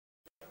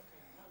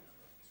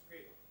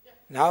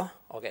Now?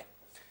 Okay.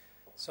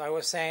 So I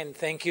was saying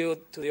thank you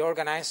to the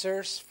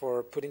organizers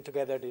for putting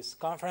together this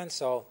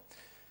conference and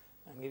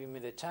giving me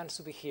the chance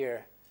to be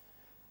here.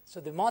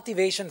 So the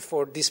motivation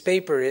for this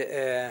paper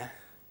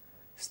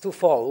is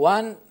twofold.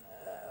 One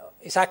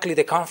is actually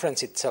the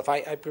conference itself.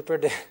 I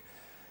prepared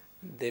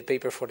the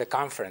paper for the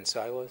conference, so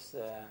I was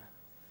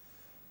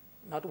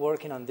not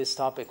working on this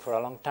topic for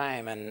a long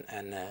time. And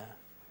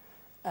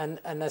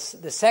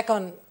the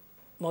second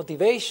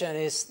motivation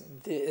is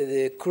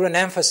the current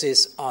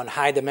emphasis on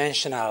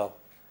high-dimensional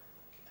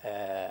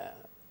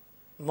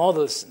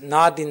models,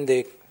 not in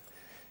the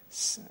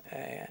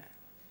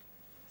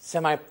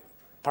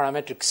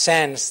semi-parametric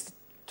sense,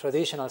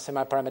 traditional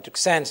semi-parametric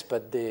sense,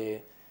 but the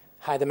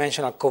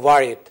high-dimensional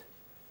covariate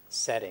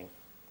setting.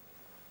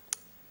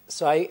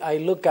 So I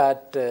look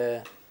at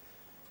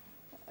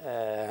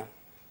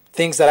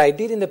things that I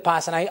did in the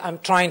past, and I'm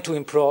trying to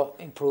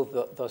improve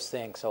those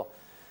things.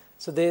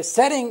 So the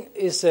setting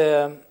is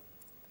a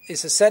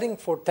setting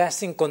for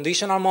testing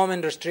conditional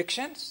moment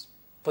restrictions,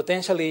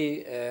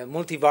 potentially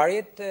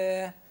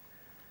multivariate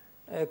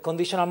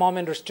conditional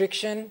moment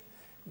restriction,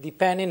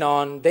 depending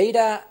on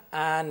data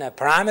and a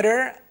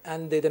parameter,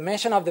 and the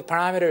dimension of the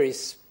parameter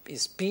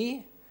is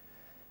p,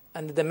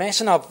 and the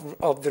dimension of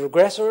the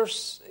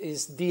regressors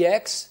is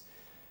dx.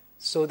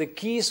 So the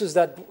key issues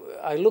that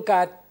I look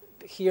at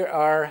here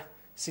are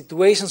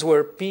situations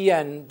where p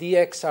and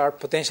dx are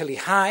potentially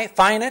high,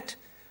 finite,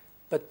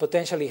 but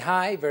potentially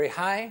high, very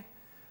high.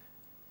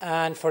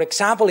 And for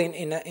example,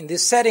 in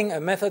this setting, a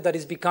method that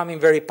is becoming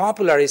very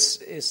popular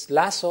is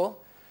lasso.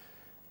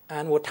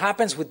 And what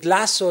happens with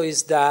lasso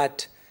is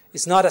that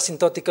it's not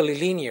asymptotically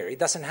linear. It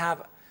doesn't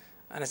have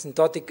an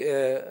asymptotic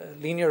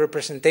linear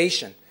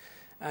representation.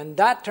 And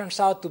that turns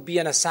out to be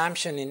an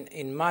assumption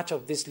in much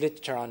of this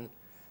literature on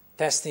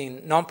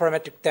testing,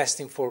 non-parametric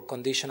testing for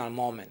conditional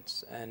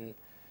moments. And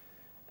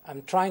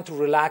I'm trying to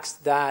relax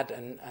that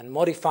and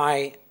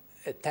modify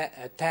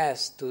a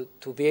test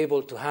to be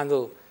able to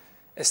handle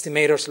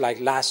estimators like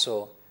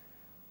lasso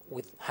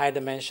with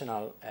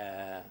high-dimensional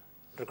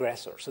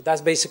regressors. So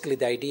that's basically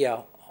the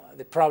idea,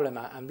 the problem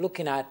I'm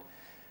looking at.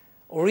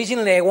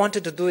 Originally, I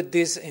wanted to do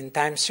this in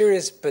time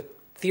series, but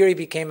theory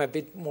became a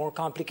bit more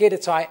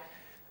complicated, so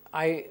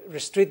I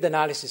restrict the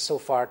analysis so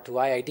far to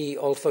IID,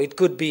 although it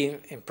could be,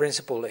 in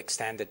principle,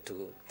 extended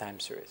to time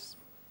series.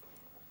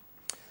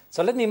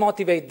 So let me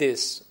motivate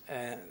this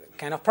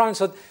kind of problem.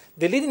 So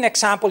the leading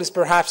example is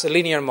perhaps a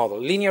linear model,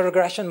 linear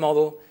regression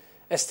model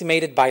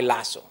estimated by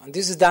lasso. And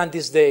this is done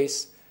these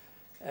days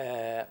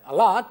a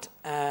lot.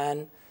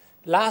 And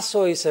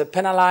lasso is a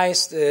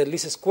penalized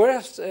least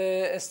squares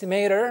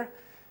estimator.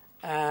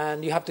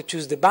 And you have to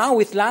choose the bound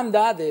with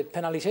lambda, the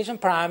penalization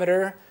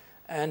parameter.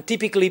 And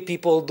typically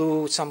people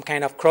do some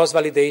kind of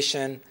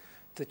cross-validation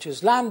to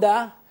choose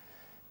lambda.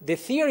 The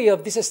theory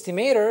of this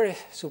estimator,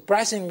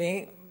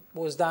 surprisingly,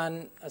 was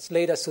done as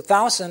late as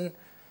 2000,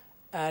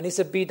 and it's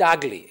a bit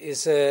ugly.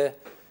 It's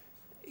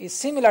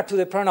similar to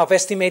the problem of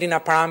estimating a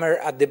parameter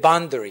at the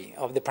boundary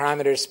of the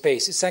parameter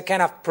space. It's a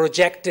kind of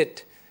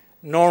projected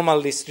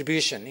normal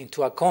distribution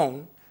into a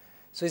cone,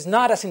 so it's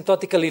not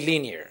asymptotically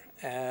linear.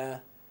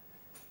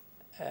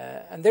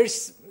 And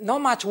there's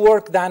not much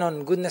work done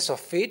on goodness of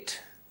fit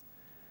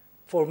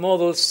for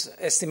models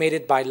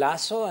estimated by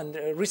lasso, and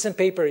a recent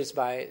paper is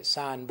by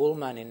Sa and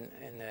Bullman in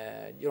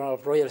Journal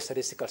of Royal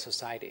Statistical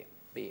Society,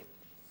 B.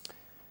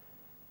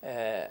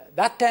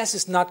 That test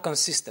is not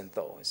consistent,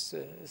 though.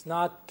 It's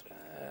not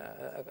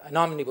an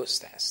omnibus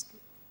test.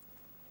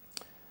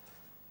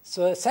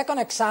 So a second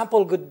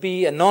example could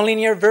be a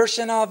nonlinear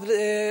version of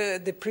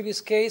the previous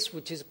case,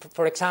 which is,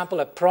 for example,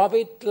 a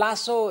probit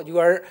lasso. You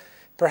are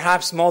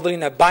perhaps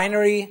modeling a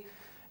binary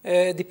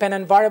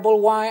dependent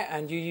variable y,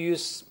 and you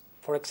use,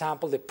 for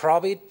example, the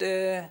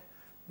probit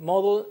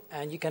model,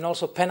 and you can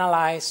also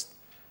penalize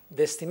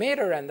the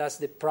estimator, and that's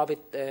the probit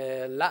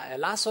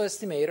lasso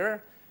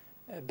estimator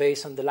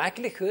based on the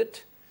likelihood.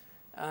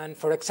 And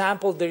for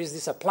example, there is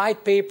this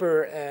applied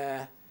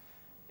paper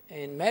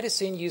in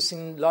medicine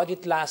using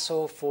logit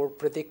lasso for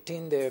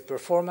predicting the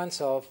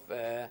performance of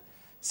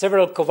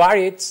several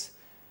covariates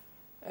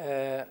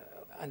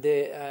and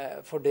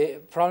for the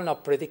problem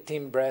of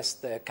predicting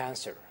breast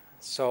cancer.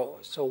 So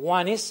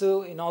one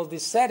issue in all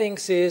these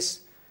settings is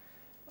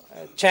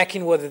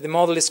checking whether the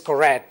model is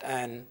correct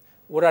and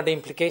what are the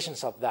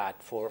implications of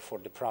that for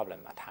the problem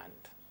at hand.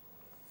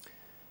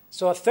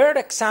 So a third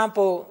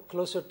example,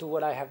 closer to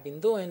what I have been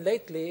doing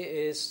lately,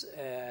 is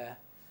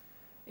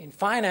in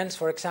finance,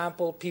 for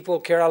example, people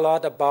care a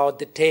lot about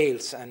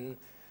details, and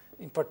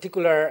in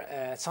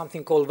particular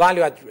something called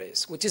value at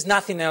risk, which is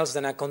nothing else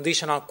than a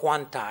conditional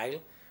quantile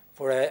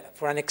for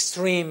an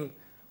extreme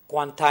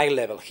quantile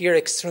level. Here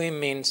extreme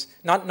means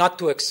not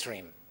too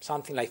extreme,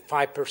 something like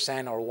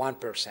 5% or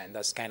 1%.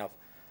 That's kind of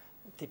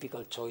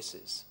typical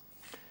choices.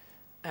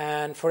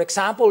 And for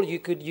example, you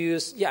could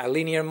use a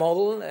linear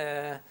model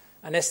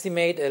and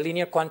estimate a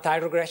linear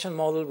quantile regression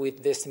model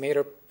with the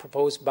estimator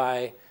proposed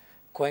by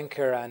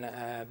Koenker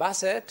and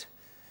Bassett.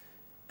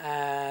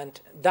 And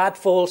that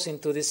falls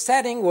into this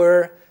setting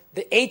where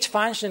the H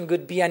function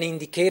could be an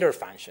indicator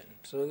function.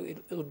 So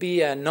it will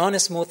be a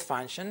non-smooth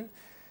function.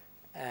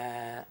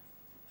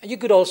 You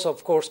could also,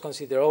 of course,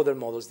 consider other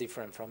models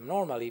different from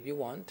normal if you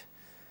want.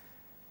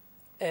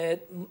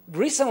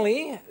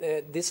 Recently,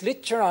 this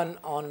literature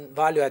on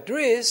value at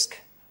risk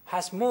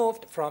has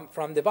moved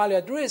from the value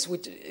at risk,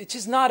 which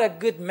is not a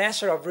good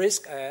measure of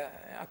risk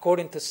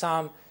according to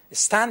some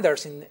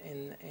standards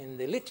in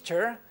the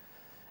literature,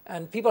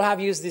 and people have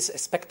used this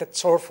expected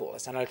shortfall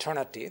as an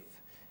alternative,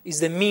 is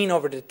the mean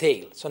over the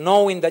tail. So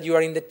knowing that you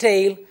are in the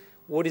tail,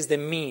 what is the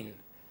mean?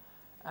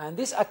 And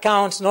this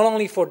accounts not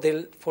only for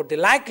the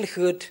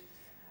likelihood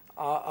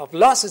of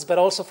losses, but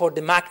also for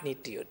the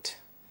magnitude.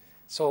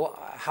 So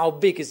how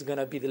big is going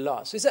to be the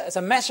loss? So as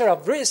a measure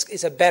of risk,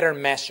 is a better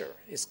measure.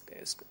 It's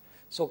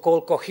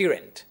so-called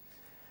coherent.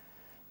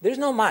 There's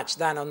not much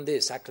done on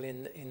this, actually,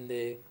 in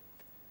the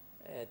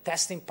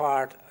testing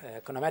part,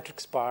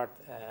 econometrics part.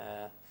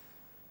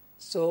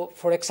 So,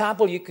 for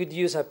example, you could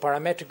use a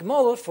parametric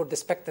model for the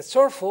expected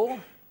shortfall,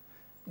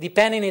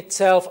 depending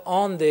itself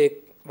on the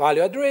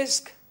value at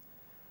risk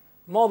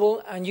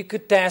model, and you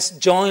could test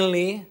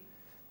jointly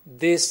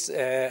this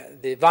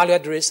the value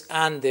at risk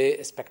and the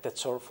expected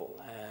shortfall.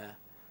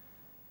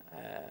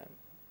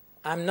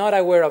 I'm not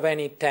aware of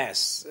any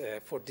tests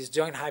for this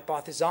joint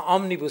hypothesis,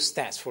 omnibus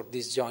tests for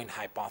this joint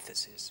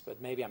hypothesis,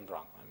 but maybe I'm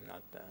wrong. I'm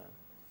not.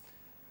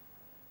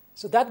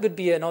 So that would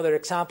be another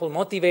example,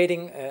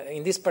 motivating,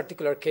 in this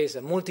particular case,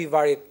 a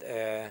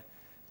multivariate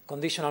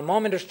conditional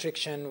moment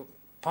restriction,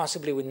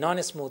 possibly with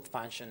non-smooth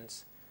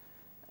functions.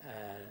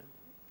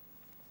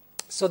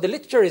 So the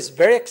literature is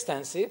very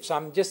extensive, so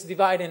I'm just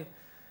dividing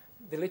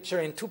the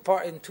literature in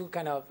two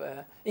kind of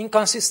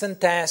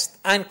inconsistent test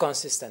and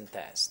consistent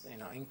test.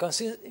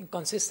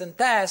 Inconsistent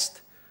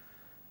test,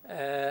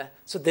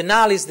 so the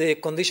null is the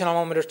conditional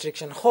moment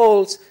restriction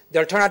holds, the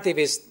alternative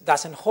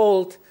doesn't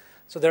hold,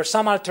 so there are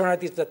some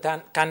alternatives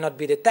that cannot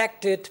be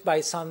detected by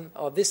some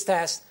of these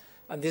tests,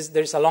 and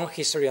there's a long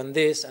history on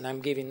this, and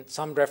I'm giving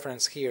some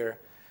reference here,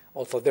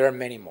 although there are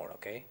many more,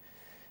 okay?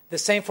 The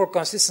same for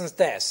consistent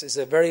tests. It's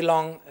a very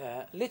long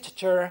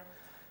literature,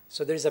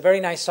 so there's a very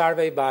nice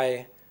survey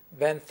by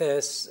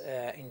Venthes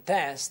in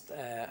Test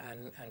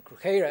and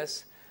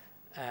Crujeras.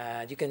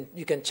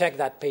 You can check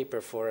that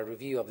paper for a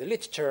review of the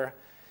literature.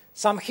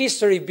 Some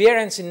history.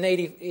 Behrens in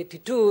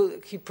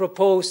 1982, he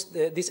proposed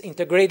this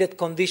integrated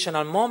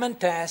conditional moment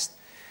test,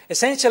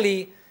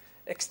 essentially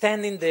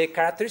extending the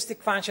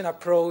characteristic function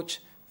approach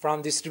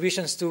from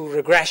distributions to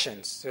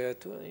regressions, to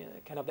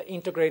kind of the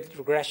integrated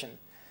regression.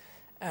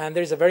 And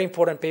there's a very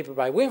important paper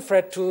by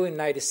Winfred, too, in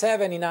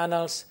 1997 in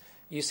Annals,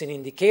 using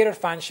indicator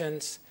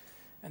functions.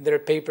 And there are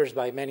papers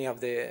by many of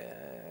the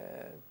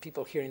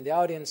people here in the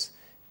audience.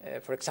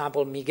 For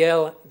example,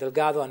 Miguel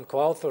Delgado and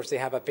co-authors, they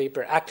have a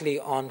paper actually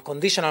on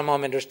conditional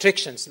moment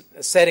restrictions,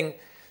 a setting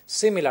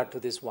similar to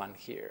this one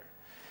here.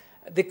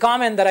 The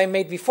comment that I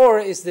made before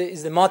is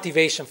the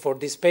motivation for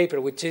this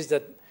paper, which is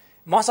that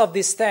most of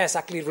these tests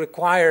actually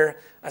require,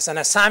 as an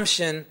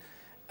assumption,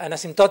 an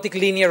asymptotic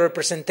linear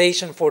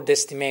representation for the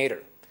estimator.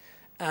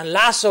 And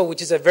Lasso,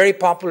 which is a very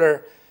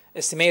popular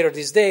estimator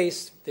these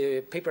days,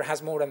 the paper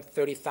has more than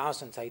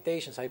 30,000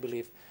 citations, I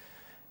believe,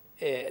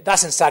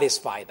 doesn't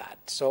satisfy that.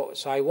 So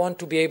I want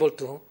to be able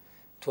to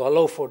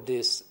allow for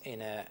this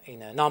in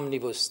an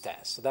omnibus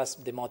test. So that's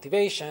the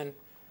motivation,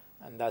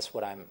 and that's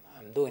what I'm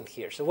doing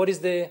here. So what is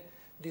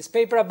this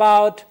paper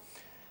about?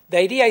 The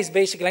idea is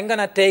basically I'm going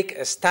to take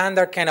a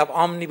standard kind of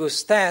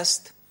omnibus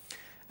test,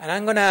 and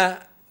I'm going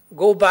to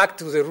go back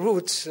to the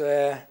roots.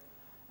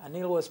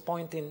 Anil was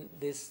pointing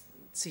this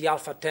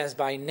C-alpha test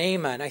by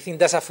Neyman. I think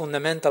that's a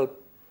fundamental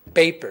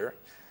paper.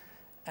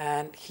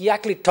 And he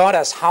actually taught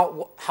us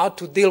how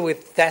to deal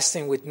with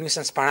testing with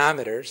nuisance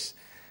parameters.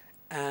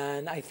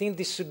 And I think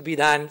this should be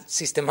done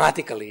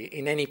systematically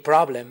in any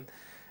problem.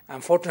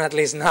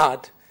 Unfortunately, it's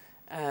not.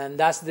 And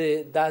that's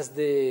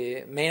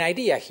the main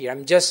idea here.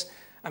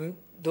 I'm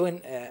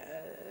doing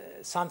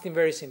something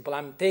very simple.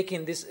 I'm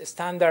taking this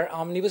standard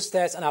omnibus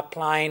test and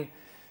applying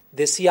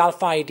the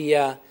C-alpha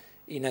idea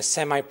in a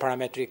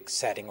semi-parametric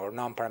setting or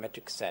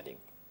non-parametric setting.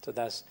 So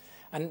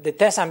and the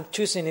test I'm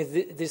choosing is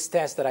this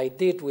test that I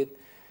did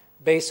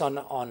based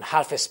on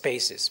half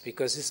spaces,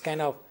 because it's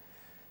kind of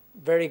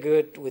very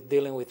good with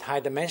dealing with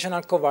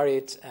high-dimensional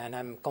covariates, and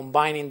I'm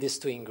combining these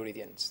two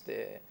ingredients.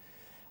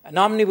 An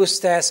omnibus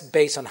test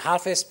based on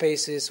half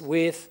spaces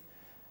with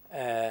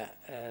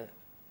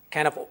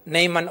kind of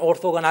Neyman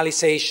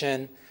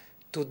orthogonalization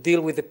to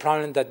deal with the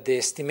problem that the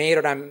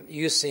estimator I'm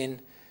using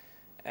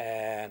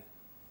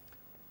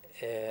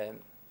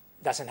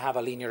doesn't have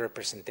a linear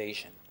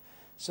representation.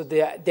 So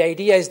the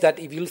idea is that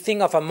if you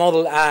think of a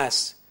model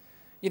as,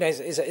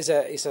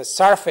 is a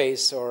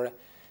surface, or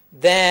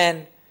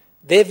then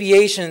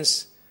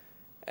deviations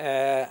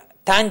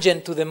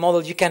tangent to the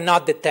model, you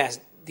cannot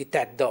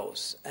detect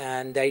those.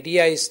 And the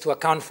idea is to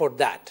account for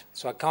that.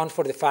 So account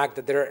for the fact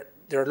that there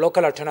are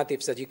local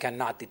alternatives that you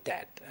cannot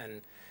detect.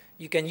 And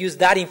you can use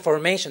that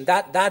information.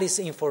 That is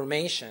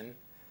information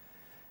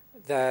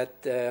that,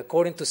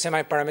 according to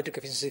semi-parametric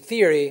efficiency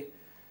theory,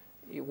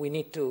 we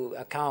need to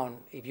account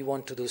if you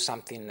want to do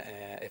something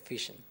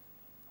efficient.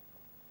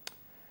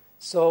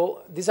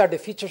 So these are the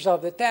features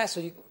of the test.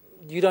 So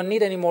you don't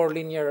need any more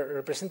linear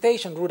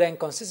representation. Root n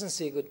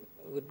consistency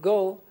would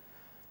go.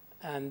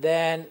 And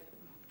then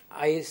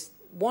I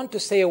want to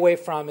stay away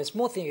from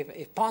smoothing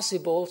if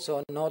possible,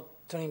 so not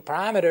turning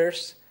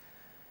parameters.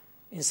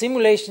 In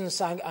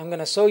simulations, I'm going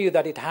to show you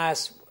that it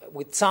has,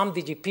 with some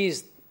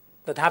DGPs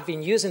that have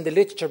been used in the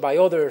literature by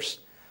others,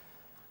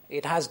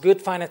 it has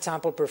good finite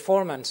sample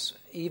performance,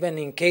 even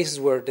in cases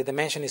where the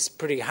dimension is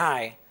pretty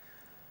high.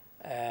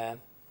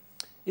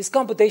 It's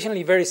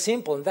computationally very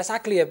simple, and that's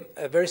actually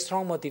a very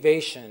strong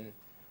motivation,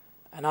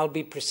 and I'll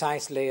be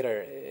precise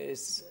later.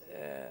 It's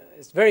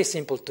very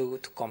simple to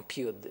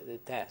compute the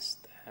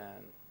test.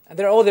 And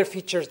there are other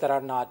features that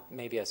are not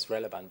maybe as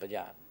relevant, but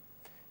yeah.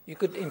 You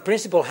could, in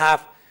principle,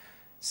 have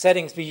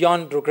settings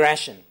beyond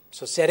regression,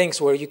 so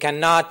settings where you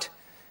cannot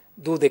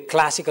do the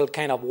classical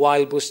kind of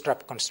wild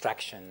bootstrap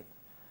construction,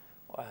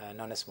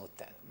 non-smooth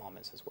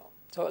moments as well.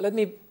 So let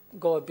me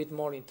go a bit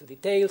more into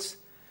details.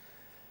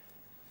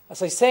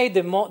 As I say,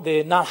 the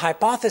null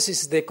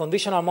hypothesis, the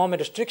conditional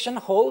moment restriction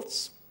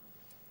holds.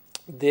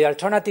 The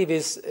alternative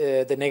is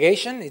the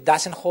negation. It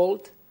doesn't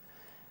hold.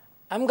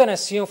 I'm going to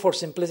assume for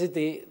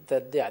simplicity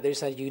that there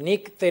is a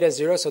unique theta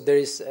 0, so there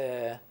is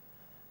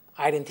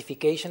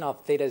identification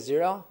of theta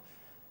 0.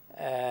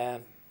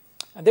 And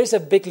there's a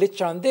big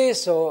literature on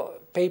this, so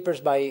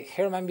papers by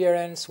Hermann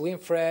Behrens,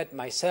 Winfred,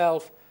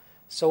 myself.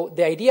 So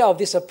the idea of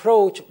this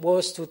approach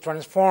was to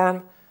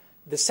transform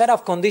the set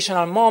of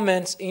conditional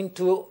moments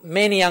into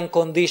many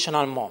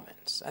unconditional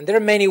moments. And there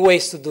are many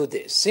ways to do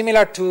this,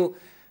 similar to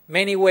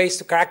many ways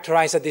to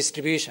characterize a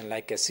distribution,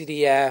 like a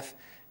CDF,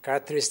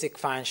 characteristic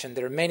function.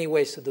 There are many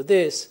ways to do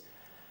this.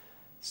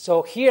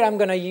 So here I'm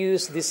going to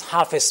use these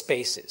half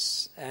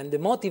spaces. And the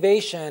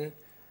motivation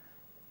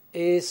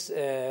is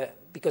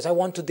because I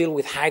want to deal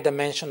with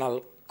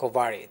high-dimensional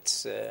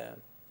covariates.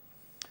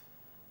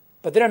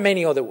 But there are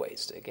many other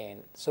ways,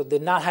 again. So the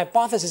null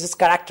hypothesis is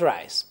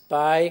characterized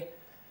by,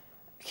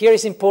 here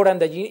it's important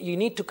that you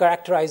need to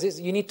characterize this.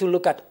 You need to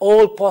look at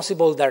all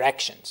possible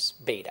directions,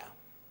 beta.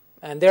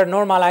 And they're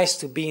normalized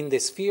to be in the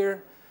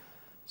sphere.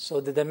 So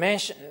the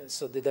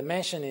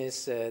dimension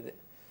is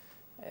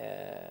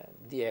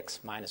dx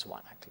minus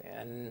 1, actually.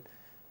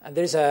 And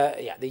there's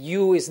the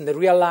u is in the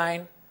real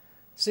line.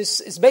 So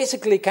it's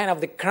basically kind of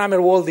the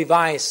Kramer-Wald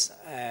device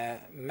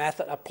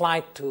method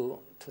applied to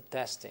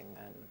testing.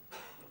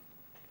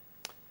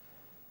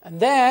 And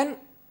then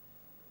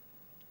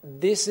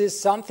this is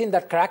something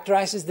that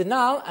characterizes the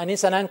null, and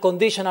it's an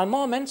unconditional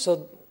moment,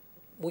 so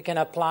we can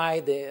apply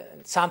the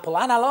sample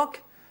analog,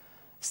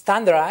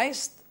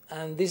 standardized,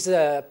 and this is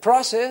a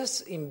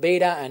process in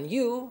beta and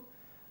u,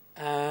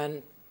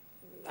 and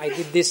I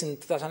did this in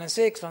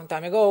 2006, a long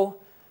time ago,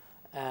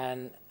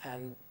 and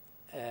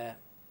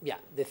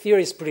the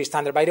theory is pretty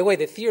standard. By the way,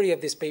 the theory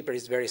of this paper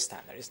is very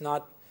standard. It's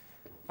not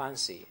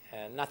fancy,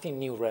 nothing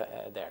new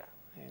there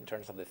in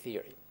terms of the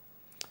theory.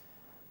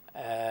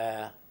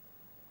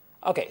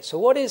 Okay, so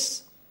what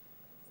is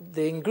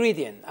the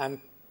ingredient I'm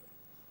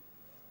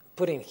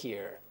putting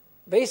here?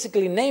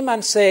 Basically,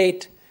 Neyman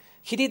said,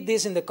 he did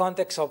this in the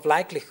context of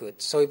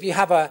likelihood. So if you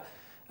have a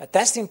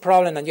testing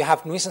problem and you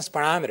have nuisance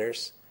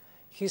parameters,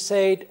 he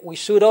said we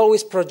should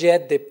always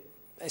project the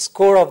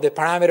score of the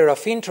parameter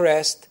of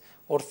interest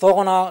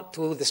orthogonal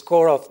to the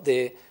score of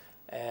the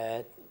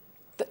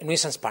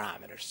nuisance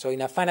parameters. So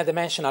in a finite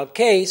dimensional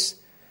case,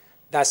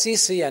 that's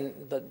easy and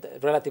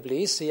relatively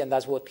easy, and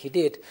that's what he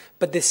did.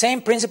 But the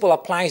same principle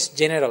applies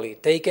generally.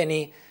 Take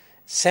any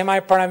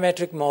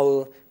semi-parametric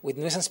model with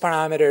nuisance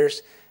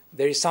parameters.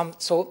 There is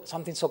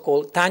something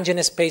so-called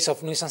tangent space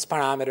of nuisance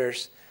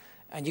parameters,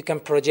 and you can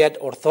project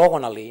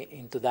orthogonally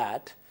into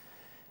that.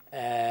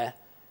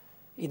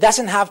 It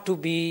doesn't have to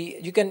be.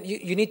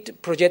 You need to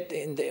project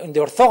in the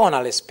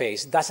orthogonal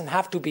space. It doesn't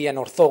have to be an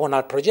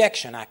orthogonal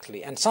projection,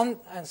 actually. And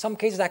some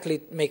cases actually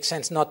it makes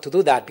sense not to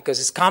do that because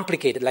it's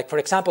complicated. Like for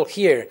example,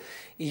 here,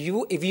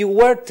 if you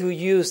were to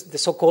use the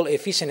so-called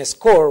efficient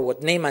score,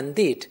 what Neyman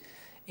did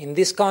in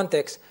this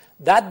context,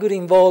 that would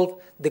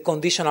involve the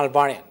conditional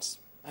variance,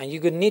 and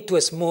you would need to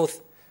smooth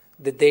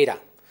the data.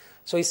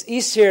 So it's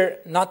easier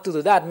not to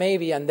do that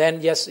maybe, and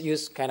then just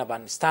use kind of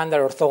a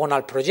standard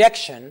orthogonal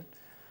projection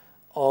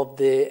of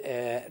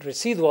the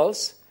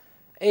residuals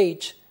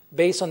H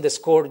based on the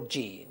score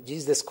G. G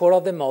is the score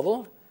of the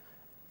model,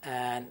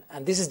 and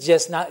this is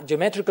just not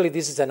geometrically.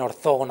 This is an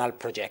orthogonal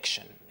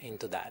projection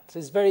into that. So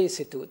it's very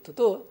easy to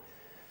do,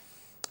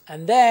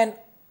 and then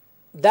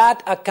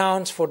that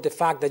accounts for the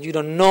fact that you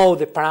don't know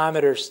the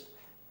parameters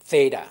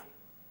theta.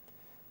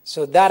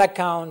 So that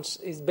accounts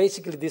is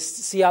basically this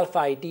C alpha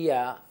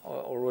idea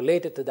or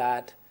related to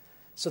that.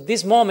 So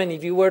this moment,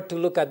 if you were to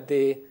look at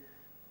the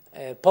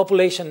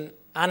population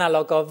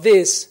analog of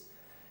this,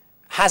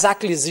 has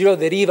actually zero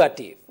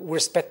derivative with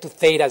respect to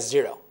theta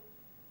 0.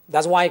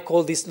 That's why I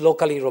call this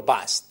locally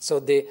robust.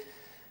 So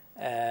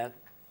and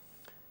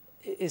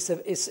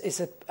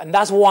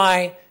that's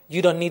why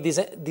you don't need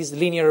this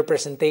linear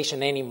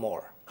representation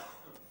anymore.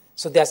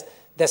 So there's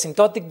the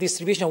asymptotic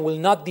distribution will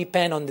not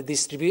depend on the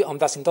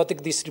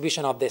asymptotic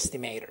distribution of the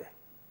estimator.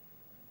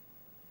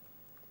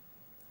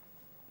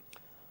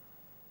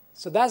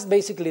 So that's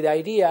basically the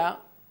idea,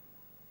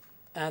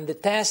 and the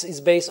test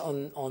is based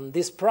on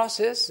this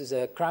process. It's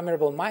a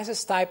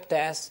Kramer-Mises type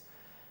test.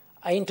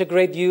 I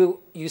integrate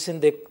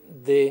using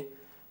the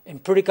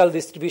empirical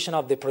distribution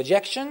of the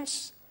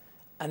projections,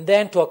 and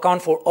then to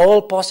account for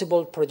all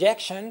possible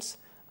projections,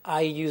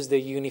 I use the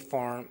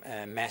uniform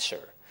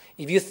measure.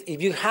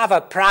 If you have a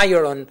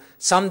prior on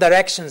some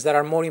directions that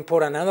are more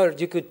important than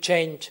others, you could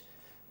change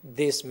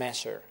this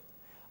measure.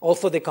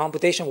 Also, the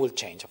computation will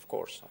change, of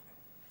course.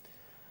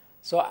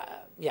 So,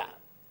 yeah,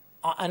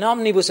 an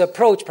omnibus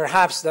approach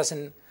perhaps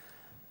doesn't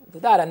do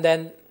that, and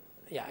then,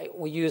 yeah,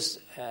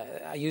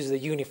 I use the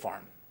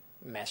uniform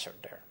measure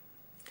there.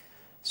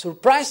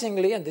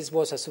 Surprisingly, and this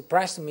was a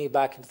surprise to me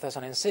back in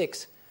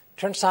 2006,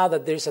 turns out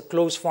that there is a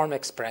closed form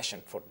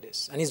expression for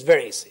this, and it's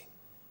very easy.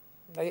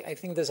 I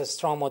think there's a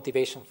strong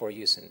motivation for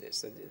using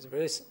this.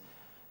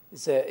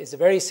 It's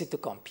very easy to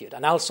compute,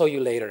 and I'll show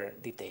you later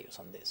details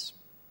on this.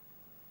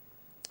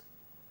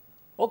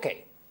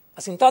 Okay,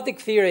 asymptotic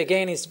theory,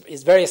 again,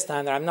 is very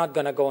standard. I'm not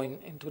going to go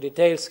into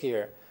details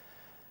here.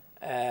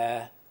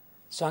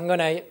 So I'm going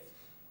to,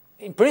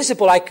 in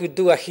principle, I could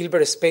do a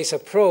Hilbert space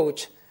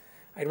approach.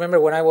 I remember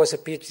when I was a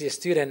PhD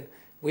student,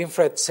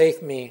 Winfred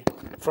saved me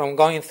from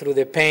going through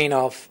the pain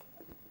of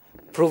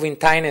proving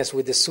tightness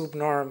with the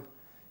subnorm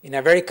in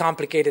a very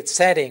complicated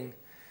setting,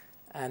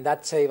 and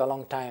that saved a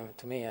long time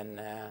to me, and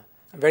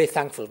I'm very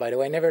thankful, by the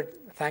way. I never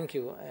thank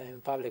you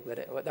in public,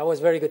 but that was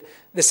very good.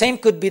 The same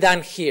could be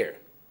done here.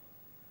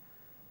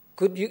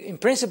 Could you, in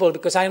principle,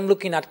 because I'm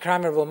looking at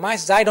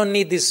Kramer-Mises, I don't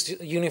need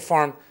this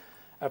uniform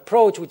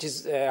approach, which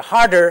is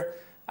harder.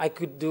 I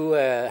could do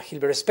a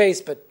Hilbert space,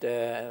 but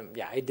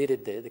yeah, I did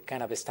it the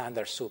kind of a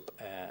standard soup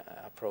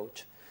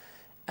approach.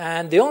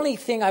 And the only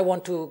thing I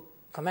want to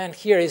comment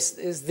here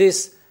is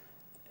this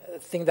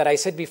thing that I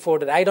said before,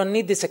 that I don't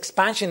need this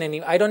expansion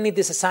I don't need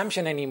this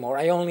assumption anymore.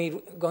 I only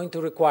going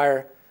to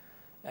require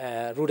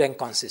root n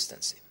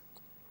consistency.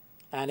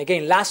 And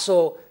again,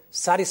 Lasso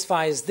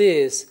satisfies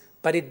this,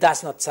 but it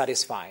does not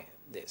satisfy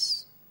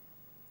this.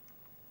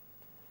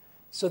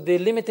 So the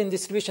limiting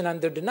distribution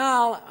under the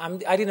null,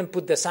 I didn't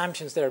put the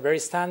assumptions there, very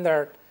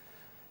standard,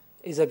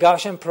 is a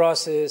Gaussian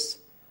process.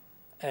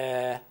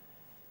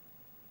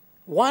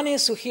 One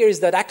issue here is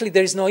that actually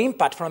there is no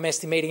impact from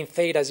estimating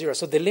theta 0.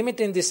 So the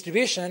limiting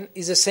distribution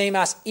is the same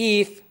as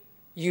if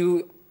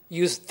you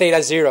use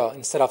theta 0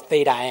 instead of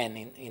theta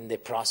n in the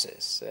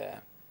process.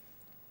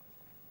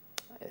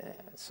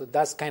 So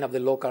that's kind of the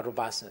local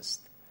robustness.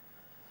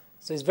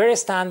 So it's very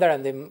standard,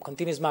 and the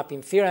continuous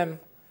mapping theorem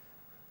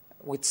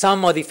with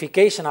some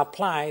modification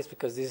applies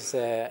because this is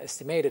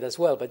estimated as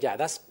well. But yeah,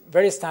 that's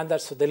very standard.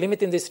 So the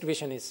limiting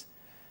distribution is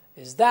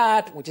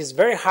that, which is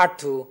very hard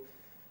to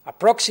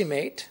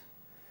approximate.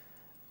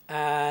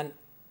 And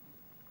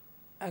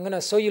I'm going to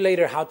show you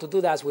later how to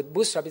do that with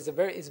Bootstrap. It's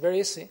very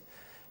easy.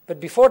 But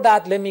before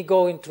that, let me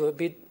go into a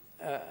bit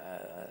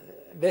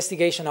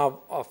investigation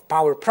of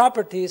power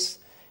properties.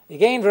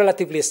 Again,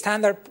 relatively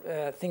standard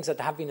things that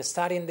have been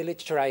studied in the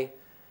literature. I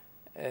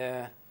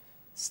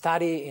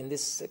study in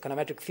this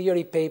econometric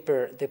theory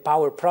paper the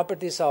power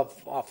properties of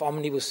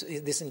omnibus,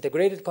 this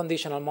integrated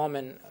conditional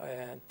moment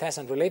test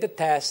and related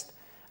test,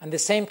 and the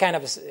same kind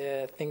of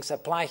things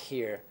apply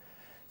here.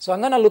 So I'm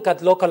going to look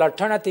at local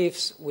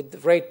alternatives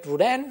with rate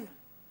root n,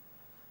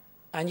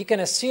 and you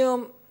can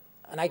assume,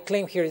 and I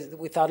claim here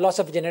without loss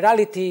of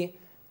generality,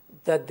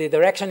 that the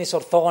direction is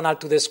orthogonal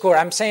to the score.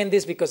 I'm saying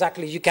this because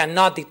actually you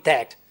cannot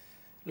detect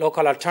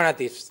local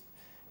alternatives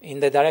in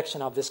the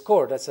direction of the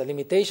score. That's a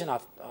limitation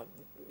of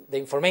the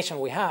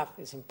information we have.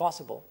 It's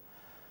impossible.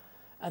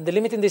 And the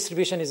limiting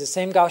distribution is the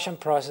same Gaussian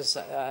process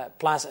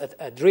plus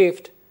a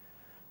drift,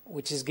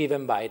 which is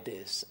given by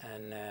this.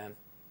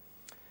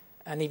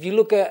 And if you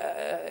look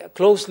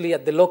closely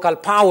at the local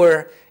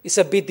power, it's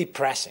a bit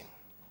depressing.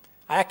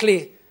 I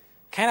actually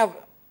kind of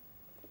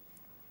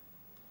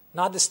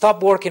not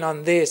stopped working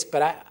on this,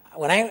 but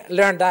when I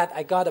learned that,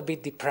 I got a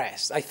bit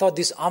depressed. I thought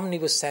these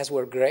omnibus tests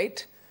were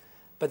great,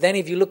 but then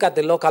if you look at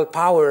the local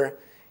power,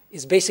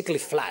 it's basically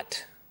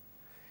flat.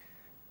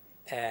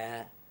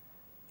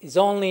 It's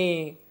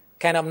only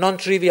kind of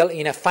non-trivial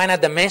in a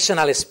finite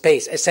dimensional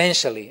space,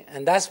 essentially,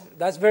 and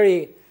that's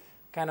very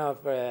kind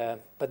of,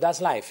 but that's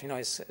life. You know,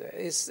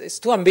 it's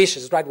too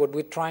ambitious, right? What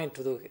we're trying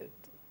to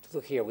do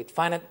here with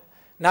finite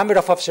number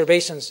of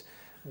observations,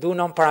 do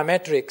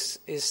non-parametrics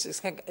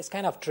is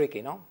kind of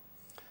tricky, no?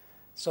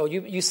 So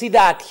you see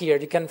that here.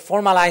 You can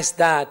formalize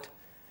that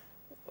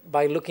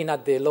by looking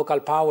at the local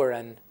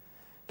power,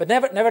 but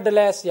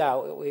nevertheless, yeah,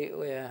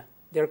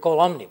 they're called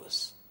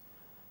omnibus.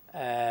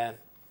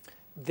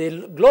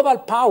 The global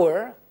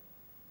power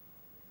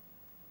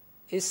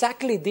is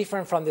actually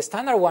different from the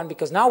standard one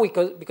because now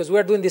because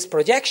we're doing this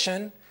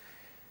projection,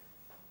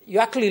 you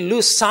actually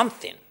lose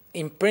something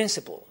in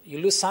principle. You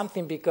lose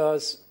something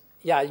because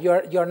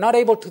you're not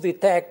able to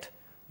detect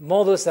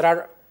models that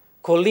are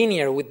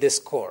collinear with the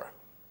score.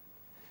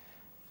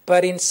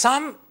 But in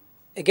some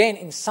again,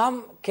 in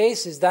some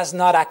cases, that's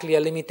not actually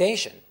a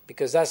limitation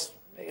because that's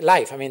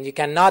life. I mean, you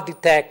cannot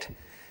detect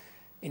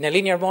in a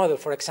linear model,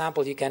 for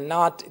example, you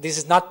cannot, this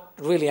is not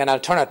really an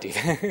alternative.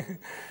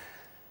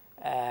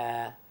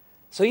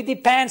 So it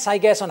depends, I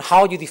guess, on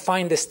how you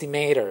define the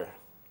estimator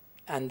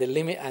and the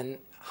limit and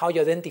how you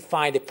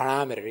identify the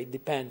parameter. It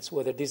depends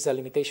whether this is a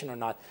limitation or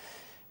not.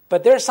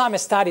 But there are some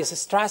studies.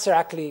 Strasser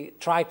actually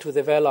tried to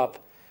develop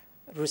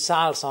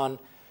results on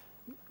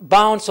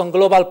bounds on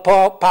global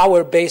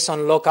power based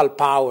on local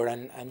power.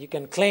 And you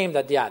can claim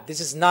that, yeah, this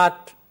is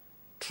not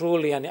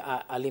truly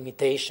a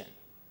limitation.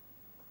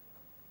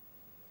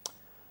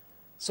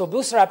 So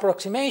bootstrap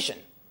approximation.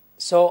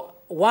 So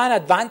one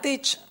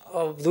advantage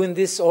of doing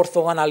this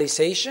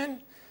orthogonalization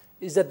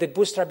is that the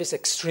bootstrap is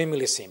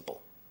extremely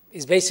simple.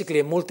 It's basically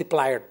a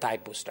multiplier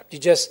type bootstrap.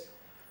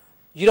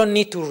 You don't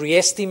need to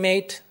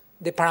re-estimate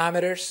the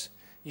parameters.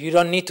 You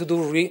don't need to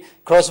do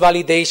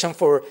cross-validation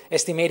for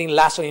estimating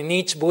lasso in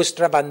each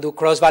bootstrap and do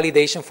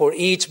cross-validation for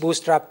each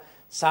bootstrap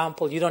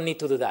sample. You don't need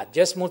to do that.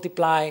 Just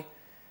multiply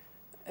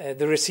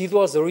the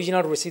residuals, the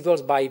original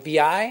residuals by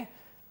VI,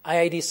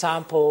 IID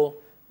sample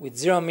with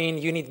zero mean,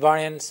 unit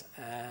variance,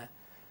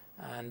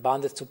 and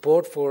bounded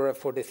support for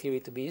the theory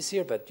to be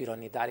easier, but you don't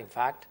need that, in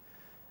fact.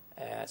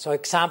 So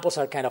examples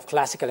are kind of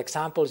classical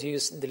examples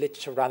used in the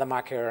literature,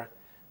 Rademacher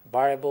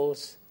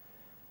variables.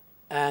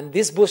 And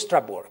this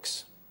bootstrap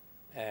works.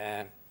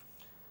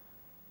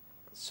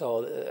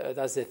 So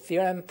that's the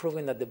theorem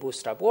proving that the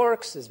bootstrap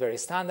works. It's very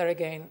standard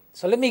again.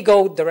 So let me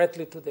go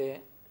directly to the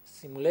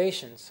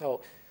simulation.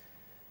 So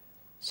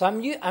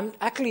I'm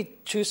actually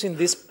choosing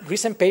this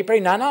recent paper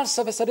in Annals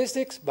of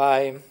Statistics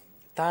by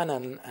Tan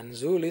and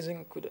Zhu.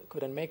 Listen,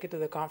 couldn't make it to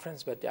the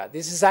conference, but yeah,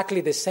 this is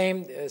actually the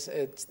same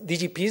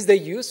DGPs they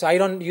use. So I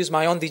don't use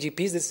my own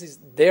DGPs. This is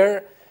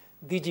their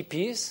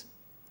DGPs,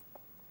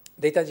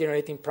 data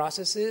generating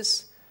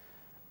processes,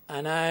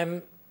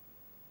 and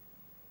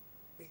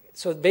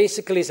so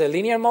basically it's a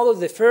linear model.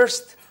 The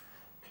first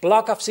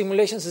block of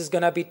simulations is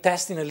going to be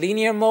testing a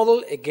linear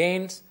model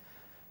against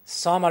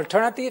some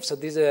alternative. So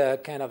this is a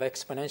kind of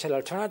exponential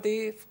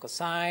alternative,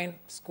 cosine,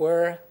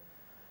 square,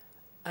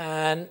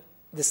 and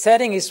the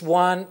setting is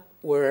one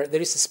where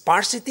there is a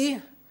sparsity.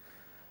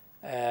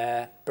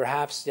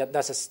 Perhaps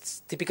that's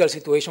a typical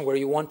situation where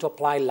you want to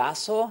apply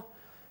lasso.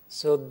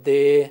 So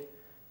the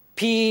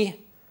P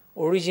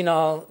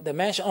original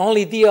dimension,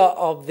 only D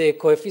of the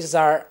coefficients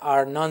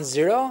are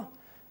non-zero,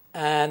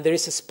 and there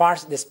is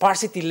the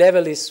sparsity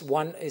level is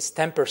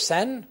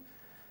 10%.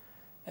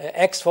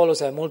 X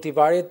follows a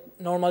multivariate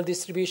normal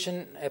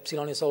distribution.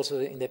 Epsilon is also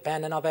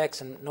independent of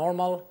X and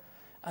normal.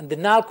 And the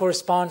null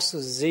corresponds to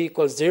Z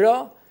equals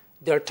 0.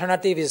 The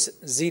alternative is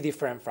Z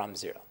different from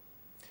 0.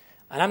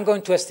 And I'm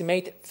going to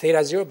estimate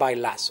theta 0 by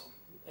lasso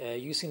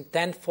using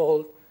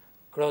tenfold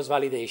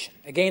cross-validation.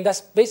 Again,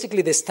 that's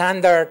basically the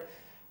standard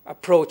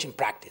approach in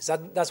practice.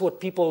 That's what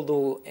people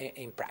do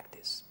in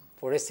practice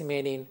for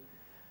estimating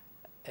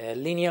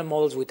linear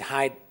models with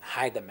high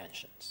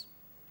dimensions.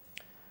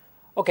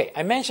 Okay,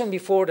 I mentioned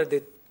before that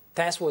the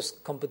test was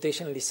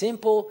computationally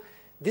simple.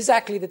 This is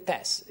actually the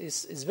test.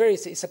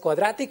 It's a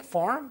quadratic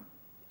form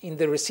in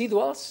the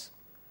residuals.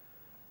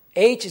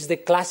 H is the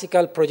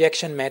classical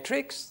projection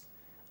metrics,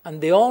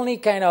 and the only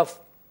kind of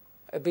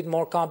a bit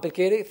more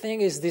complicated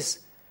thing is this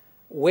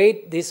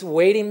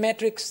weighting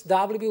matrix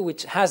W,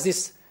 which has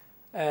this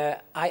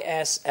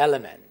IS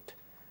element.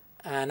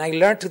 And I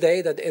learned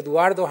today that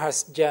Eduardo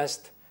has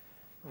just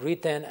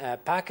written a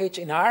package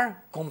in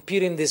R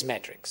computing these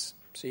metrics.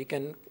 So you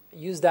can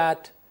use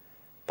that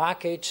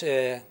package,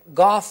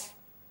 GOFFDA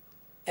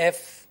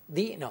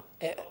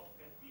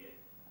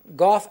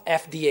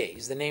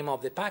is the name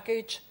of the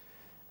package.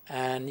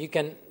 And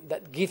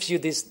that gives you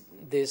this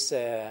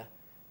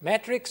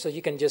metric, so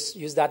you can just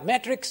use that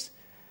metrics.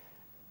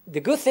 The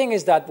good thing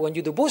is that when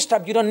you do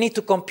bootstrap, you don't need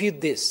to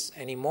compute this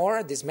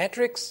anymore, these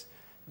metrics.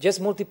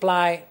 Just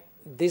multiply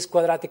this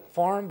quadratic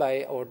form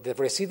or the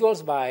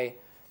residuals by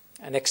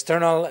an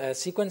external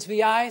sequence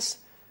VIs,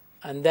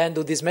 and then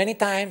do this many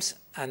times,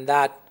 and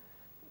that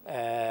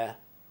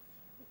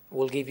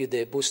will give you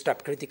the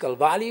bootstrap critical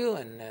value.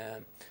 And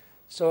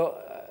so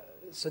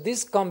this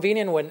is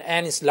convenient when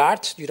n is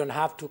large. You don't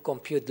have to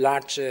compute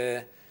large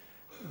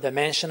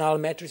dimensional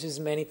matrices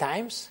many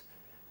times,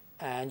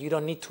 and you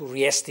don't need to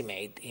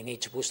re-estimate in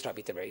each bootstrap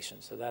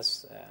iteration. So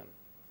that's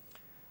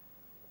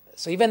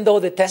so even though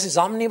the test is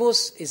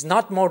omnibus, it's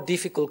not more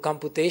difficult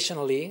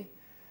computationally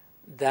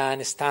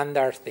than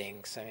standard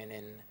things. I mean,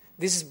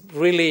 this is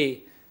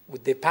really,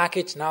 with the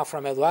package now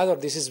from Eduardo,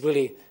 this is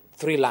really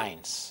 3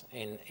 lines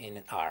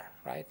in R,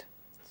 right?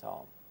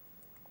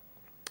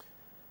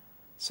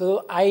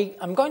 So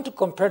I'm going to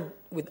compare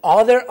with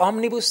other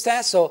omnibus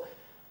tests. So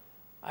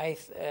I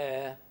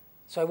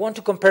want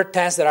to compare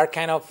tests that are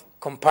kind of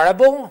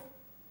comparable.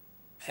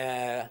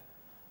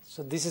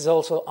 So this is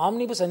also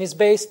omnibus, and it's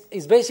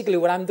basically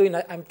what I'm doing.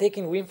 I'm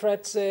taking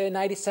Winfred's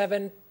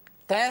 97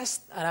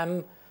 test, and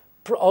I'm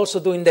also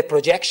doing the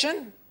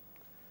projection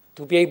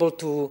to be able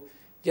to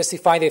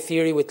justify the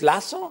theory with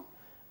lasso.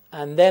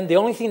 And then the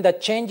only thing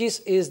that changes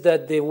is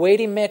that the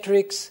weighting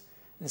metrics,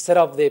 instead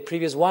of the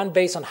previous one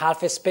based on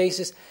half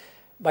spaces,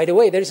 by the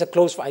way, there is a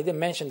closed form. I didn't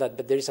mention that,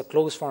 but there is a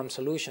closed form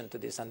solution to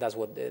this, and that's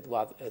what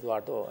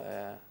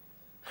Eduardo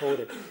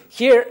coded.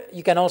 Here,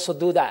 you can also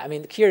do that. I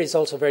mean, here is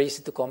also very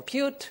easy to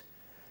compute.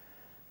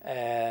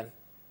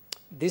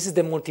 This is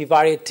the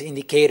multivariate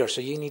indicator,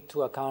 so you need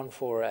to account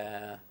for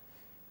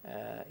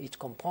each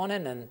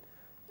component,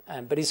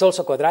 but it's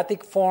also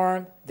quadratic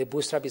form. The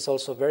bootstrap is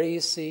also very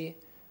easy,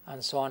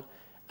 and so on.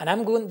 And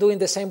I'm doing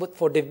the same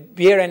for the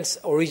Bierens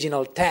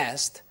original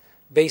test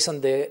based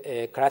on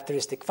the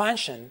characteristic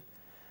function.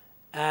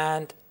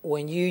 And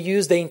when you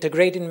use the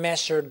integrated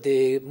measure,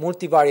 the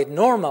multivariate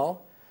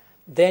normal,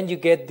 then you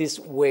get this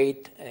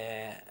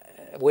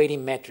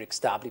weighting matrix,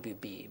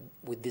 WB,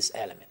 with these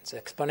elements,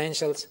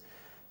 exponentials.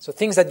 So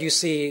things that you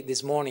see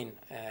this morning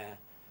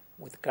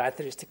with the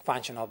characteristic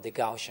function of the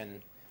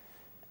Gaussian.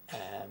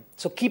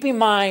 So keep in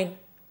mind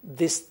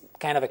this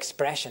kind of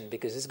expression,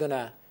 because it's going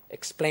to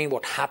explain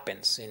what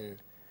happens in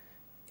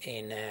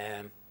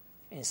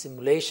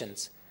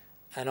simulations,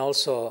 and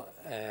also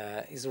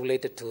is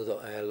related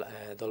to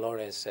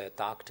Dolores'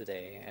 talk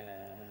today.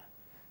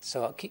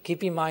 So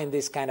keep in mind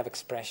this kind of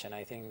expression.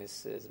 I think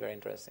this is very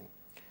interesting.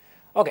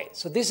 Okay,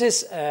 so this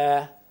is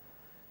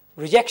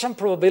rejection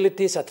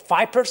probabilities at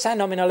 5%,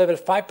 nominal level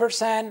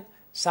 5%,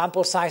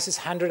 sample sizes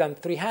 100 and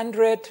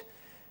 300,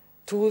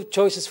 two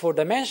choices for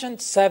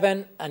dimensions,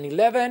 7 and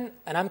 11,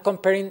 and I'm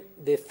comparing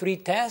the three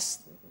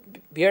tests,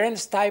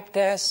 Bierens type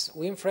test,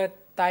 Winfred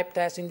type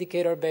test,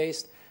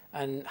 indicator-based,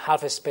 and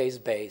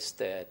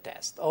half-space-based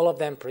test. All of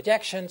them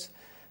projections.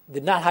 The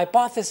null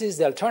hypothesis,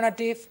 the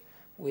alternative,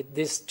 with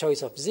this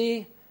choice of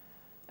Z.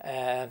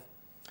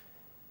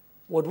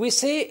 What we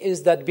see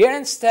is that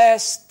Bierens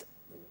test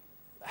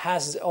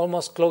has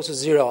almost close to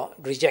zero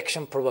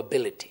rejection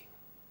probability.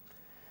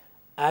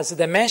 As the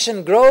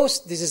dimension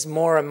grows, this is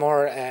more and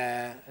more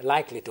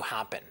likely to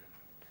happen.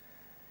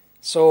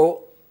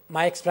 So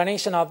my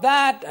explanation of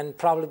that, and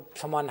probably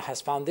someone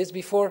has found this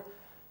before,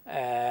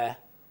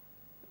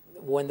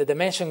 when the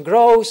dimension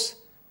grows,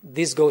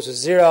 this goes to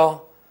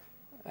zero.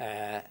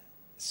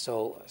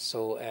 So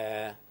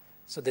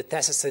the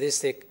test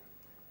statistic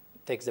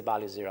takes the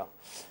value 0.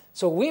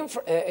 So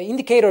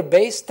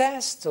indicator-based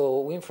test,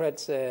 so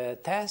Winfred's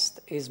test,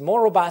 is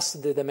more robust to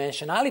the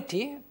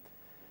dimensionality,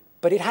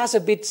 but it has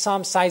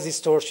some size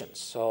distortions,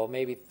 so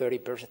maybe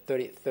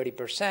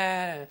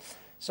 30%.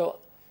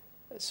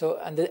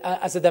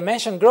 As the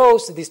dimension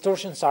grows, the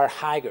distortions are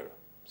higher.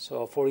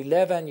 So for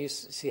 11, you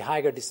see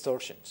higher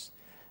distortions.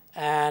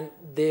 And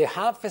the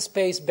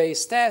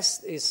half-space-based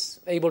test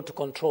is able to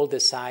control the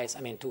size,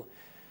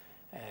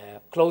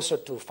 closer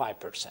to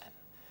 5%.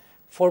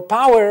 For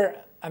power,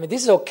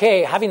 this is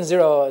okay. Having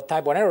zero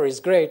type 1 error is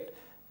great,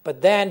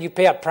 but then you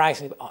pay a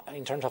price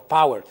in terms of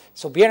power.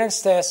 So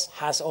Bierens test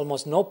has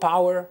almost no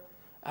power,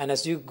 and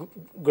as you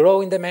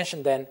grow in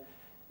dimension, then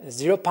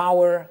zero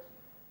power,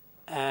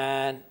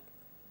 and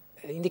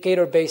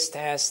indicator-based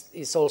test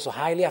is also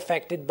highly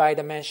affected by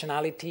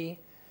dimensionality.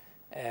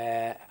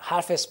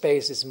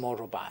 Half-space is more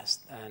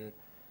robust, and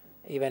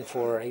even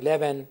for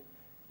 11,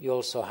 you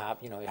also have,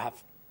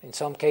 in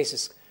some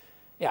cases,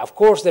 of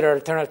course, there are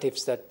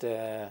alternatives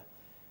that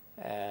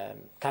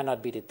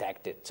cannot be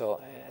detected.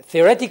 So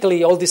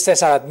theoretically, all these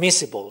tests are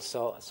admissible.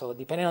 So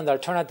depending on the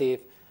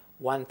alternative,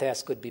 one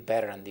test could be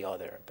better than the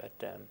other.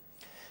 But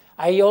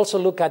I also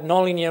look at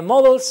nonlinear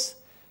models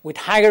with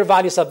higher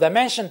values of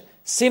dimension,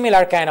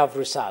 similar kind of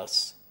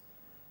results.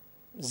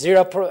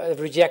 Zero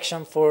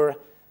rejection for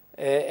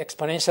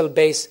exponential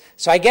base.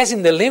 So I guess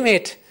in the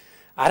limit,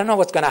 I don't know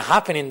what's going to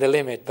happen in the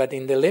limit, but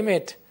in the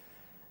limit,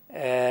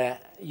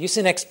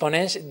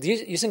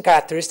 using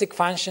characteristic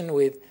function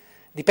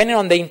depending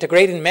on the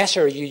integrated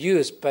measure you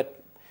use,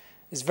 but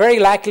it's very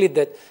likely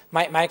that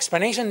my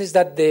explanation is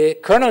that the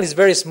kernel is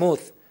very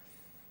smooth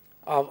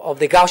of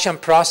the Gaussian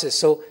process,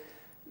 so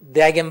the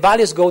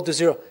eigenvalues go to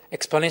zero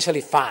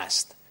exponentially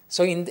fast.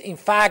 So in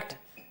fact,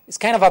 it's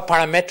kind of a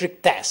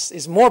parametric test.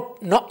 It's more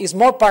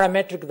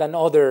parametric than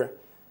other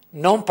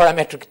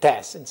non-parametric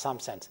tests in some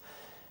sense.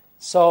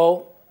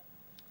 So,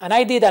 and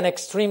I did an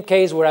extreme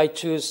case where I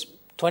choose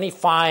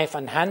 25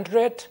 and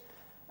 100,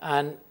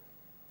 and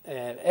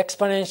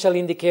exponential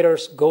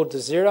indicators go to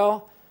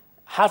zero.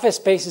 Half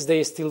spaces,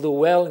 they still do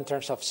well in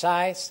terms of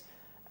size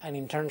and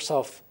in terms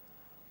of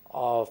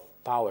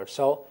power.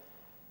 So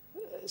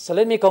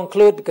let me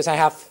conclude, because I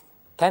have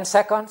 10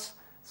 seconds.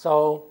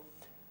 So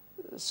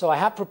I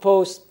have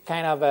proposed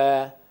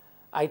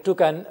I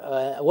took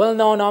a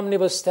well-known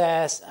omnibus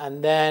test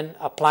and then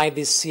applied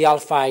this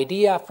C-alpha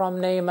idea from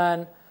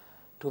Neyman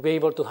to be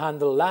able to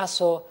handle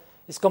lasso.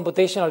 It's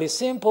computationally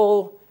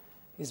simple.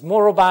 It's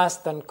more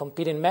robust than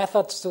competing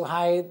methods to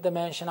high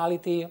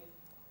dimensionality.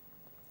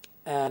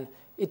 And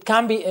it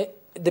can be,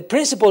 the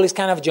principle is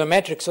kind of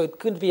geometric, so it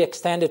could be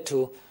extended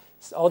to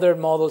other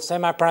models,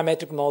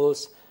 semi-parametric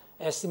models,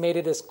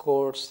 estimated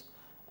scores.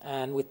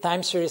 And with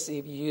time series,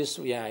 if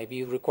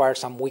you require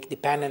some weak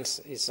dependence,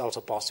 it's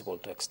also possible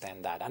to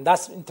extend that. And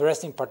that's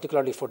interesting,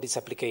 particularly for this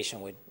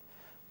application with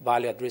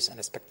value at risk and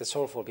expected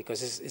shortfall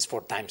because it's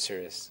for time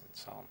series.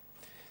 So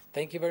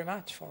thank you very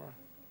much for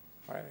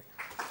everything.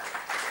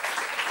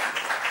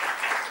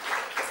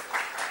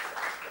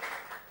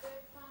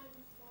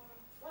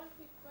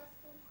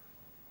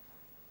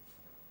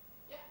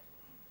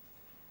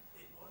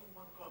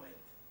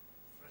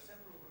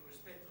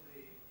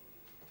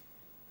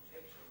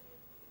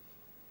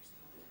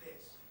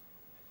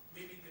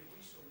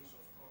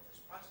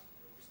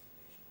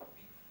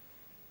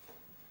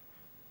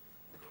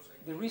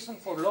 The reason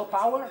for low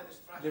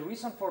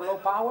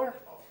power,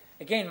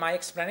 again, my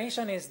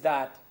explanation is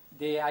that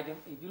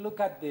if you look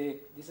at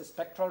this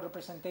spectral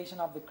representation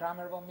of the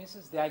Kramer-Von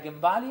Mises, the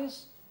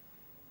eigenvalues,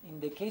 in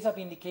the case of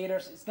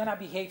indicators, it's going to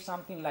behave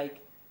something like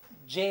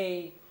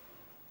j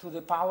to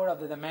the power of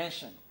the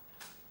dimension.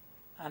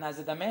 And as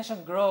the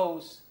dimension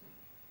grows,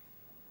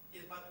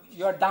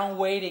 you're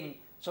down-weighting,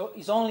 so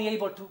it's only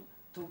able to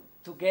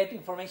get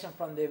information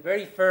from the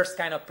very first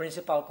kind of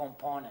principal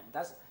component.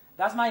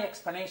 That's my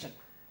explanation.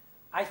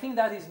 I think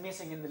that is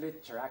missing in the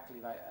literature,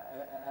 actually.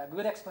 A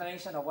good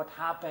explanation of what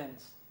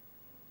happens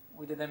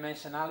with the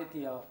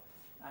dimensionality of,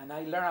 and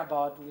I learned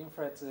about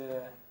Winfred's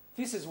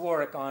thesis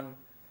work on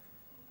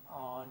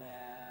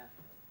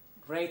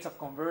rates of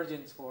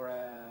convergence for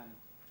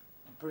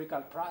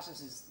empirical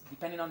processes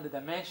depending on the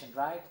dimension,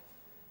 right?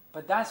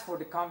 But that's for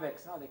the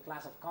convex, the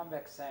class of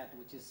convex set,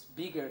 which is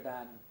bigger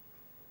than.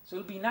 So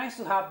it would be nice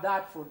to have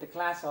that for the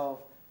class of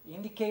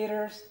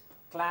indicators,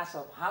 class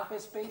of half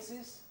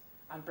spaces,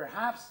 and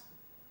perhaps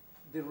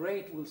the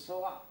rate will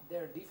show up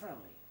there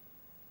differently.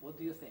 What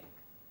do you think?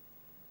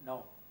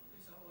 No.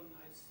 These are all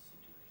nice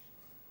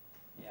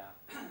situations. Yeah.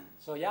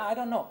 So yeah, I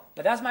don't know.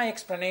 But that's my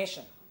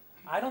explanation.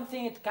 I don't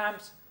think it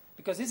comes,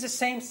 because it's the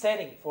same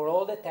setting for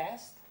all the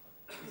tests.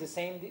 It's the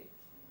same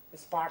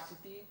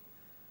sparsity.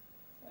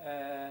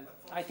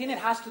 I think it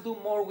has to do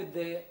more with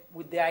the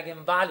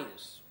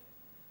eigenvalues.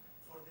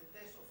 For the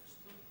test of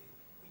Stuttgart,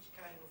 which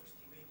kind of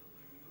estimator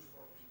do you use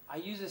for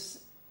beta?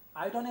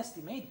 I don't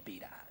estimate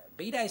beta.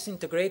 Beta is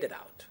integrated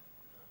out.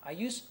 I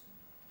use,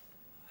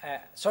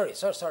 sorry.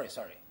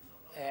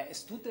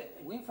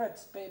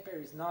 Winfred's paper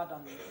is not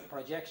on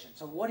projection.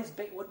 So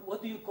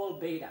what do you call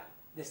beta?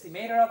 The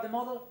estimator of the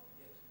model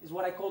is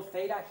what I call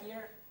theta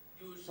here.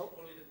 Use so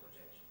only the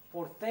projection.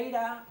 For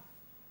theta,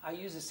 I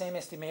use the same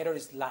estimator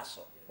as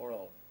Lasso for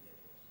all.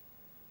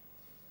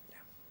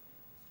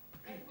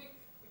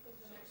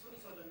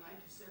 So the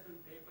 97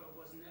 paper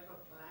was never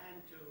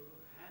planned to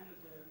handle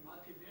the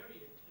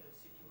multivariate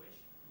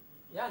situation.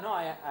 Yeah, no,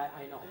 I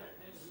know.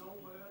 There's no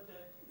word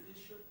that this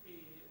should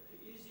be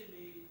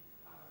easily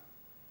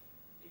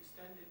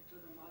extended to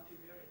the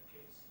multivariate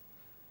case.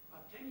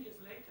 But 10 years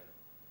later,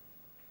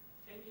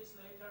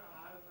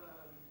 I have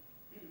a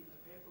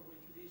paper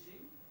with Li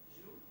Jing,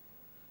 Zhu,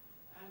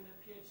 and a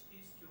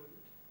PhD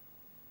student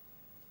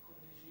called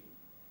Li Jing.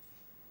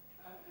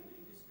 And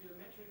in this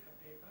biometrica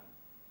paper,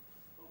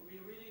 we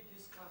really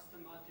discussed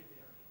the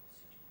multivariate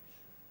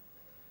situation.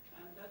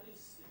 And that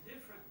is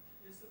different.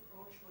 This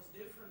approach was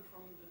different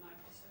from the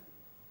 97.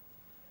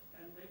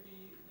 And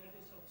maybe that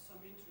is of some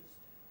interest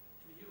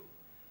to you.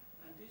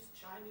 And this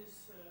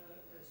Chinese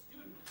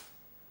student,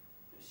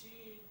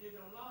 she did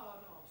a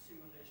lot of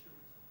simulation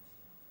results.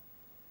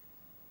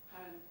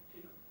 And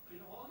in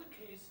all the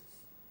cases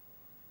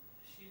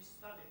she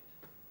studied,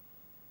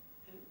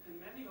 and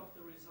many of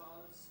the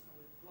results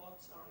with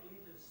plots are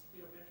in this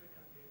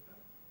biometrica paper.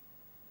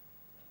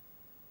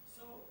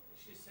 So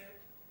she said,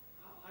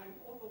 I'm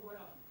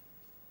overwhelmed.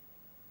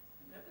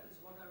 That is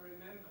what I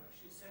remember.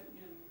 She sent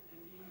me an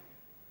email.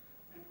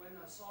 And when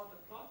I saw the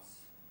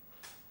plots,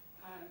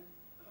 and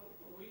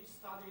we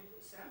studied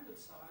sample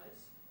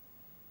size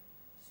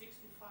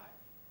 65.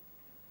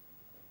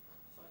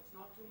 So it's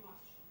not too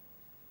much.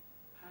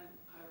 And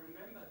I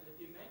remember the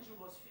dimension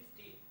was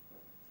 15.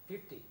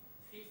 50.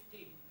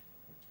 15.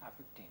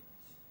 15.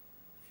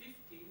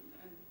 15,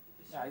 and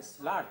the Yeah, it's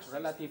sample large. size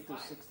Relative to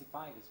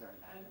 65. 65 is very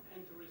large.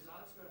 And the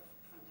results were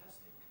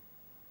fantastic.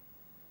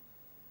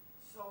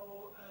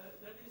 So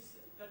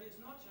that is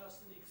not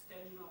just an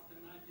extension of the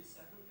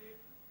 97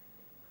 paper,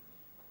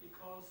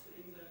 because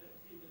in the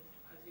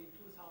I think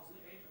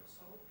 2008 or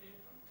so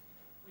paper,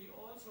 we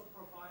also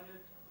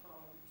provided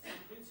some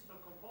principal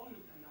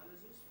component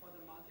analysis for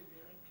the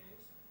multivariate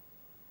case.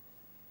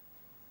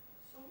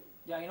 So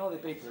Yeah, I know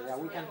the paper. Yeah,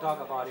 we can talk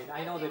about it.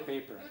 I know the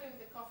paper. During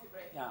the coffee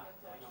break, Yeah,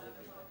 we I can know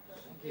talk the about paper. the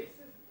Thank you.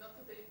 cases. Not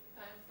to take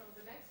time from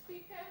the next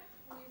speaker,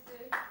 who is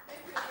thank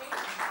you again.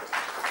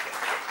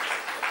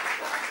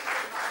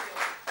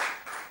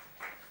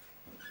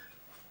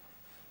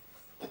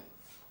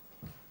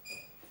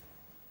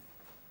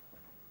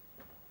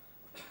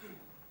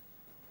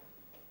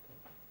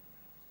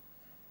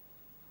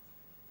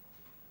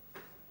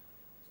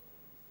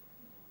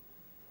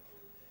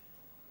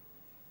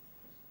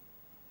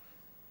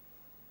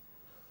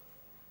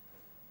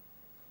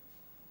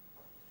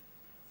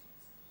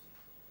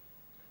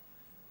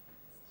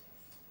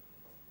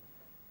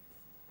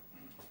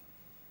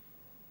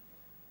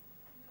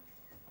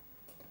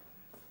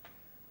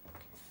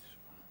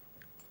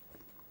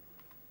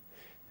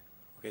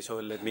 Okay,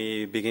 so let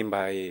me begin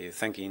by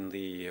thanking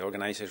the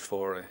organizers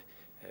for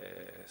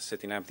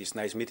setting up this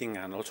nice meeting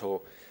and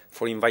also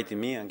for inviting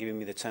me and giving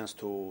me the chance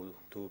to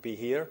be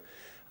here.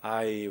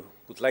 I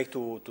would like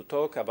to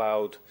talk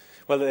about,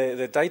 well,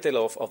 the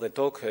title of the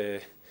talk,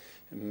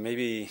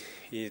 maybe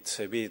it's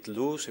a bit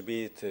loose, a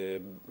bit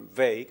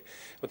vague.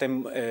 What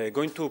I'm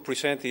going to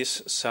present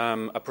is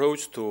some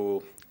approach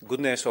to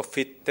goodness of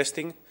fit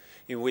testing,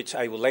 in which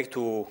I would like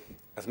to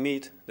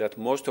admit that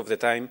most of the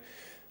time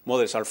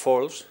models are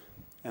false,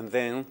 and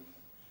then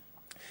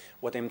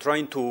what I'm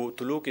trying to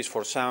look is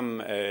for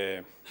some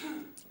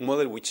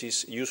model which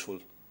is useful,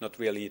 not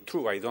really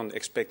true. I don't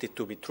expect it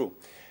to be true.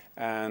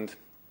 And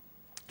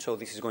so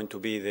this is going to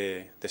be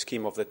the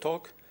scheme of the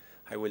talk.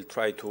 I will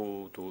try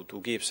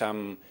to give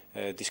some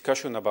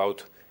discussion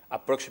about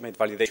approximate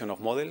validation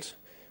of models,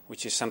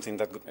 which is something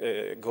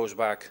that goes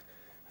back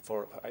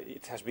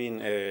it has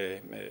been a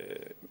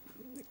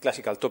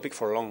classical topic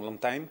for a long, long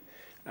time.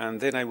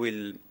 And then I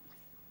will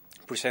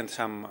present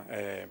some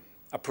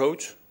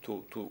approach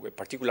to a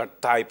particular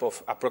type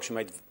of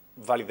approximate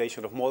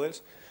validation of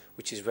models,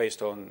 which is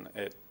based on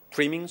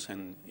trimmings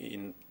and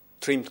in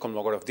trimmed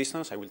Kolmogorov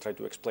distance. I will try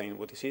to explain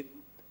what is it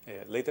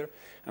later.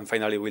 And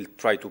finally, we'll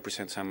try to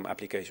present some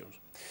applications.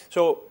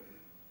 So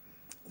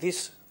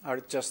these are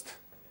just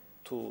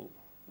two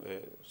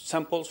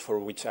samples for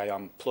which I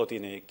am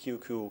plotting a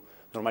QQ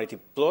normality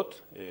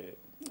plot.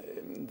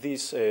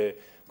 This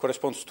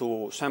corresponds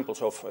to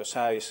samples of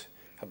size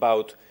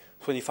about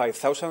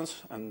 25,000,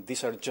 and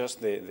these are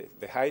just the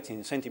height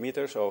in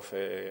centimeters of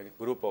a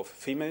group of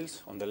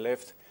females on the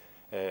left,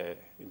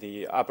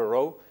 the upper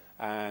row,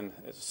 and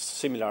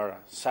similar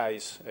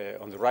size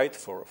on the right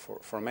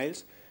for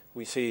males.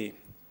 We see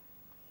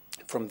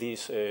from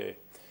this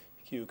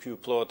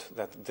QQ plot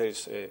that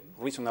there's a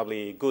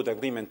reasonably good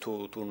agreement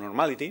to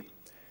normality.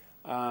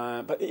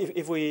 But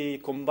if we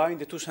combine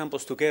the two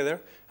samples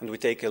together and we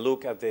take a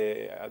look at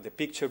the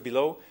picture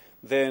below,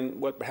 then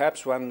well,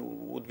 perhaps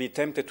one would be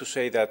tempted to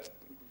say that,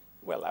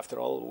 well, after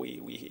all,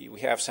 we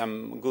have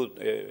some good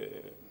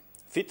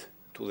fit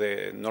to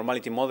the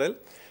normality model.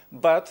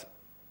 But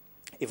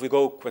if we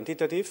go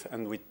quantitative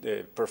and we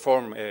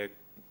perform a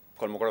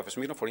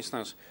Kolmogorov-Smirnov, for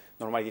instance,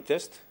 normality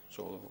test,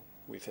 so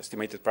with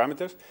estimated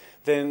parameters,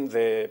 then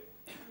the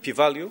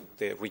p-value,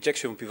 the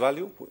rejection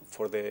p-value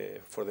for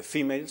the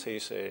females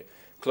is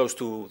close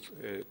to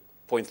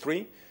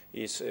 0.3,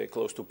 is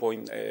close to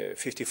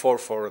 0.54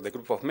 for the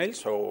group of males.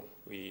 So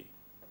we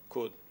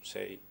could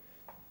say,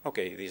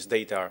 okay, these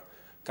data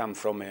come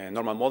from a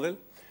normal model.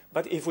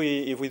 But if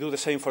we do the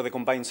same for the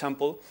combined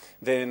sample,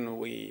 then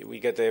we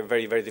get a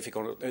very, very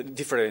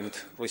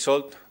different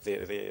result.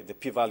 The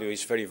p-value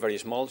is very, very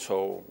small,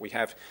 so we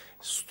have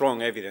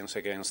strong evidence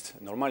against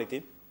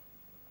normality.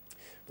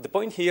 But the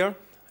point here,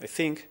 I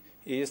think,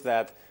 is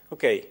that,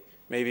 okay,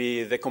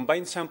 maybe the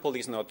combined sample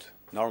is not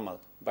normal,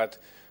 but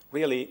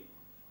really,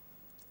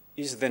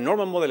 is the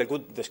normal model a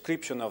good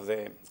description of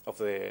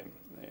the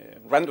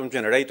random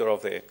generator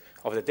of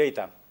the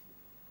data?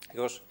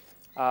 Because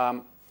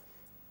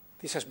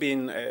this has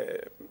been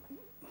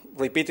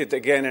repeated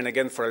again and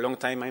again for a long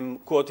time. I'm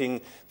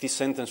quoting this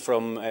sentence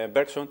from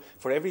Bergson.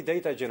 For every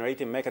data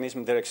generating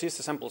mechanism, there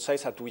exists a sample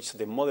size at which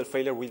the model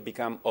failure will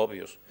become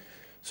obvious.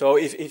 So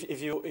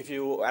if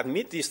you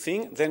admit this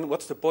thing, then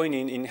what's the point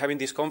in having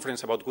this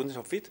conference about goodness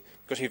of fit?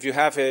 Because if you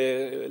have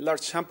a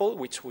large sample,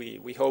 which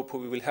we hope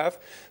we will have,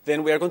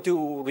 then we are going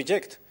to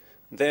reject.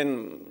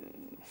 Then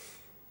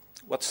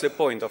what's the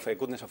point of a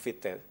goodness of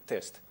fit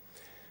test?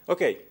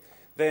 Okay,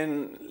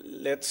 then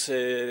let's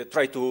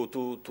try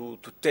to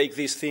take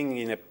this thing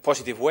in a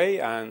positive way,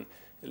 and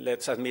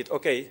let's admit,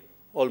 okay,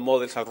 all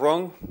models are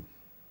wrong,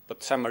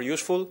 but some are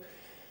useful.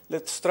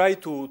 Let's try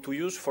to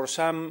use for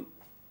some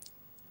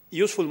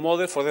useful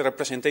model for the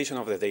representation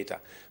of the data.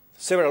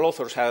 Several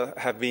authors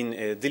have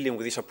been dealing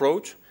with this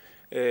approach.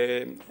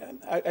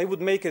 I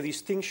would make a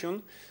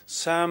distinction.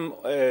 Some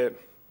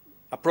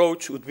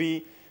approach would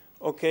be,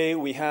 okay,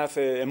 we have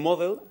a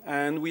model,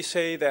 and we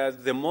say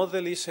that the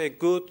model is a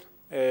good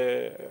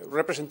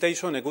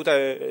representation,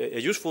 a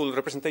useful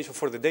representation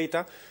for the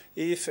data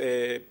if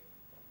a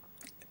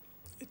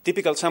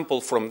typical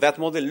sample from that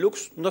model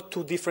looks not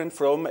too different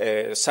from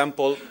a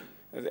sample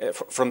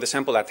from the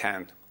sample at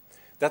hand.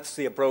 That's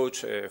the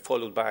approach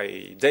followed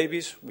by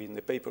Davis in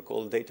the paper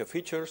called Data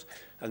Features,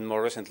 and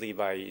more recently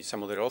by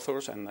some other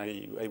authors. And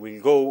I will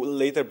go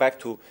later back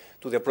to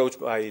the approach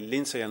by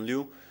Lindsay and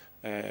Liu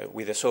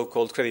with the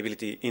so-called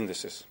credibility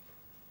indices.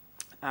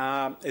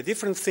 A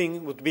different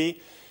thing would be,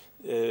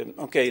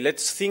 okay,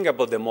 let's think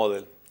about the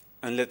model,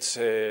 and let's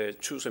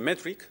choose a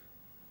metric.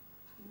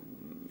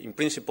 In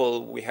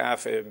principle, we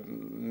have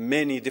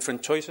many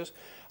different choices.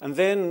 And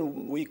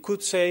then we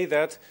could say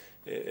that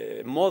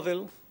a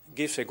model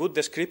gives a good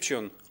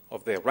description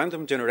of the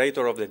random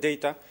generator of the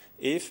data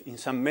if, in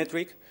some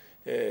metric,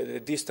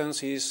 the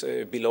distance is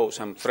below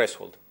some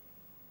threshold.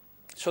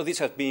 So this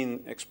has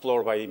been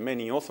explored by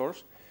many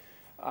authors.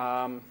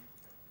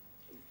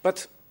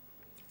 But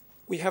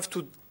we have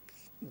two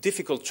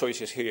difficult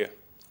choices here,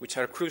 which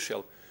are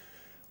crucial.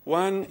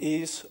 One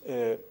is,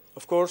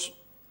 of course,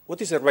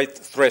 what is the right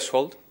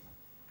threshold?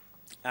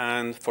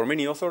 And for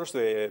many authors,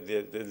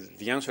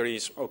 the answer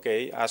is,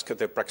 okay, ask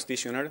the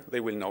practitioner, they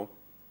will know.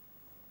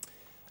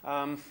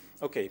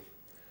 Okay.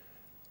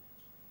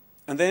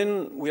 And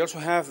then we also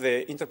have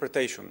the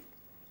interpretation.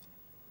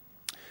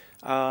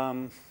 There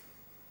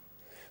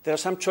are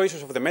some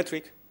choices of the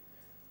metric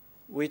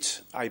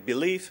which I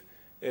believe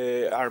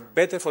are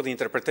better for the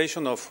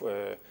interpretation of,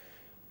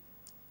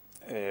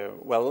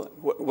 well,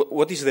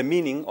 what is the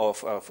meaning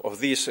of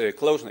this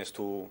closeness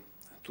to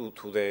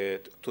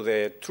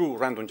the true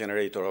random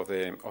generator of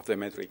the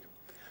metric.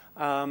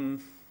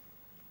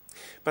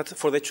 But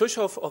for the choice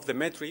of the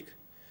metric,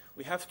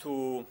 we have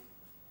to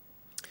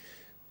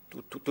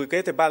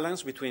get a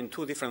balance between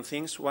two different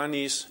things. One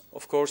is,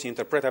 of course,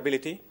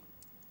 interpretability,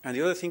 and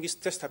the other thing is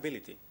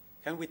testability.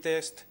 Can we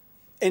test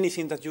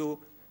anything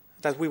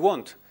that we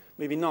want?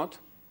 Maybe not.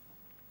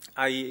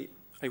 I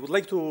would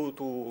like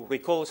to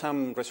recall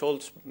some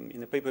results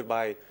in a paper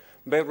by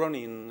Berron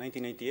in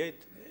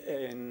 1988,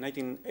 in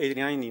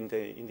 1989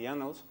 in the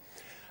Annals.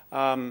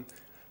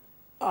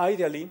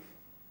 Ideally,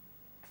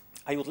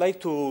 I would like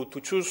to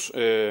choose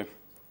a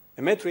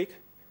metric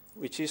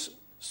which is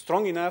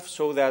strong enough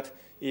so that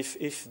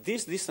if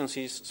this distance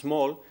is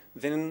small,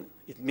 then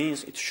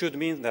it should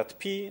mean that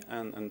P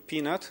and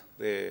P naught,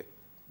 the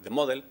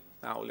model,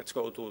 now let's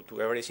go to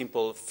a very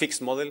simple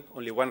fixed model,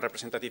 only one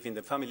representative in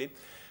the family.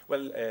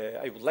 Well,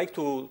 I would like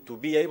to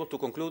be able to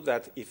conclude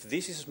that if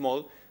this is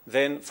small,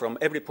 then from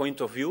every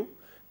point of view,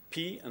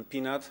 P and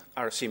P naught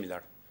are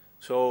similar.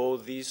 So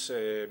this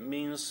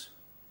means,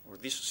 or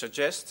this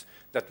suggests,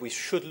 that we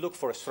should look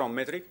for a strong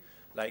metric,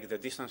 like the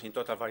distance in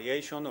total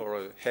variation,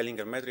 or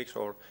Hellinger metrics,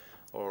 or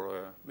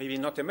maybe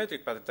not a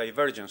metric, but a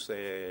divergence,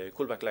 the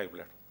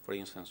Kullback-Leibler, for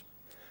instance.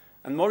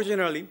 And more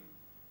generally,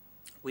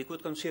 we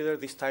could consider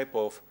this type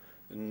of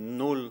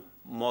null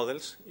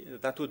models.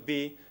 That would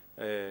be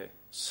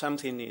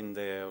something in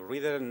the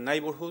reader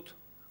neighborhood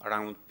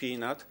around P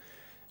naught,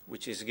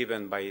 which is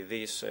given by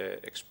this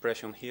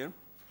expression here.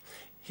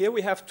 Here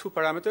we have two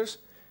parameters.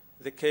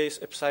 The case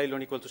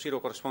epsilon equal to 0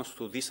 corresponds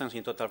to distance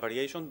in total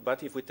variation,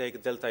 but if we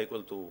take delta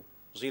equal to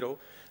 0,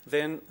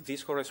 then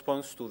this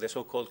corresponds to the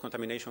so-called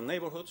contamination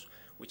neighborhoods,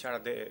 which are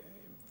the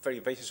very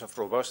basis of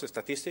robust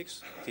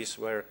statistics. These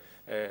were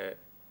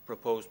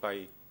proposed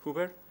by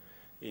Huber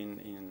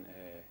in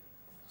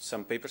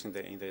some papers in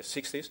the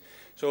 60s.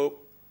 So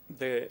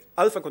the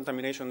alpha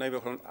contamination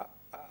neighborhood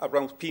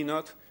around P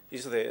naught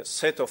is the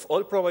set of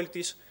all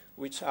probabilities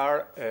which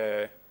are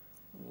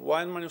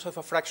 1 minus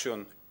alpha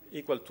fraction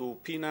equal to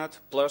P naught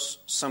plus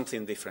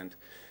something different.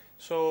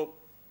 So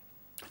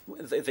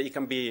they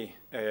can be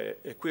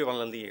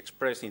equivalently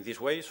expressed in this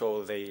way,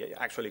 so they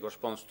actually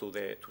correspond to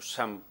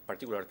some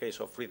particular case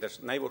of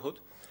reader's neighborhood.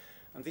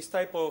 And this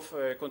type of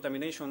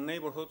contamination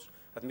neighborhoods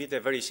admit a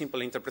very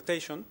simple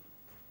interpretation.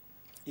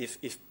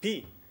 If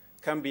P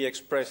can be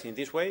expressed in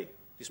this way,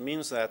 this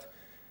means that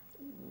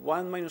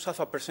 1 minus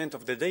alpha %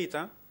 of the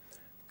data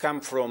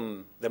come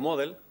from the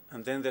model,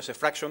 and then there's a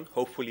fraction,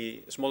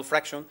 hopefully a small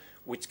fraction,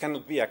 which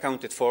cannot be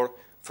accounted for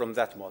from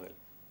that model.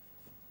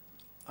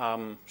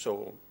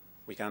 So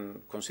we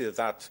can consider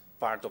that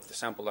part of the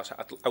sample as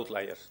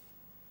outliers.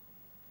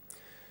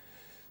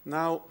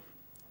 Now,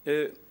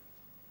 in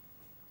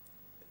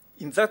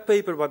that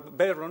paper by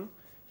Berron,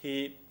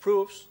 he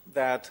proves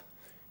that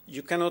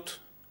you cannot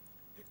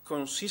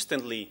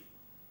consistently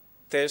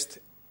test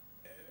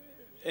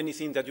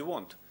anything that you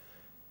want.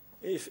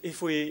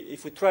 If we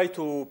try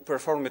to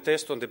perform a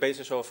test on the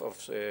basis of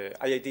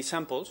IID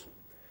samples,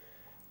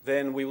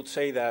 then we would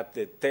say that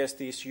the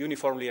test is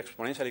uniformly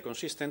exponentially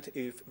consistent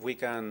if we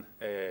can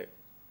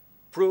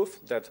prove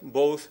that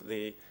both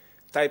the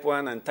type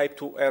 1 and type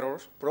 2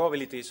 errors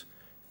probabilities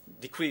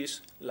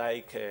decrease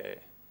like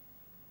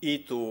e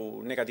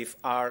to negative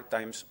r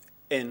times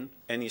n.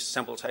 N is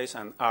sample size,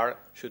 and r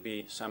should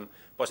be some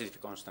positive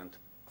constant.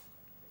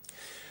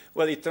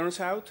 Well, it turns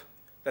out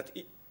that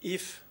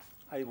if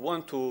I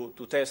want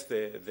to test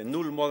the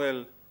null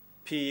model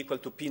P equal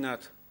to P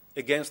naught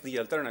against the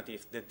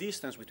alternative, the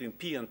distance between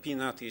P and P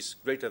naught is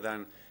greater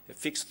than a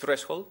fixed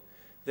threshold,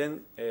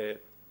 then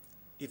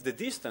if the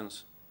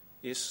distance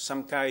is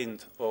some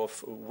kind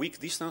of weak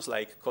distance,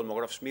 like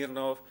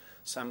Kolmogorov-Smirnov,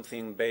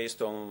 something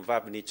based on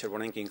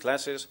Vabny-Chervonenkine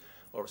classes,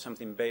 or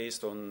something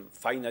based on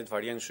finite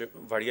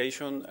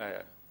variation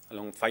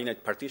along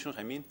finite partitions,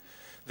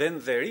 then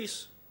there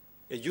is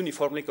a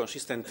uniformly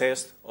consistent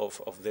test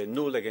of the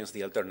null against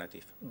the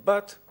alternative.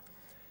 But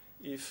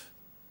if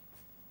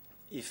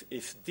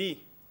D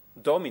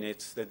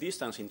dominates the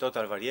distance in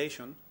total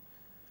variation,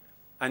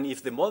 and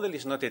if the model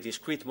is not a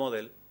discrete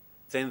model,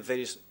 then there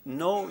is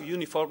no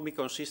uniformly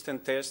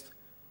consistent test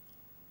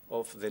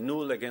of the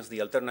null against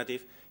the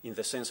alternative in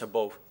the sense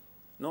above.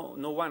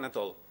 No one at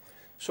all.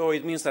 So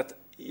it means that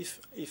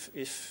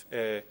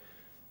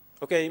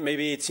okay,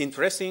 maybe it's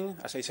interesting,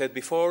 as I said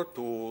before,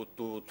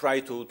 to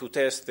try to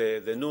test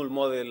the null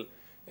model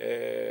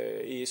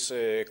is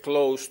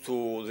close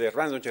to the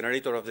random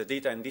generator of the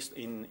data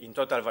in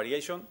total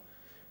variation.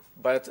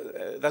 but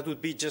that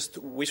would be just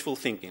wishful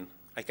thinking.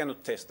 I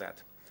cannot test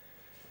that.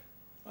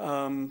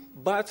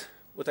 But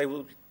what I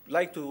would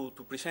like to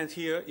present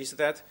here is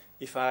that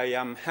if I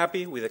am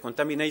happy with the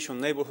contamination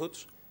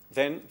neighborhoods,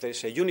 then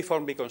there's a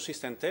uniformly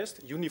consistent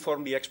test,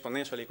 uniformly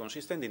exponentially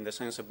consistent in the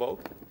sense above.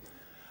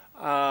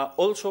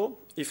 Also,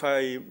 if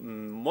I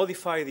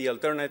modify the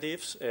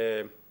alternatives,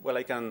 well,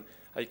 I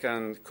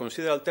can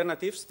consider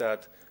alternatives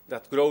that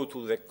grow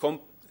to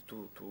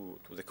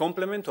the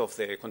complement of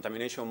the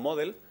contamination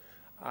model.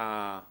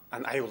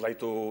 And I would like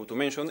to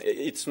mention,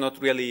 it's not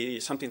really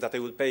something that I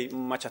will pay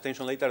much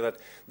attention later, that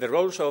the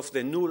roles of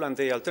the null and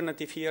the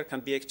alternative here can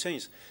be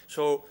exchanged.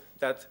 So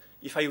that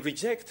if I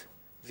reject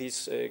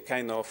this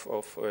kind of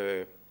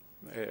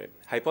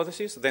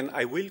hypothesis, then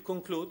I will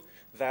conclude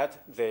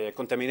that the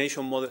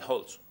contamination model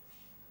holds.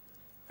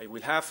 I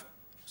will have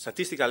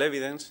statistical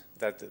evidence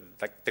that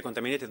the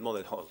contaminated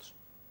model holds.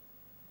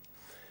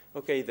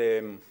 Okay,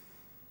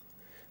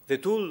 the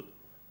tool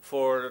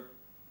for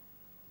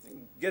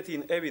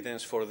getting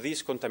evidence for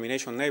these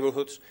contamination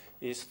neighborhoods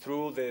is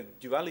through the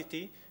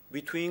duality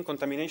between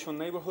contamination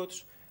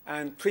neighborhoods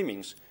and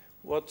trimmings.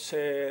 What's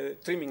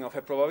trimming of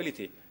a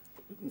probability?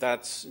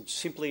 That's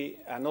simply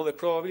another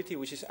probability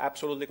which is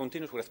absolutely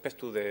continuous with respect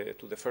to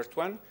the first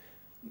one,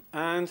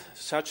 and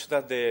such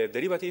that the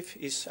derivative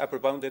is upper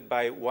bounded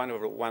by 1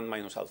 over 1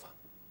 minus alpha.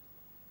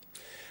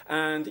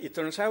 And it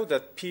turns out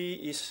that P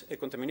is a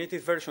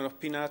contaminated version of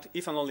P naught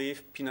if and only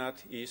if P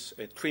naught is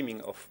a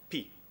trimming of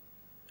P.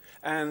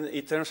 And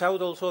it turns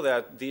out also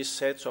that these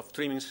sets of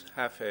trimmings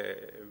have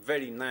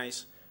very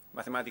nice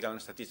mathematical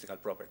and statistical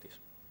properties.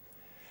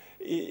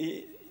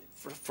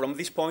 From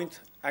this point,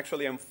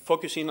 actually, I'm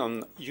focusing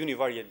on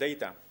univariate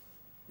data.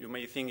 You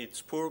may think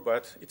it's poor,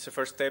 but it's a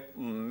first step.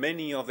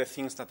 Many of the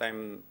things that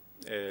I'm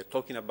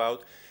talking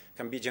about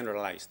can be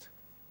generalized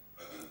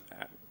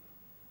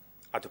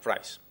at a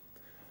price.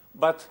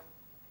 But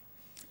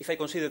if I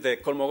consider the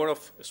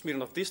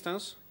Kolmogorov-Smirnov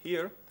distance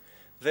here,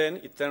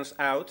 then it turns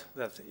out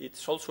that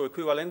it's also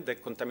equivalent, the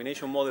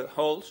contamination model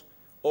holds,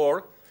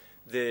 or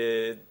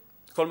the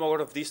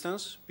Kolmogorov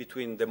distance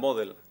between the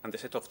model and the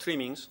set of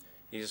trimmings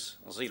is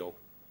 0.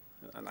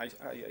 And I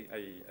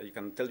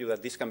can tell you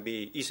that this can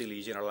be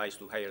easily generalized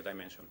to higher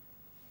dimension.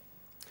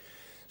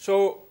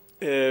 So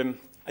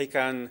I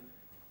can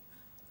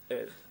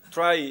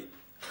try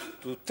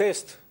to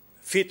test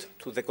fit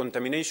to the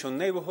contamination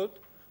neighborhood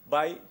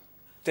by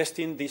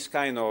testing this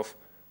kind of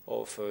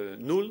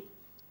null.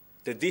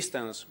 The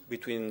distance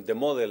between the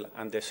model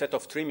and the set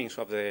of trimmings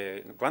of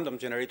the random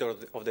generator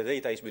of the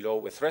data is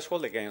below a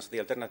threshold against the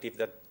alternative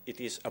that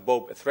it is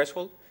above a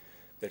threshold.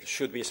 There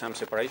should be some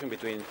separation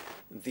between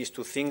these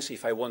two things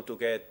if I want to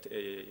get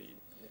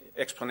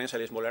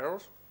exponentially small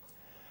errors.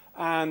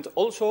 And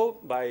also,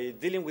 by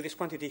dealing with this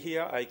quantity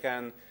here, I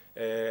can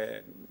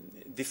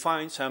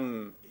define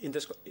some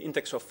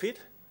index of fit,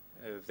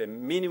 the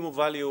minimum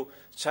value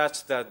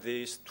such that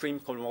this trim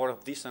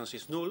Kolmogorov distance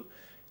is null,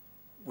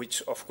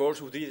 which, of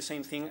course, would be the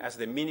same thing as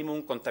the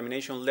minimum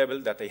contamination level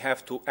that I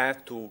have to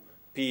add to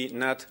P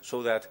naught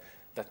so that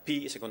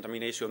P is a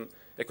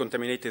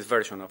contaminated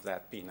version of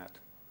that P naught.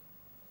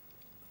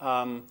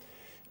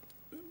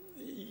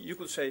 You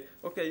could say,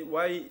 okay,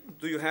 why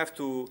do you have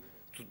to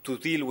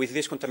deal with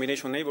these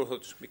contamination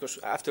neighborhoods? Because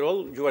after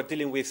all, you are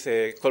dealing with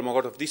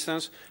Kolmogorov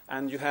distance,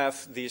 and you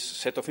have this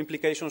set of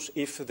implications.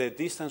 If the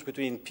distance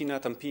between P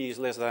naught and P is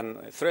less than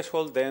a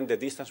threshold, then the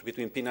distance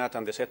between P naught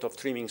and the set of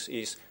trimmings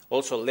is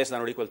also less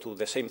than or equal to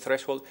the same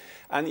threshold.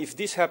 And if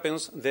this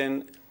happens,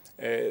 then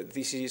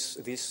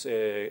this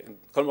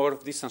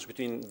Kolmogorov distance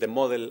between the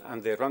model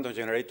and the random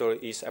generator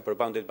is upper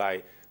bounded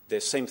by the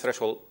same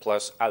threshold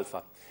plus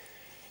alpha.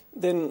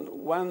 Then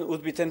one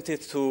would be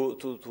tempted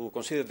to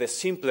consider the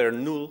simpler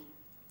null,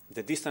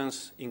 the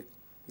distance in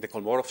the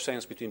Kolmogorov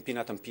sense between P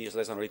naught and P is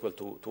less than or equal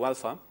to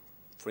alpha,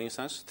 for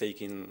instance,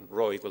 taking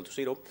rho equal to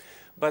 0.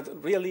 But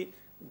really,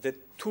 the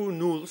two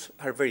nulls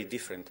are very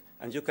different.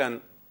 And you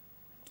can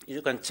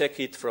check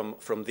it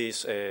from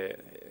this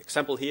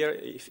example here.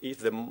 If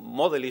the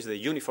model is the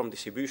uniform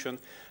distribution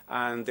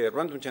and the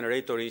random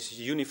generator is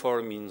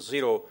uniform in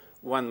 0,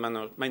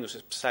 1 minus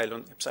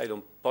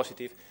epsilon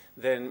positive,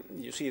 then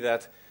you see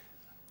that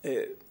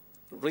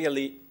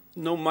really,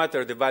 no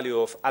matter the value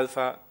of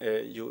alpha,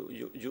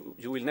 you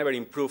will never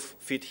improve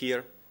fit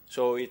here.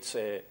 So it's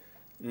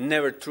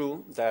never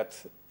true that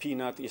P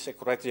naught is a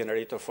correct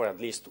generator for at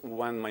least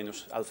 1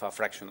 minus alpha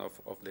fraction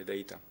of the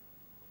data.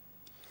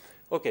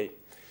 Okay.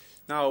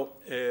 Now,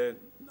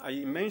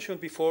 I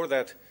mentioned before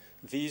that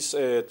this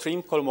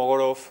trim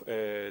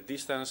Kolmogorov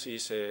distance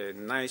is a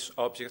nice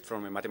object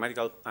from a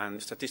mathematical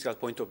and statistical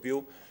point of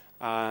view.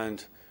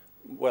 And,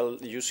 well,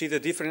 you see the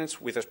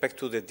difference with respect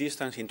to the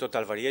distance in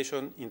total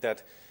variation in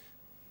that,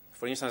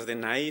 for instance, the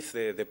naive,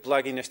 the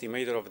plug-in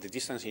estimator of the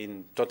distance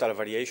in total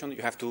variation,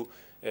 you have two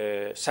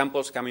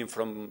samples coming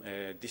from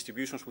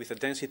distributions with a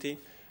density.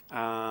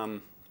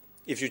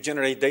 If you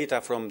generate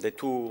data from the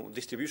two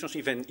distributions,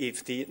 even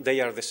if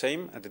they are the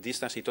same, and the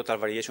distance in total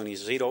variation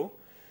is 0,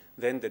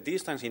 then the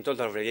distance in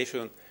total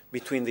variation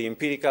between the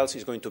empiricals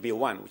is going to be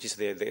 1, which is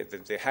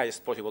the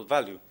highest possible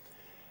value.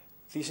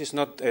 This is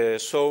not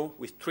so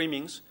with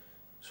trimmings,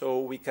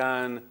 so we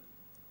can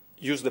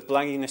use the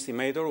plugin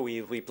estimator.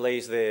 We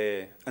replace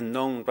the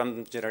unknown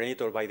random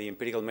generator by the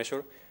empirical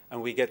measure,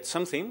 and we get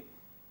something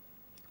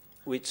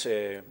which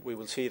we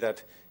will see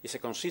that is a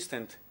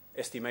consistent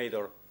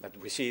estimator, that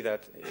we see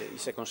that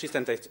is a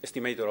consistent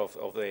estimator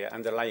of the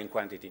underlying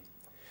quantity.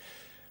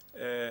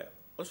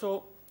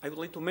 Also, I would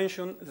like to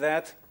mention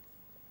that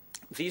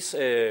this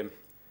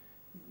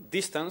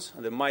distance,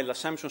 the mild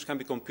assumptions, can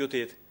be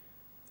computed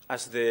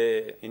as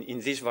in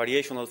this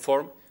variational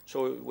form.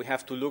 So we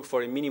have to look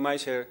for a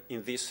minimizer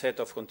in this set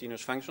of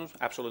continuous functions,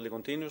 absolutely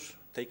continuous,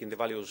 taking the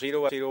value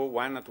 0 at 0,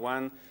 1 at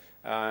 1,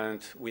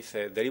 and with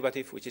a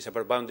derivative which is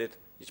upper bounded,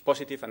 is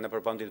positive and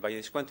upper bounded by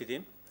this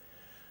quantity.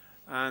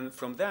 And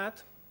from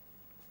that,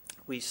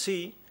 we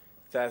see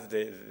that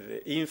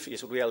the inf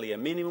is really a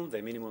minimum,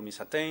 the minimum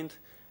is attained,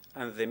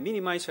 and the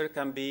minimizer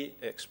can be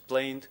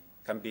explained,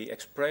 can be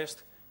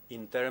expressed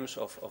in terms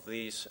of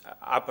these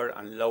upper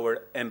and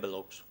lower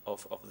envelopes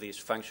of this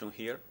function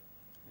here,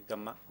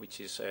 gamma, which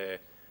is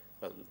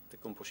well, the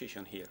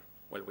composition here.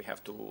 Well, we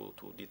have to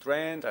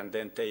detrend and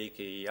then take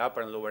the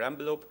upper and lower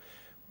envelope,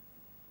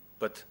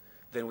 but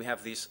then we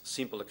have this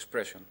simple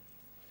expression.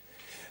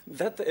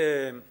 That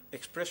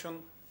expression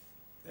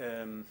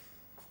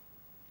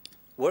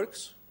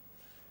works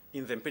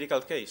in the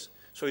empirical case.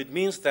 So it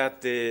means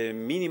that the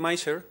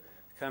minimizer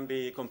can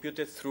be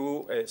computed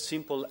through a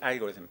simple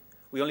algorithm.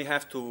 We only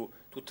have to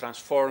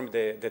transform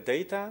the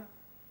data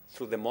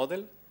through the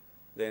model,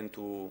 then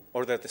to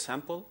order the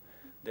sample,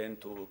 then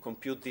to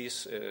compute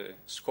these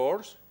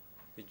scores,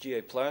 the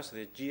GI plus,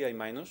 the GI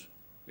minus,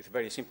 with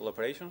very simple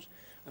operations.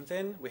 And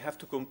then we have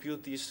to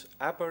compute this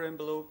upper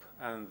envelope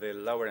and the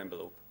lower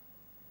envelope.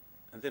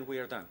 And then we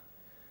are done.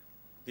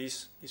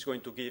 This is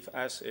going to give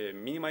us a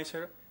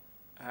minimizer,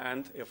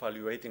 and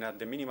evaluating at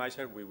the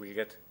minimizer, we will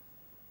get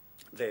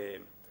the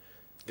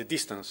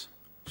distance.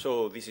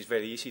 So this is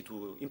very easy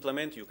to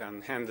implement. You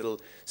can handle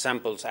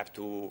samples up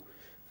to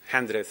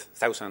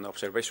 100,000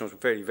 observations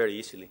very, very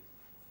easily.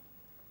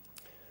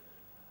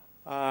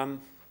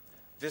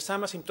 There's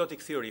some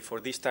asymptotic theory for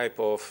this type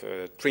of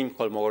trim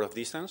Kolmogorov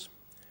distance.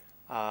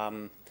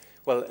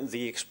 Well,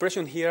 the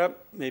expression here,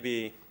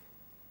 maybe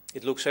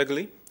it looks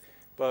ugly,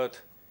 but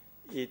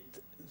the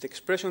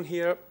expression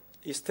here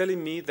is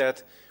telling me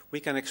that we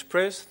can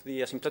express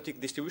the asymptotic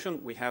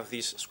distribution. We have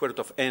this square root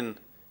of n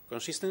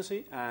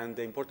consistency, and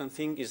the important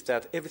thing is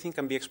that everything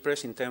can be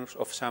expressed in terms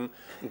of some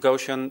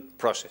Gaussian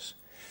process.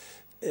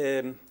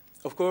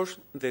 Of course,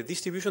 the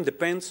distribution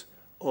depends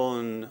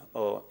on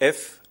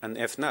f and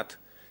f naught,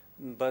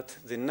 but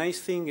the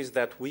nice thing is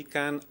that we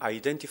can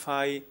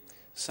identify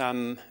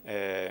some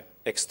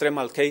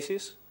extremal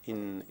cases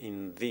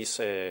in this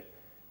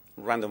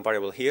random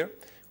variable here,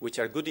 which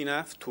are good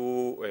enough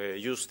to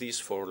use this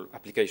for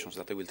applications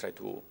that I will try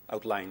to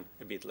outline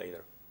a bit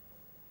later.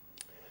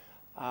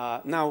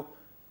 Now,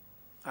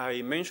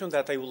 I mentioned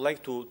that I would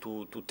like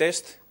to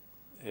test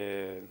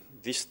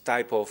this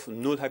type of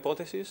null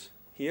hypothesis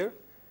here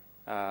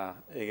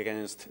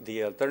against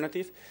the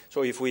alternative.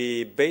 So if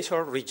we base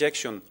our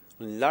rejection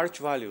on large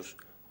values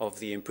of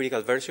the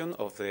empirical version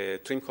of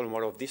the trim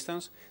Kolmogorov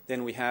distance,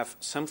 then we have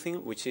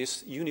something which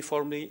is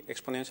uniformly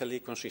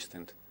exponentially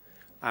consistent.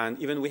 And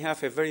even we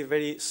have a very,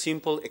 very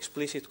simple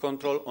explicit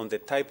control on the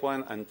type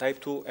 1 and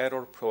type 2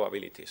 error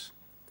probabilities.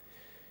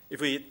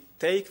 If we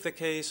take the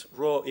case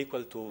rho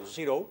equal to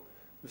 0,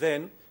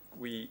 then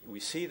we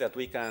see that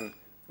we can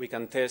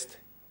test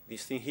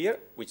this thing here,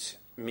 which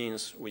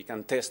means we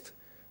can test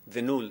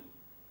the null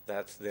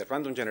that the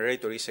random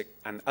generator is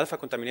an alpha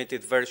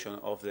contaminated version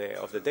of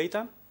the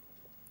data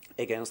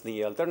against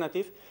the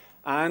alternative.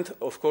 And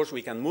of course,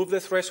 we can move the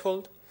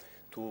threshold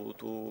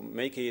to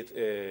make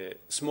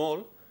it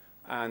small.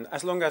 And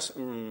as long as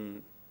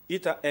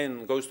eta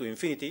n goes to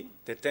infinity,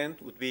 the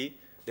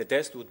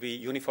test would be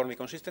uniformly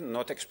consistent,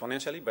 not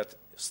exponentially, but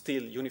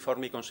still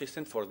uniformly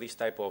consistent for this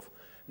type of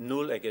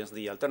null against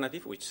the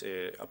alternative, which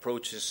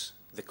approaches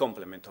the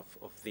complement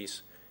of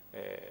this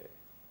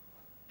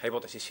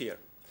hypothesis here.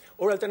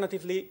 Or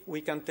alternatively,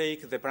 we can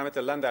take the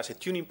parameter lambda as a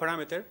tuning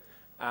parameter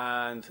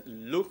and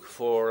look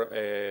for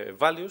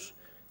values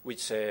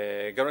which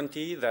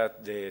guarantee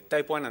that the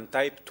type 1 and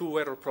type 2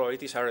 error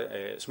probabilities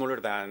are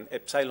smaller than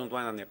epsilon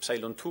 1 and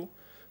epsilon 2.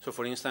 So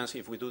for instance,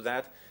 if we do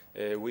that,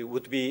 we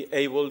would be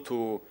able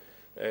to,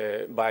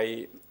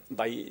 by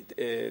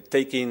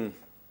taking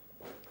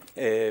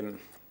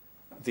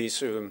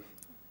this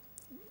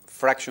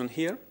fraction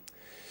here,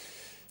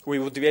 we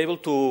would be able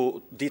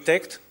to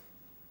detect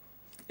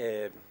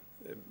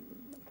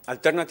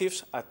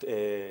alternatives at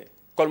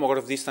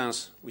Kolmogorov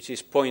distance, which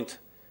is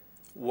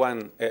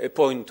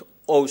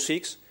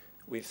 0.06,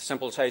 with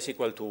sample size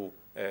equal to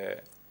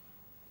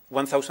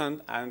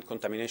 1,000 and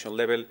contamination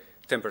level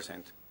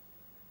 10%.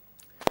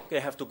 Okay,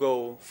 I have to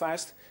go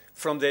fast.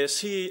 From the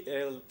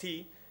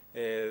CLT,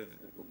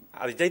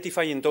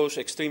 identifying those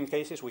extreme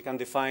cases, we can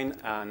define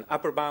an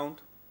upper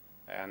bound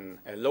and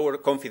a lower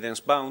confidence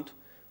bound,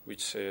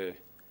 which,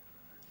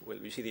 well,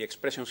 we see the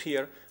expressions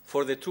here,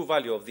 for the true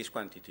value of this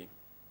quantity.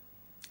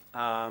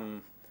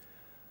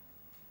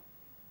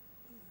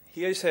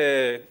 Here is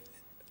a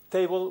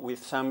table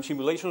with some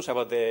simulations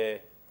about the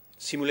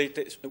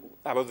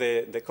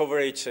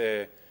coverage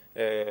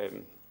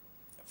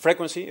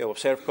frequency,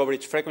 observed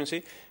coverage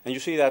frequency, and you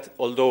see that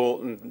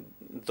although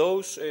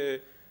those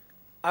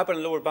upper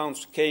and lower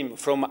bounds came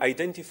from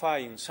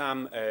identifying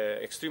some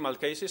extremal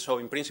cases, so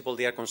in principle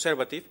they are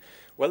conservative,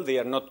 well, they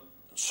are not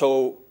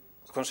so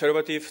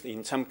conservative.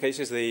 In some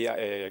cases they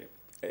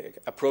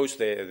approach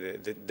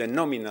the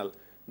nominal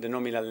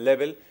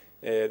level.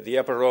 The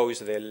upper row is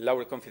the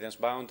lower confidence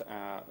bound.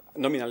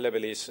 Nominal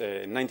level is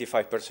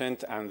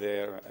 95%, and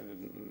the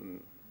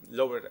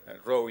lower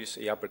row is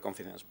the upper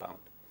confidence bound.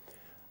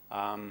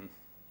 How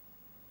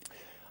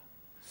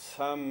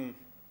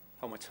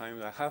much time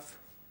do I have?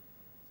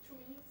 2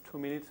 minutes. 2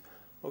 minutes.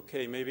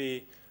 Okay,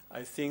 maybe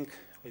I think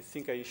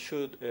I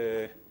should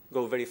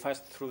go very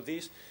fast through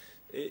this.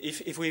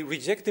 If we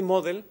reject the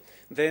model,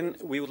 then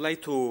we would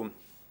like to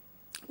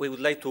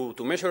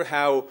measure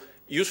how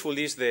useful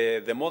is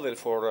the model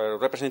for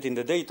representing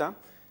the data.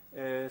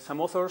 Some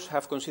authors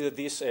have considered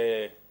this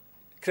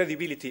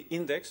credibility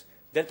index.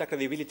 Delta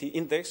credibility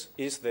index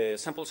is the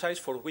sample size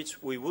for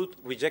which we would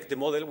reject the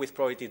model with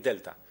probability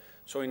delta.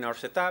 So in our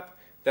setup,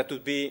 that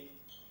would be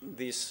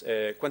this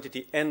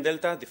quantity n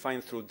delta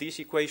defined through this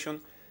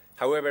equation.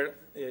 However,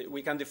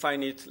 we can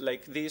define it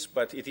like this,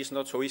 but it is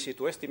not so easy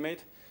to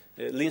estimate.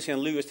 Lindsay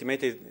and Liu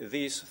estimated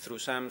this through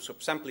some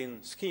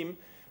subsampling scheme.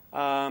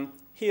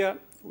 Here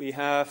we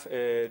have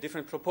a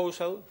different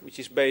proposal, which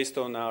is based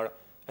on our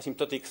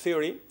asymptotic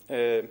theory.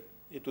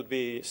 It would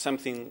be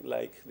something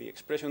like the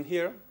expression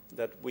here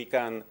that we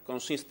can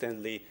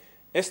consistently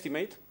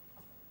estimate.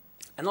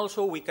 And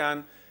also we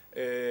can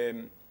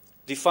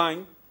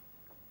define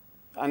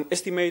an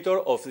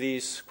estimator of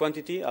this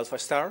quantity, alpha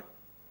star,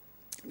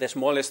 the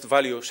smallest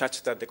value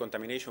such that the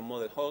contamination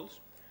model holds.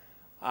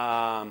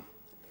 Our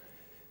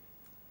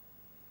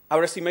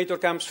estimator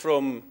comes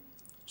from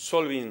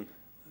solving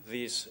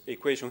this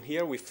equation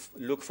here. We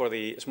look for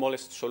the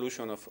smallest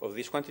solution of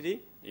this quantity,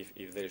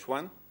 if there is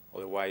one.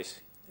 Otherwise,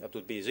 that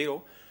would be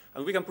 0.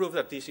 And we can prove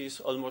that this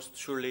is almost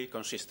surely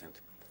consistent.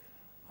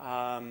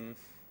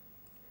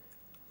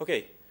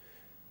 Okay.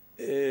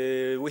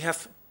 We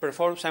have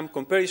performed some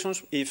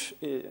comparisons.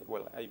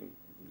 Well, I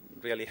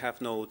really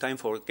have no time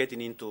for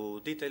getting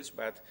into details,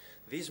 but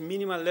this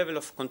minimal level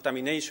of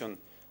contamination,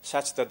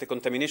 such that the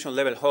contamination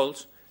level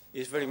holds,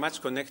 is very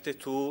much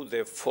connected to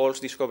the false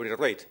discovery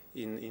rate.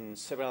 In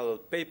several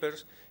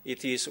papers,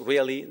 it is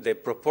really the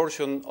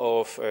proportion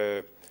of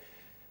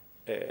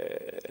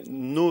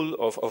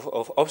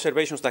of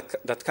observations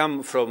that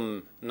come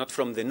from, not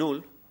from the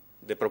null,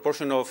 the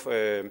proportion of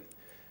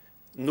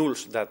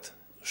nulls that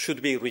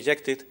should be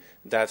rejected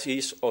that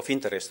is of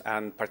interest,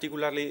 and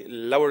particularly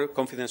lower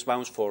confidence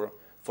bounds for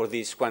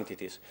these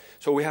quantities.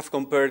 So we have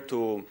compared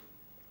to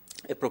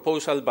a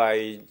proposal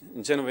by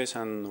Genovese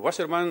and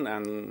Wasserman,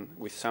 and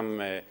with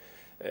some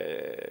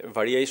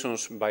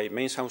variations by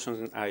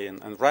Mainshausen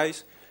and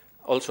Rice,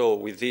 also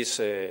with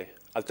this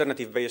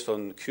alternative based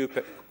on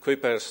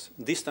Kuiper's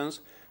distance.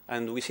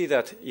 And we see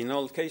that in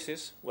all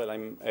cases, well,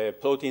 I'm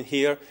plotting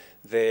here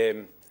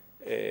the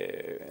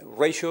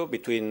ratio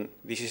between,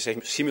 this is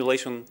a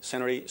simulation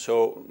scenario,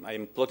 so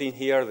I'm plotting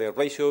here the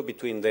ratio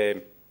between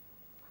the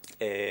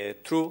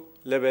true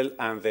level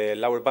and the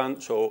lower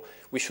bound. So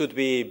we should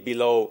be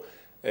below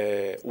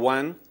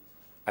 1,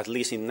 at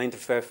least in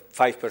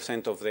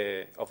 95%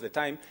 of the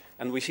time.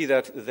 And we see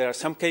that there are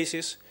some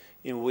cases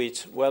in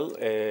which, well,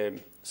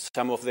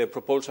 some of the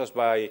proposals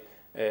by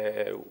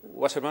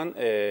Wasserman,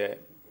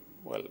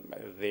 well,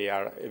 they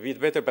are a bit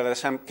better, but there are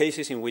some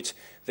cases in which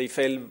they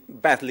fail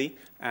badly,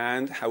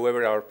 and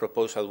however our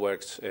proposal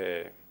works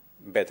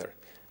better.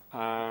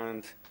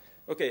 And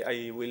okay,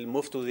 I will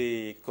move to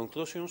the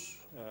conclusions.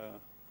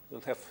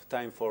 Don't have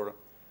time for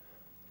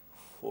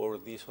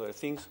these other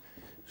things.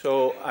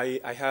 So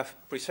I have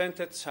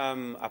presented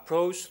some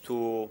approach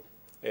to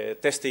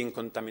testing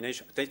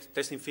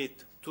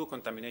fit two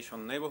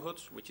contamination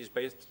neighborhoods, which is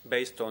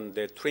based on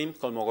the trim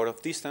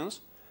Kolmogorov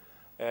distance.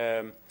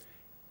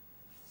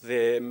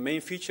 The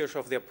main features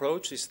of the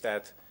approach is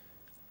that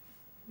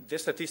the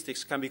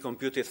statistics can be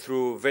computed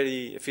through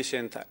very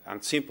efficient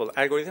and simple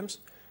algorithms.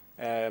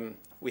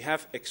 We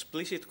have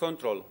explicit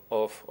control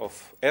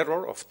of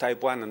error, of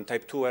type 1 and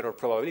type 2 error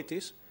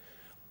probabilities.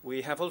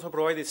 We have also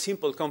provided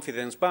simple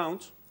confidence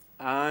bounds,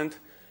 and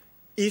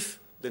if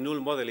the null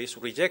model is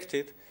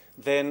rejected,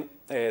 then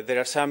there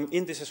are some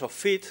indices of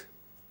fit,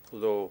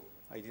 although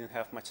I didn't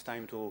have much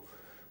time to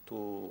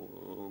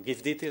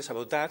give details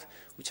about that,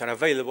 which are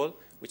available,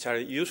 which are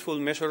useful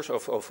measures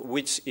of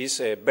which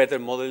is a better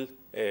model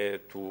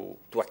to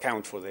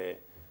account for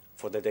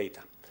the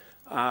data.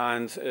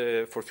 And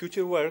for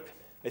future work,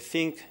 I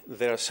think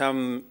there are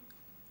some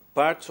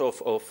parts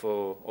of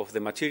the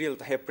material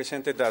that I have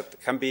presented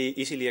that can be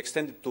easily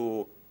extended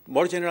to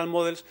more general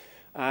models,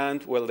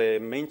 And, well, the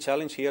main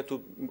challenge here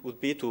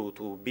would be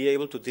to be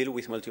able to deal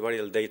with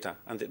multivariate data.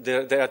 And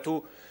there are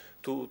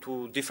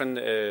two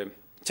different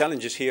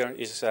challenges here.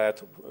 Is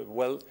that,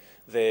 well,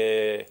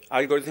 the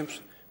algorithms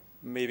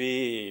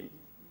maybe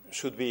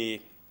should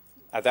be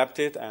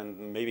adapted,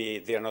 and maybe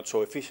they are not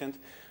so efficient.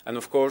 And,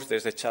 of course,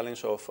 there's the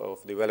challenge of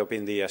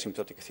developing the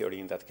asymptotic theory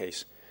in that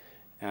case.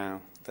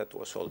 That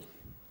was all.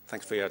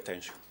 Thanks for your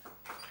attention.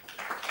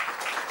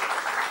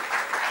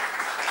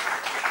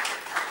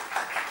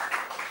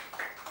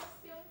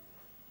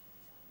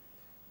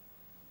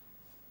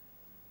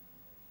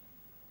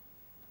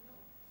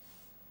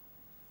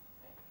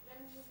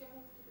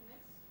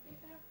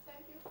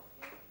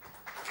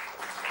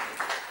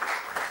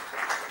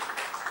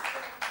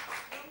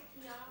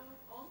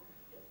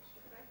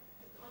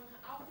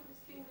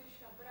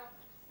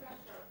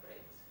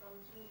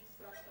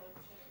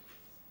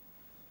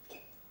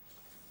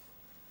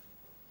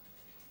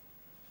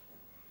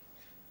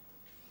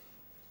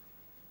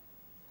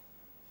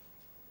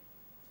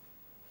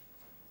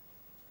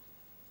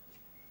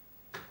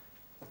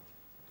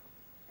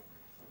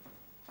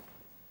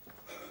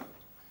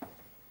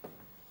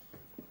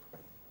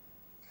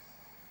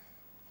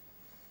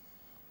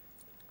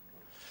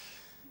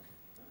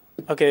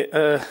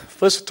 Okay,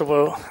 first of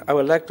all, I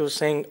would like to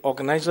thank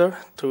organizer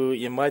to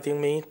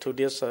inviting me to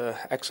this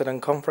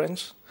excellent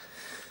conference.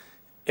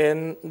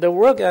 And the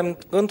work I'm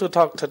going to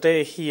talk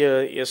today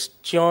here is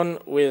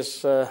joined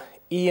with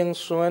Ian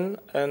Sun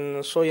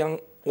and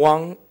Soyang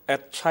Wang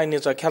at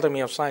Chinese Academy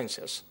of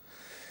Sciences.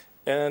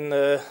 And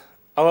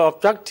our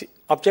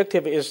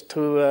objective is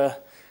to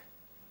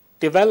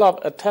develop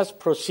a test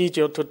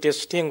procedure to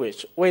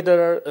distinguish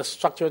whether a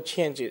structural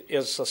change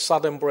is a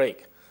sudden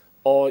break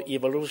or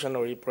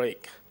evolutionary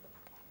break.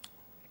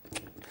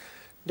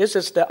 This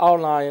is the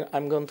outline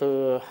I'm going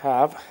to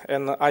have,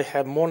 and I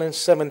have more than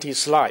 70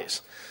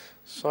 slides,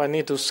 so I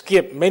need to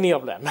skip many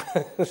of them.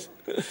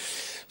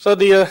 So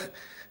the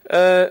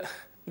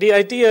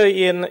idea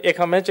in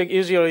econometric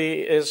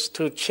usually is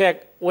to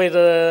check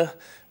whether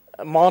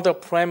model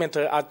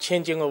parameters are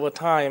changing over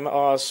time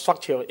or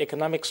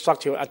economic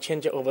structure are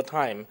changing over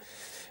time.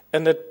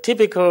 And the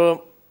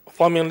typical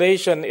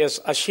formulation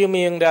is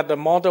assuming that the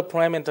model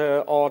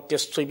parameter or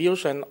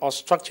distribution or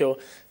structure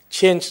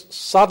change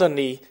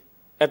suddenly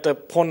at the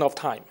point of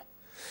time.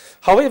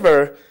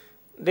 However,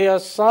 there are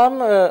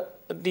some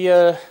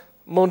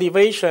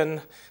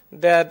motivation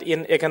that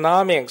in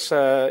economics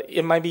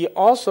it might be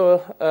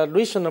also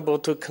reasonable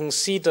to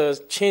consider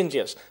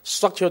changes,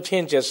 structural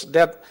changes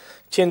that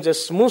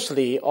changes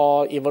smoothly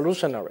or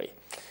evolutionary.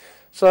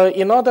 So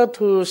in order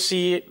to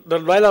see the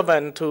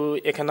relevant to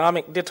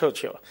economic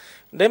literature,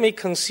 let me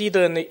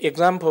consider an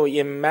example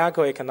in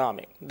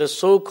macroeconomics, the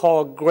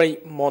so-called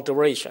great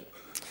moderation.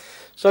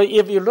 So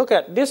if you look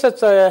at this,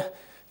 is a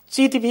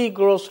GDP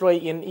growth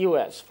rate in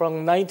U.S.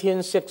 from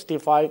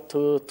 1965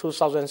 to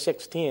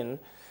 2016,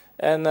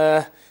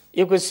 and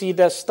you can see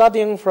that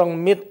starting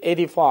from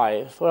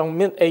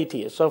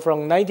mid-80s, so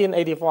from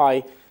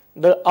 1985,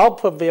 the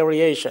output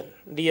variation,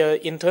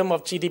 in terms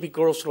of GDP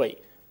growth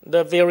rate,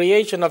 the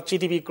variation of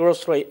GDP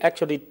growth rate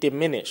actually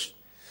diminished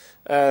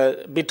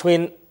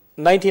between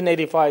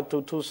 1985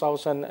 to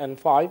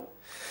 2005.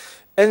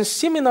 And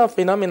similar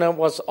phenomena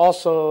was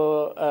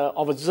also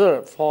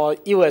observed for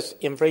U.S.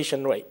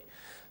 inflation rate.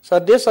 So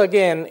this,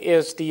 again,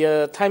 is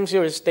the time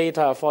series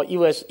data for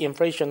U.S.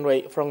 inflation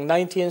rate from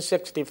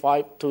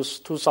 1965 to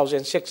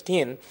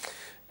 2016.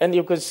 And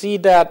you can see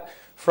that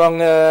from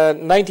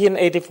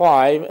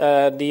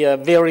 1985, the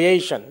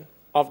variation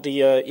of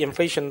the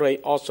inflation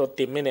rate also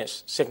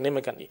diminished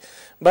significantly.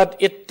 But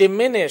it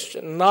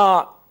diminished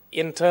not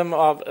in terms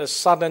of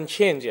sudden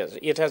changes.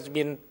 It has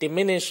been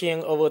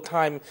diminishing over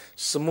time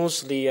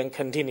smoothly and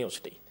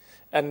continuously.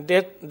 And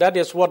that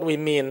is what we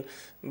mean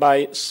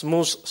by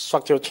smooth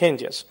structural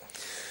changes.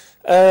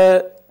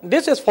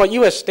 This is for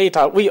U.S.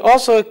 data. We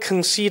also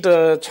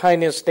consider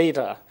Chinese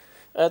data.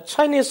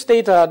 Chinese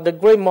data, the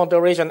great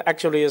moderation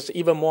actually is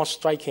even more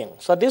striking.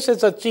 So this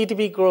is a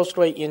GDP growth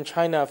rate in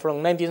China from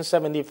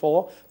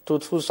 1974 to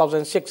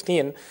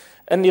 2016.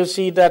 And you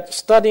see that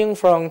starting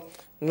from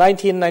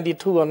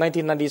 1992 or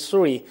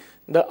 1993,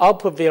 the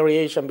output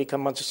variation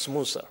become much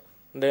smoother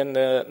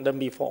than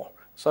before.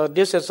 So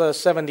this is a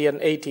 70 and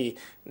 80.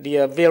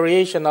 The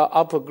variation of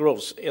output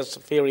growth is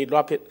very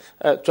rapid,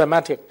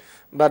 dramatic.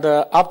 But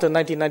after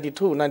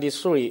 1992,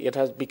 93, it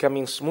has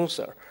becoming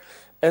smoother.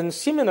 And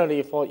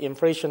similarly for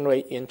inflation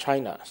rate in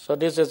China. So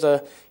this is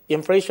a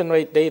inflation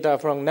rate data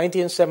from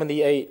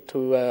 1978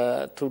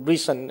 to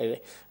recently.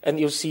 And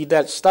you see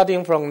that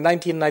starting from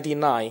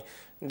 1999,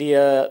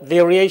 the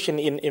variation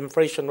in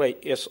inflation rate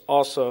is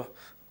also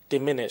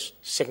diminished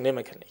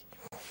significantly.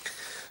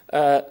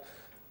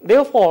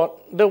 Therefore,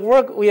 the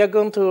work we are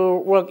going to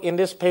work in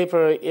this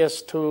paper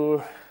is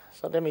to,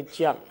 so let me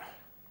jump.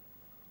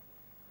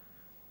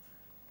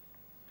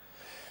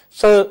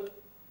 So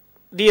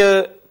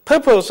the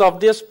purpose of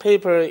this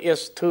paper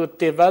is to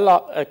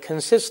develop a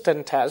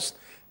consistent test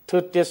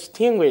to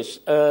distinguish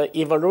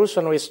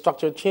evolutionary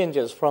structural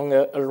changes from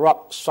a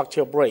abrupt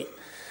structural break.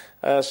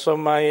 So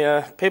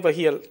my paper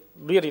here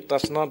really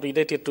does not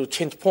relate to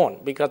change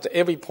point because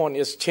every point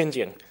is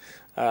changing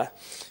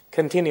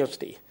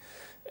continuously.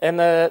 And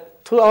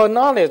to our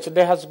knowledge,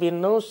 there has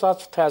been no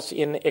such test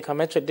in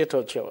econometric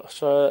literature.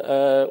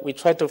 So we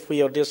try to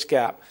fill this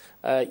gap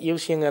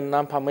using a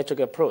non-parametric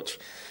approach.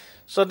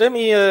 So let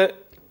me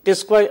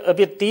describe a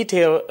bit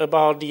detail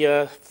about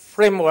the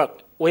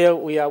framework where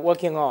we are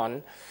working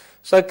on.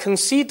 So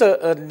consider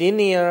a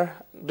linear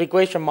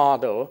regression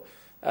model,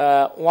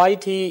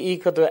 yt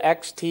equal to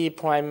xt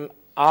prime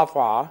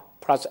alpha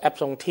plus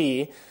epsilon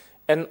t,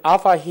 and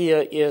alpha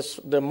here is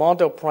the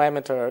model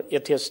parameter.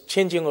 It is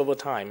changing over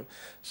time.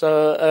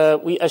 So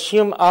we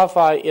assume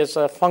alpha is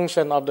a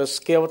function of the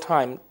scale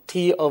time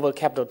t over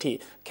capital T.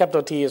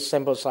 Capital T is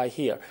sample size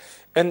here.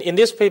 And in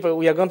this paper,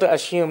 we are going to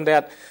assume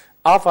that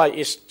alpha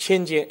is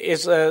changing,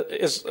 is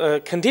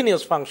a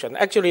continuous function.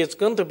 Actually, it's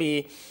going to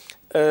be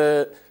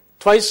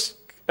twice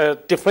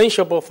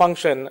differentiable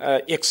function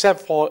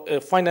except for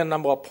a finite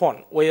number of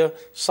points where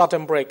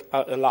certain breaks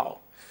are allowed.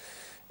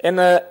 And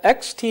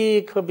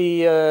xt could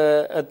be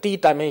a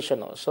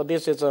d-dimensional. So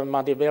this is a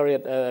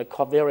multivariate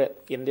covariate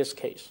in this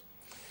case.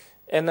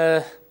 And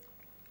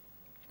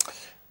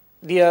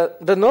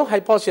the null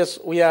hypothesis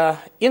we are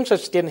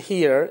interested in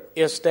here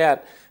is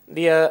that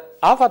the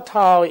alpha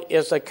tau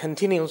is a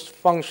continuous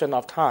function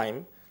of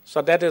time.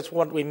 So that is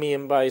what we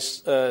mean by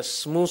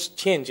smooth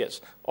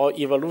changes or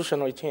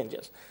evolutionary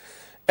changes.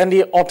 And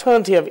the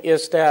alternative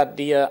is that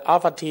the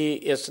alpha t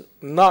is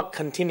not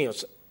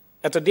continuous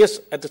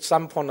at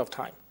some point of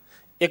time.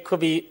 It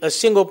could be a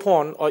single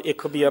point or it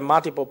could be a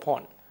multiple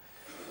point.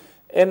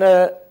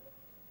 And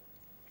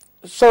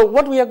so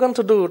what we are going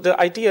to do, the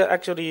idea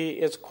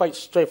actually is quite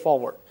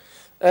straightforward.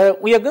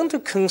 We are going to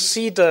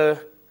consider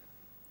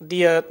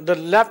the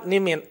left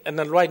limit and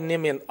the right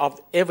limit of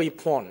every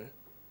point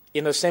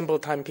in a sample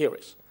time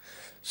period.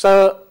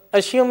 So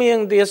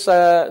assuming this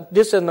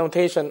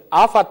notation,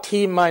 alpha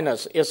t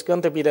minus is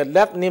going to be the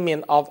left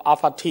limit of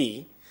alpha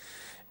t,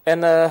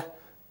 and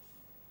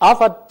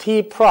alpha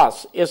t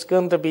plus is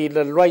going to be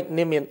the right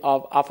limit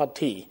of alpha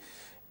t.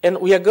 And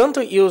we are going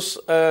to use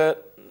a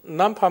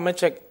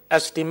non-parametric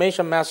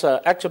estimation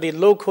method, actually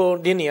local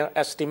linear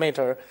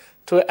estimator,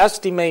 to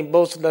estimate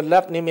both the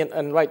left limit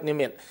and right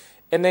limit,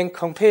 and then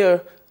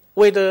compare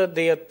whether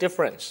their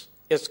difference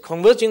is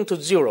converging to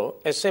zero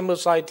as sample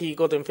size t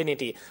equal to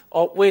infinity,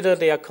 or whether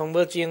they are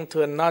converging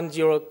to a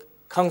non-zero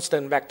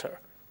constant vector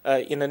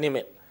in the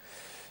limit.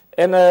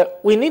 And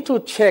we need to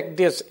check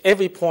this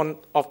every point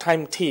of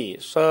time t.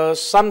 So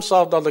some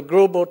sort of the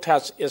global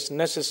test is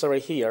necessary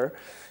here.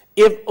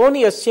 If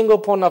only a single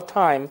point of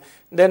time,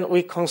 then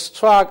we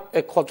construct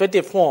a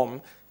quadratic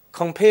form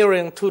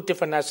comparing two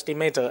different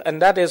estimators,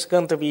 and that is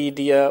going to be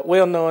the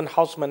well-known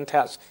Hausman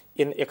test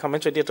in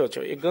econometric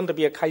literature. It's going to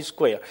be a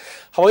chi-square.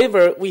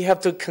 However, we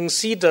have to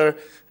consider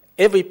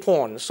every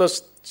point. So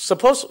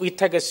suppose we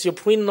take a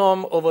supreme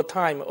norm over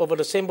time, over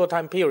the sample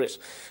time periods,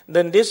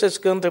 then this is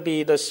going to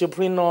be the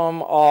supreme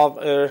norm of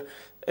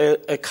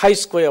a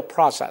chi-square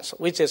process,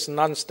 which is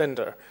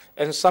non-standard,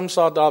 and some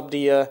sort of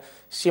the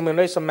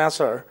simulation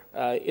method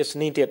is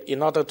needed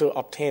in order to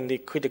obtain the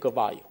critical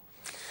value.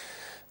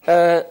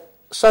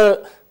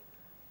 So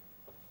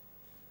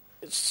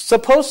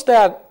suppose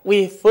that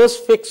we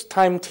first fix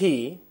time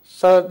t,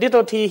 so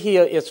little t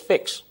here is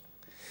fixed.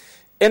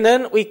 And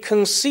then we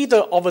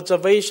consider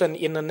observation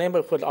in the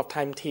neighborhood of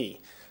time t.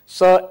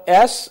 So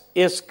S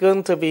is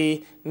going to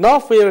be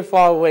not very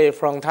far away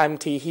from time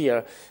t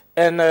here,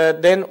 and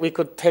then we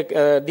could take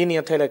a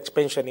linear Taylor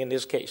expansion in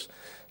this case.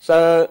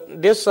 So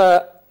this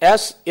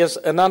S is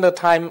another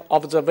time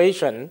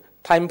observation,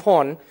 time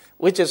point,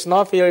 which is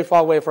not very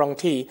far away from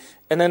t,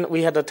 and then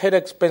we have the Taylor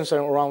expansion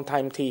around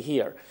time t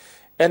here.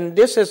 And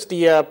this is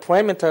the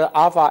parameter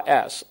alpha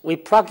s. We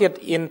plug it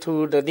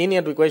into the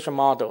linear regression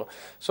model.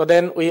 So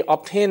then we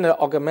obtain the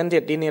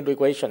augmented linear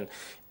regression.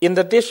 In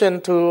addition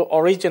to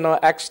original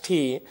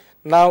xt,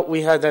 now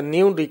we have a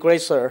new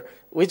regressor,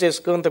 which is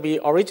going to be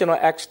original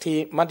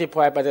xt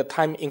multiplied by the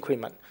time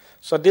increment.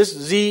 So this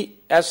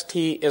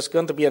zst is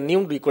going to be a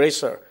new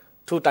regressor,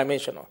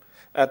 two-dimensional.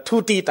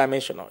 2D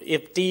dimensional,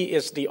 if D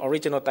is the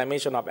original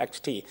dimension of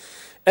xt.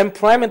 And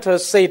parameter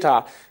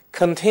theta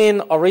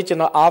contain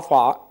original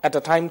alpha at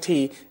the time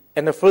t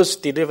and the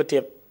first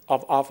derivative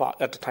of alpha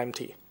at the time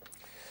t.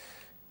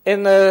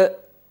 And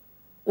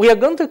we are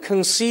going to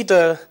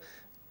consider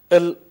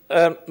a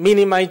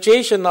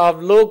minimization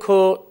of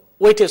local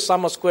weighted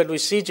sum of squared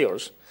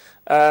residuals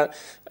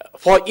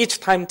for each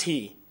time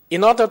t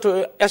in order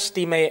to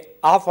estimate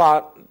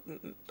alpha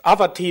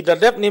t, the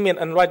left limit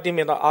and right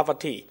limit of alpha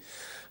t.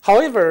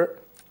 However,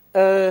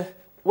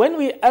 when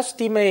we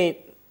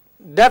estimate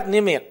that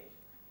limit,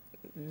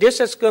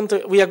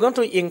 we are going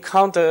to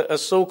encounter a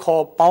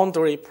so-called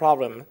boundary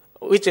problem,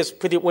 which is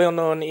pretty well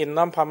known in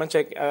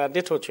non-parametric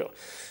literature,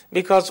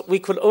 because we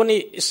could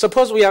only,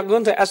 suppose we are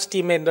going to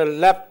estimate the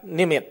left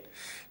limit,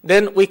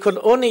 then we could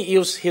only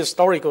use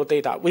historical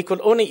data. We could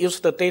only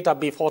use the data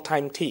before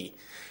time t.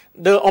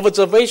 The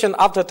observation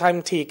after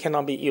time t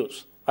cannot be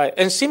used. Right?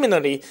 And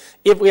similarly,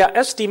 if we are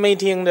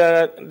estimating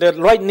the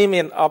right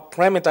limit of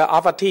parameter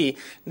alpha t,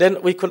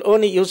 then we could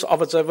only use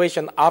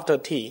observation after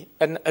t.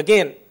 And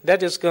again,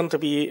 that is going to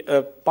be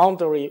a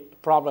boundary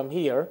problem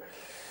here.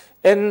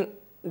 And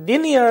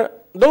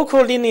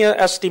local linear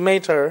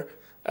estimator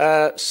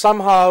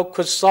somehow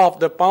could solve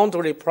the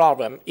boundary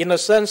problem in the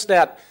sense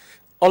that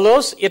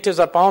although it is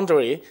a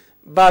boundary,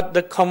 but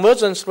the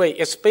convergence rate,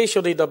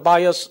 especially the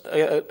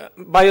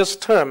bias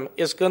term,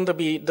 is going to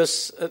be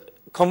this,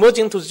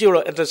 converging to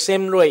zero at the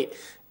same rate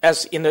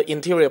as in the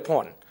interior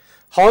point.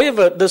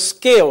 However, the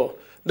scale,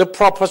 the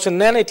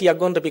proportionality are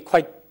going to be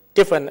quite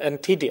different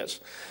and tedious.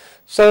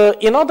 So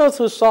in order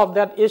to solve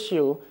that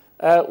issue,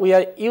 we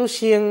are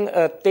using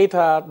a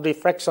data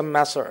reflection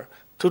method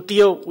to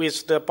deal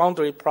with the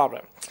boundary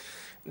problem.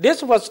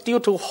 This was due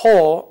to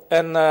Hall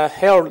and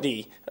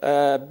Hardy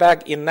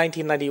back in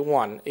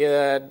 1991.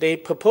 They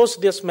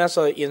proposed this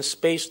method in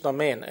space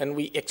domain, and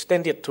we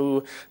extended it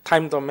to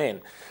time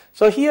domain.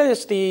 So here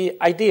is the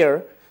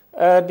idea.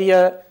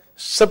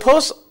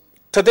 Suppose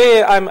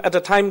today I'm at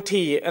the time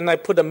t, and I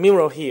put a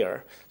mirror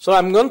here. So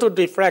I'm going to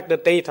reflect the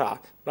data,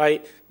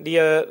 right?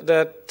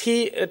 The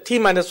t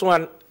minus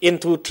 1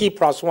 into t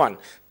plus 1,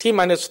 t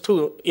minus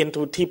 2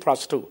 into t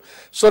plus 2,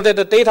 so that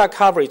the data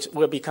coverage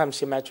will become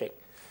symmetric.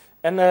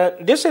 And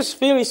this is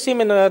very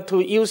similar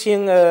to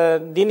using a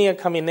linear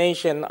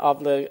combination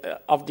of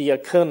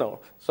the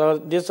kernel. So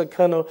this is a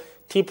kernel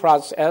t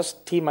plus s,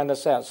 t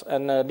minus s,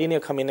 and a linear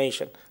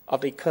combination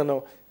of the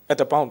kernel at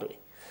the boundary.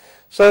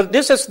 So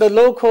this is the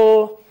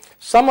local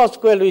sum of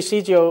square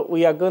residual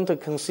we are going to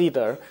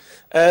consider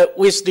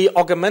with the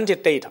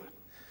augmented data.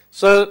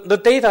 So the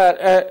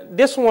data,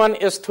 this one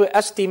is to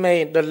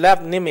estimate the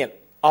left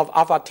limit of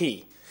alpha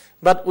t.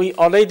 But we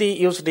already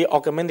use the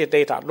augmented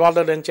data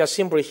rather than just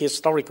simply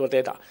historical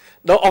data.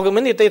 The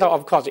augmented data,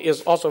 of course,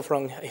 is also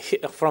from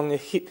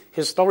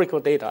historical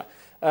data,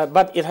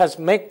 but it has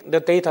made the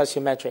data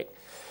symmetric.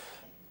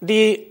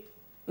 The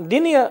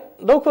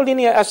local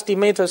linear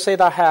estimator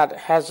zeta hat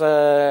has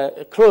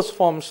a closed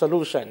form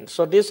solution.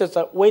 So this is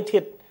a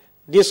weighted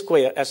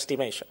d-square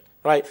estimation,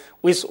 right?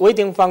 With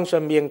weighting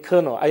function being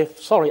kernel.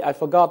 Sorry, I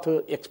forgot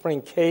to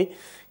explain k.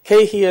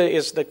 K here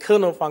is the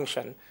kernel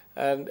function.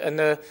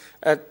 And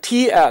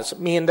TS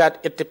means that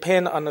it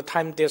depends on the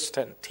time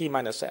distance, t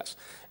minus s.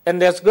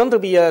 And there's going to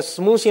be a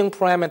smoothing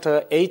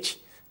parameter h,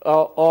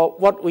 or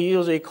what we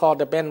usually call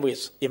the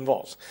bandwidth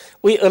involved.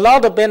 We allow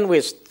the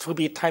bandwidth to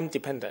be time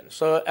dependent.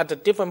 So at a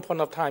different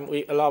point of time,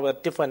 we allow a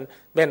different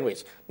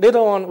bandwidth. Later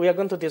on, we are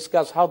going to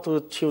discuss how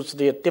to choose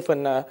the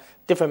different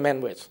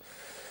bandwidths.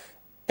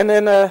 And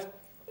then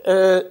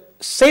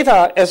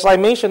zeta, as I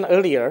mentioned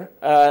earlier,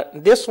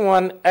 this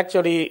one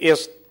actually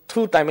is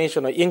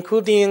two-dimensional,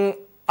 including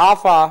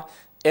alpha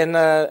and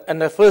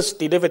the first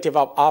derivative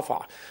of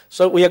alpha.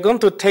 So we are going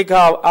to take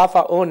out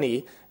alpha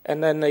only,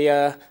 and then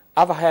the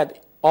alpha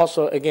hat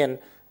also, again,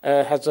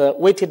 has a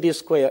weighted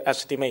d-square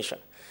estimation.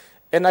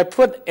 And I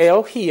put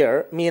L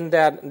here, meaning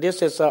that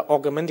this is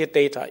augmented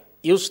data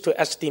used to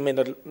estimate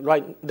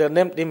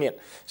the limit.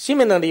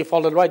 Similarly,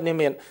 for the right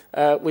limit,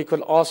 we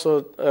could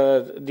also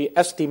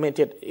estimate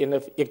it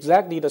in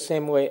exactly the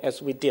same way as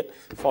we did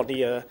for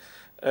the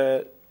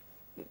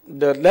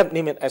left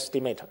limit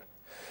estimator.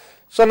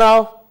 So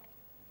now,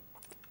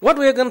 what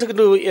we're going to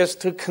do is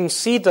to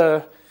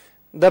consider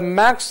the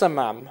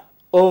maximum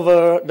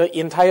over the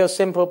entire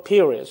sample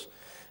period.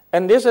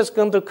 And this is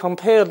going to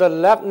compare the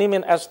left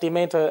limit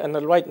estimator and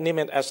the right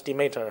limit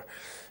estimator.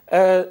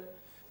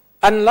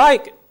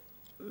 Unlike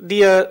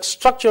the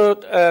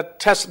structured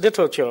test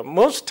literature,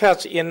 most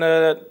tests in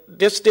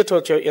this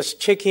literature is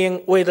checking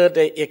whether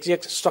they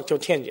exist structural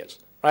changes.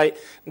 Right?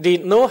 The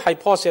null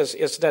hypothesis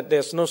is that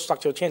there's no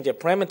structural change. The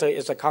parameter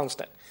is a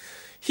constant.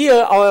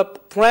 Here, our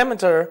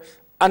parameter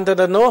under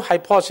the null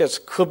hypothesis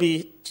could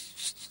be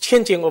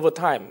changing over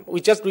time.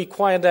 We just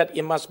require that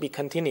it must be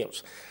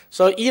continuous.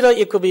 So either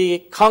it could be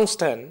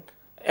constant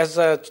as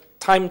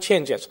time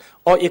changes,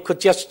 or it could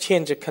just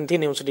change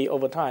continuously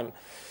over time.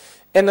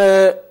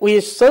 And we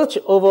search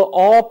over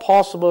all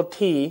possible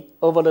t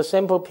over the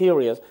sample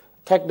period,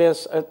 check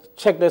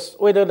this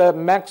whether the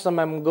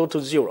maximum go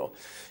to 0.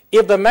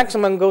 If the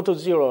maximum go to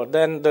 0,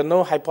 then the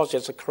null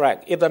hypothesis is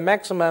correct. If the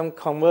maximum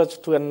converts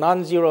to a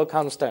non-zero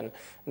constant,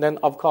 then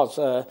of course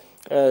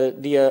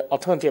the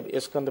alternative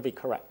is going to be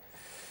correct.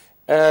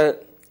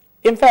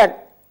 In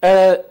fact,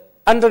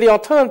 under the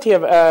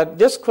alternative,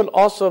 this could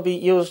also be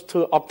used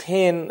to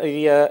obtain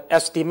the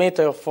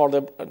estimator for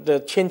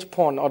the change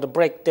point or the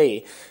break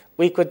day.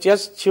 We could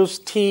just choose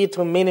t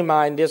to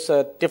minimize this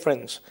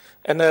difference.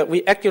 And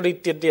we actually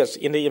did this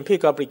in the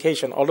empirical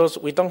application, although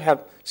we don't have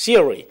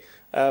theory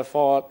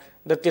for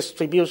the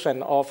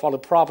distribution or for the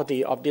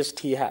property of this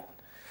t hat.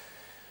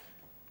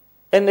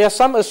 And there's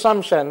some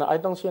assumption I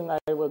don't think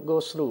I will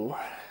go through.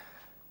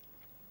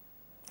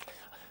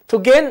 To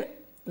gain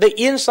the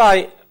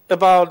insight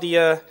about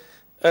the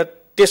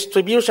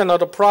distribution of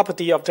the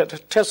property of the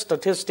test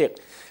statistic,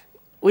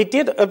 we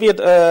did a bit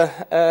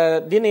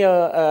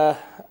linear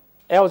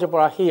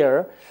algebra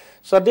here.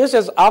 So this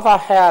is alpha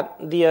hat,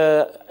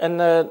 the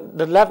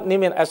left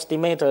limit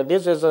estimator.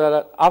 This is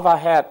alpha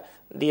hat,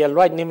 the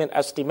right limit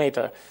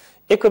estimator.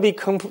 It could be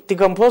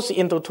decomposed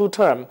into two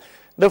terms.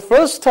 The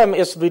first term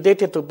is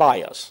related to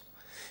bias.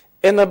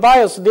 In the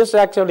bias, this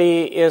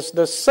actually is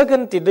the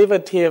second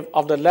derivative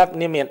of the left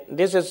limit.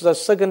 This is the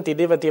second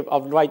derivative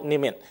of right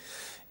limit.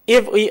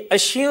 If we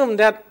assume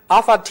that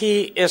alpha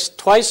t is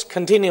twice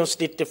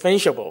continuously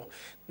differentiable,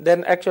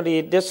 then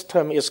actually this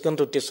term is going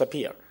to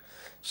disappear.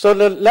 So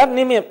the left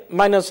limit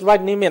minus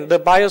right limit, the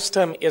bias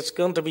term is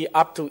going to be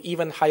up to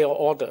even higher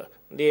order,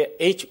 the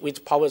h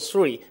with power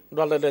 3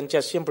 rather than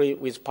just simply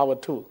with power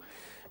 2.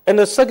 And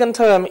the second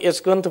term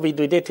is going to be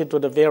related to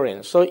the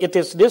variance. So it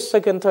is this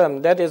second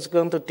term that is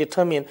going to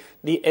determine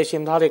the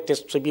asymptotic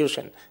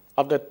distribution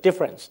of the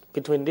difference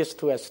between these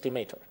two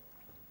estimators.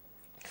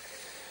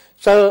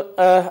 So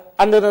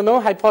under the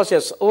null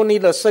hypothesis, only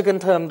the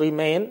second term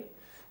remains,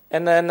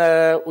 and then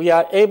we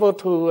are able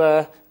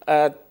to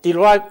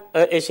derive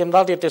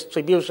asymptotic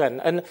distribution.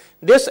 And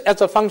this,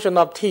 as a function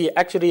of t,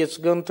 actually is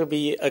going to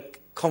be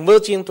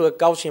converging to a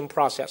Gaussian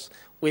process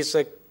with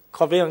a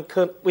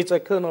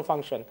kernel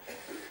function.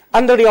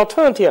 Under the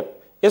alternative,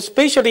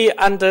 especially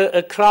under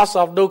a class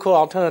of local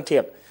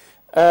alternative,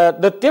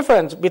 the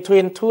difference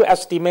between two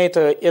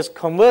estimators is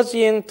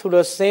converging to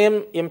the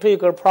same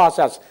empirical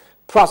process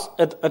plus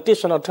an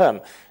additional term.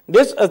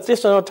 This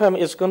additional term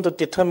is going to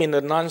determine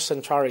the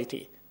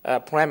non-centrality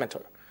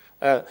parameter.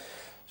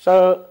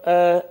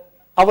 So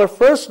our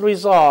first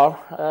result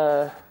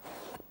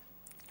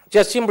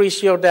just simply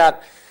showed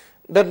that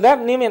the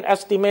left limit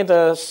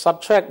estimator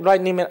subtract right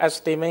limit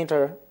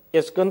estimator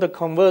is going to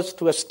converge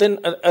to a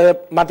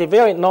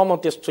multivariate normal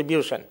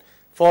distribution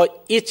for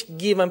each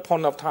given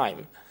point of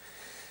time.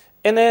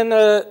 And then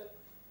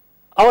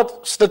our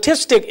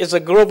statistic is a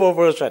global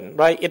version,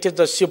 right? It is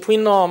the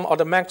supreme norm or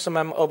the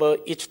maximum over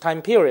each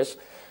time period.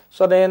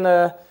 So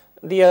then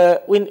we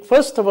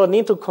first of all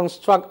need to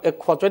construct a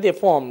quadratic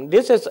form.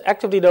 This is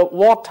actually the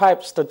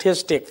wall-type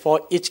statistic for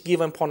each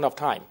given point of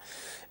time.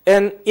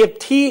 And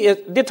if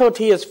little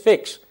t is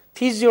fixed,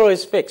 t0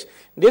 is fixed,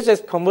 this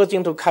is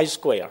converging to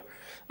chi-square.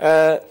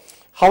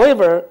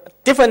 However, for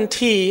different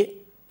t,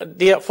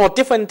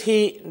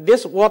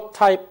 this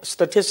wall-type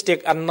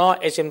statistic are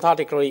not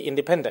asymptotically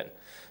independent.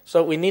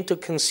 So we need to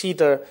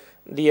consider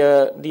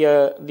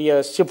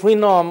the supreme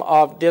norm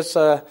of this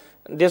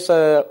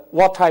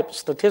wall-type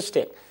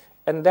statistic,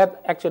 and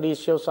that actually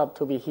shows up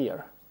to be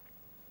here.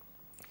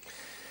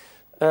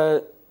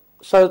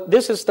 So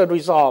this is the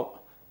result.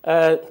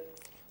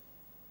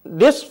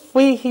 This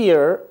phi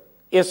here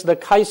is the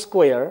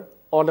chi-square,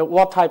 or the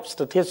wall-type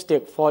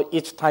statistic for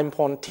each time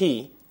point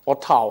t, or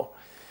tau.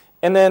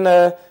 And then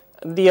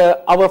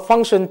our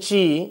function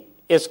g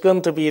is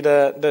going to be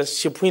the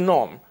supreme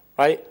norm,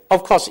 right?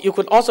 Of course, you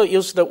could also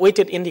use the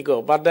weighted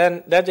integral, but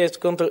then that is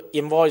going to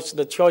involve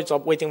the choice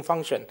of weighting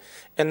function.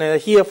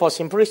 And here, for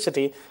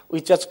simplicity,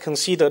 we just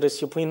consider the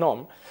supreme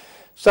norm.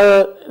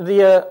 So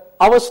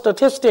our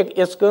statistic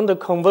is going to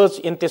converge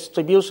in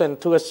distribution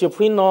to a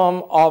supreme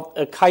norm of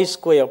a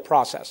chi-square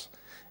process.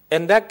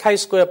 And that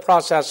chi-square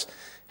process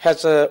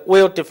has a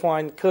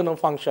well-defined kernel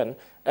function,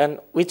 and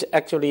which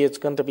actually is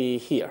going to be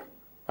here,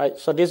 right?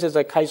 So this is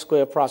a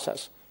chi-square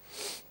process.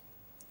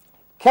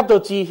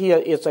 Capital G here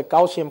is a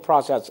Gaussian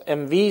process,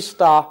 and V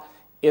star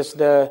is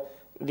the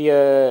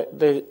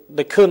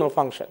kernel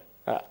function.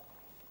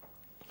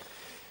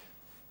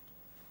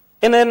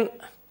 And then,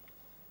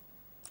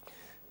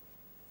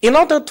 in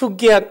order to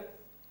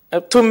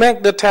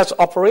make the test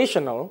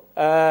operational,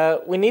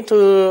 we need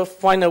to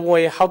find a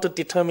way how to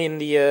determine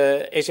the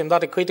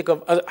asymptotic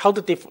critical, how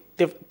to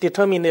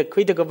determine the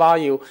critical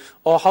value,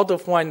 or how to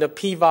find the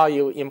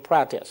p-value in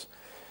practice.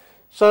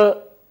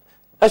 So,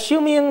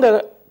 assuming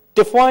the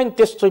defined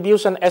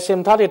distribution,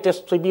 asymptotic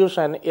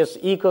distribution, is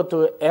equal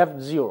to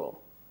F0,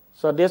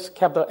 so this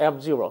capital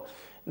F0,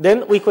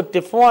 then we could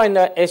define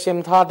the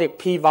asymptotic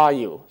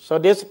p-value. So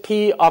this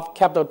p of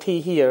capital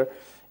T here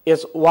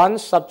is 1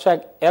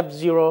 subtract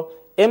F0.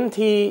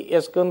 MT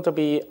is going to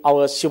be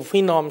our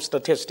supreme norm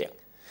statistic.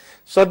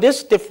 So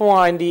this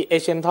defines the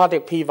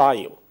asymptotic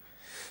p-value.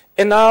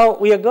 And now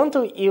we are going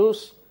to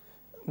use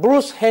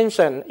Bruce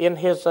Hansen in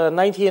his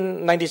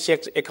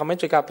 1996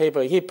 Economia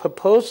paper. He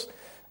proposed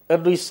a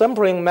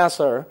resampling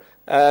method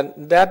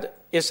that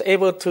is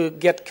able to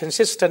get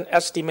consistent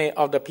estimate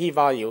of the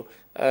p-value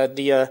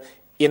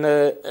in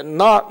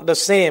not the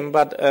same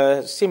but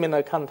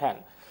similar content.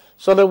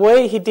 So the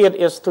way he did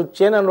is to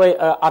generate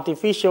an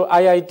artificial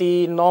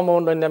IID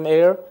normal random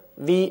error,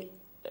 V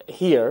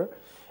here,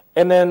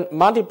 and then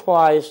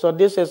multiply. So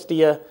this is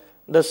the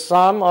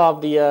sum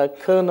of the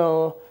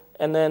kernel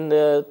and then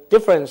the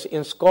difference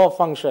in score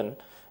function,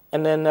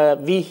 and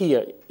then V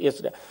here is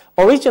the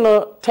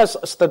original test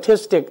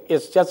statistic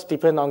is just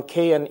depend on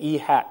K and E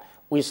hat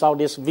without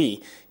this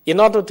V. In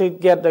order to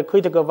get the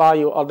critical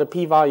value of the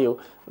p-value,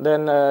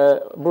 then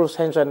Bruce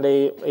Hansen,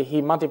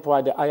 he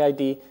multiplied the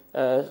IID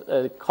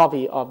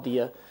copy of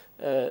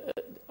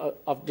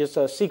this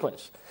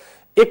sequence.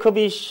 It could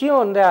be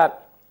shown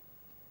that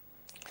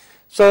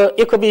So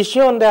it could be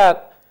shown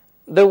that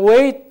the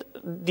way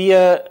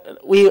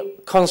we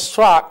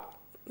construct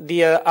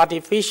the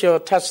artificial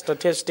test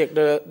statistic,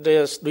 the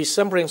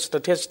resampling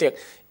statistic,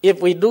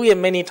 if we do it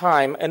many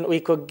times and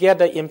we could get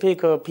the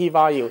empirical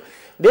p-value,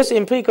 this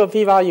empirical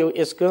p-value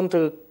is going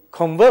to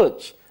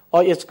converge,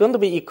 or it's going to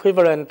be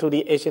equivalent to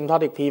the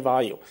asymptotic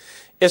p-value,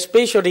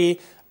 especially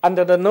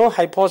under the null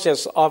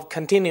hypothesis of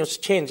continuous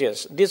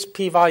changes. This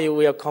p-value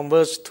will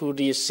converge to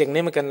the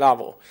significant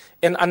level,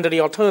 and under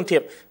the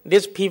alternative,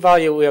 this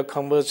p-value will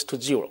converge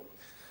to 0.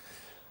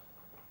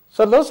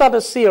 So those are the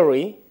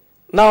theory.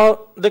 Now,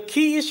 the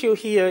key issue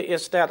here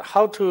is that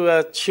how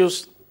to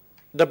choose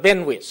the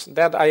bandwidth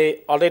that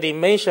I already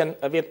mentioned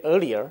a bit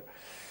earlier.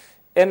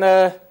 And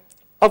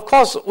of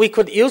course, we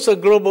could use a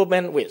global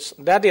bandwidth.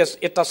 That is,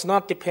 it does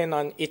not depend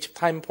on each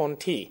time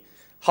point t.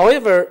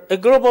 However, a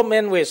global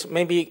bandwidth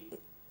may be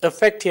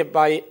affected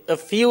by a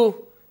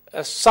few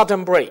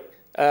sudden break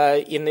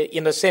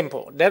in the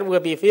sample. That will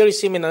be very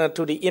similar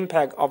to the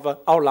impact of an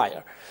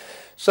outlier.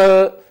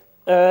 So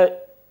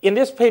in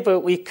this paper,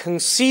 we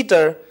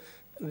consider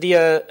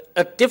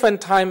a different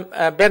time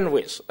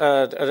bandwidth,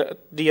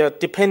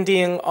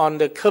 depending on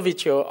the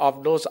curvature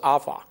of those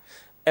alpha.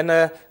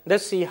 And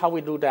let's see how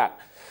we do that.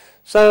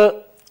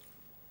 So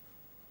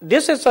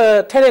this is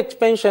a tail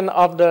expansion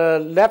of the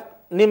left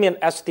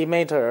limit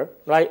estimator,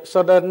 right?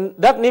 So the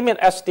left limit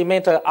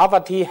estimator,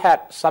 alpha t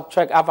hat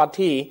subtract alpha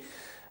t,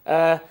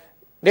 there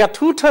are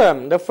two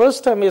terms. The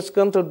first term is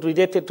going to be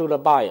related to the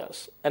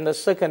bias, and the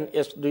second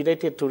is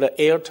related to the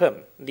error term,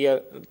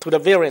 to the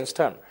variance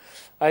term,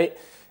 right?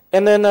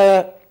 And then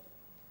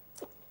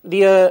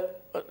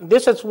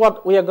this is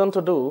what we are going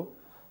to do.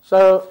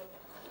 So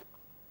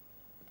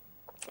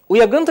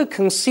we are going to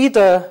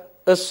consider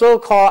a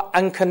so-called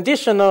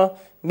unconditional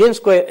mean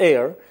square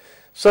error.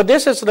 So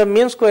this is the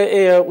mean square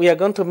error we are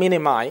going to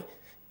minimize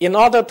in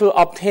order to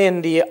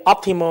obtain the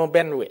optimal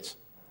bandwidth.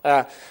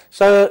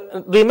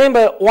 So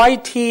remember,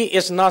 yt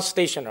is not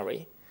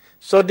stationary.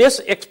 So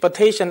this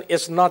expectation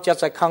is not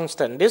just a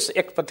constant. This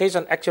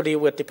expectation actually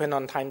will depend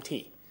on time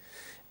t.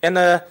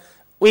 And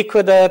we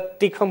could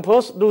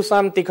do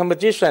some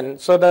decomposition.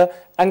 So the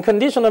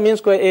unconditional mean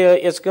square error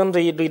is going to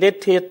be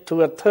related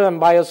to a term,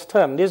 bias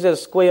term. This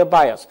is square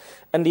bias.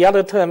 And the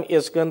other term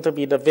is going to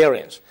be the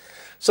variance.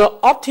 So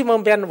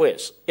optimum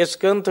bandwidth is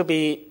going to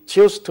be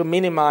choose to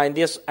minimize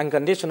this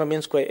unconditional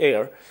mean square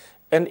error.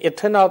 And it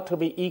turned out to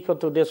be equal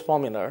to this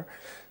formula.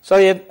 So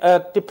it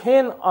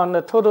depends on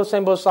the total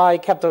sample size,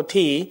 capital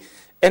T,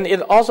 and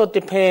it also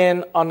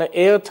depends on the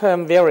error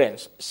term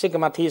variance,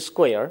 sigma t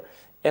squared,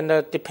 and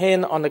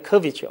depend on the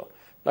curvature,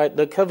 right?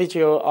 The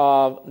curvature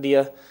of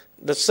the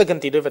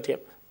second derivative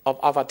of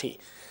alpha t.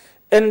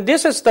 And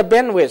this is the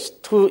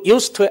bandwidth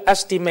used to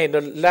estimate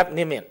the left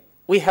limit.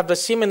 We have the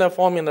similar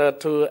formula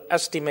to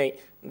estimate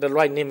the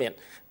right limit.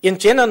 In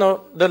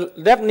general, the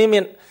left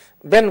limit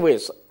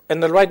bandwidth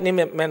and the right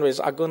limit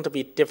bandwidth are going to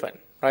be different,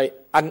 right?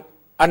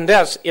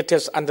 Unless it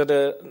is under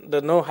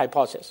the null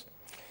hypothesis.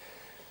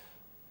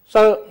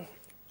 So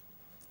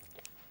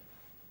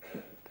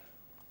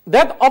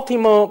that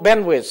optimal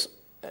bandwidth,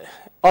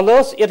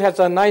 although it has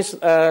a nice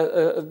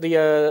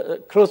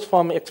closed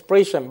form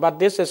expression, but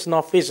this is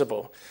not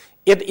feasible.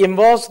 It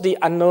involves the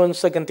unknown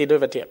second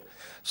derivative.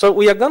 So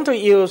we are going to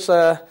use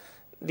a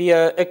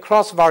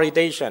cross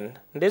validation.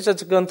 This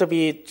is going to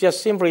be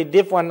just simply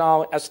diff1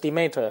 out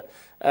estimator.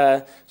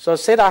 So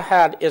theta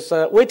hat is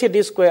a weighted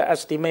least square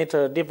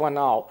estimator diff1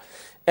 out.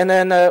 And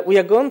then we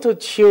are going to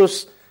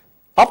choose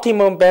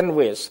optimal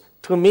bandwidth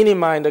to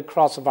minimize the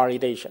cross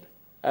validation.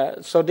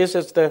 So this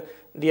is the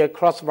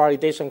cross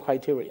validation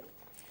criteria.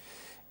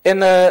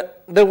 And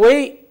the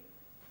way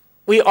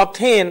we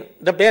obtain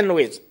the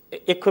bandwidth,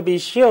 it could be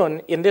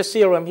shown in this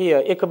theorem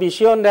here. It could be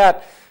shown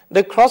that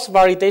the cross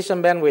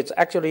validation bandwidth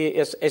actually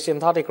is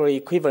asymptotically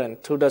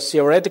equivalent to the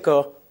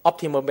theoretical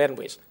optimal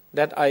bandwidth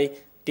that I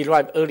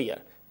derived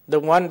earlier, the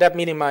one that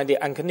minimizes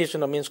the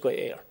unconditional mean square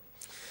error.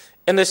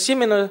 And a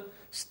similar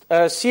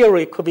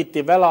theory could be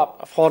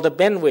developed for the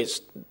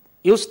bandwidth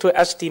used to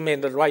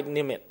estimate the right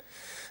limit.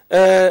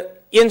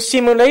 In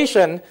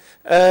simulation,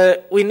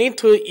 we need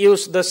to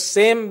use the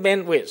same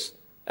bandwidth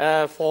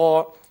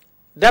for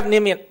left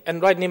limit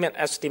and right limit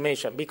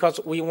estimation because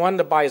we want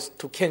the bias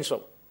to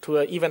cancel to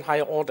an even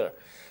higher order.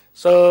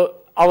 So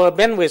our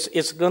bandwidth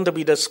is going to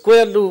be the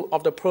square root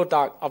of the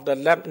product of the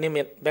left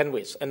limit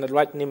bandwidth and the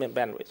right limit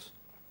bandwidth.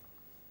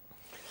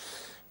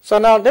 So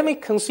now let me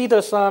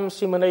consider some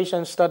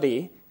simulation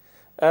study.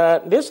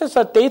 This is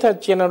a data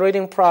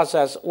generating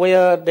process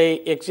where there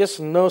exists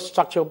no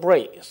structural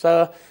break.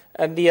 So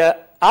the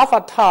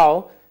alpha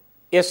tau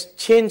is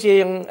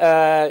changing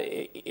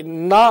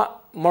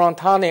not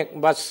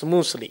monotonic but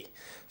smoothly.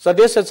 So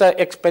this is an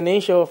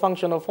exponential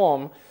functional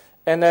form,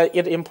 and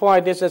it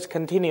implies this is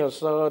continuous.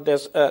 So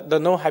the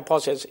null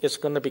hypothesis is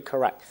going to be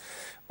correct.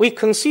 We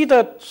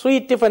consider three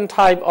different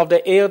types of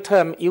the error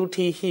term UT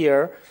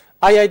here: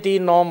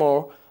 IID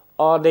normal,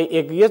 or the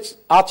exists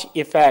arch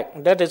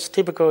effect that is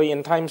typical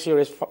in time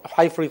series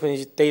high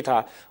frequency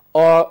data,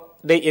 or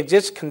they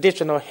exist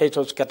conditional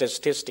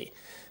heteroscedasticity.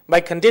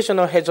 By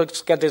conditional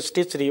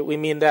heteroscedasticity, we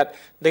mean that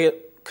the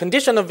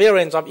conditional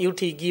variance of ut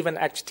given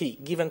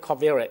xt, given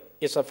covariate,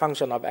 is a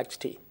function of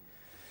xt.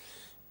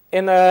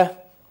 And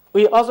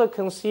we also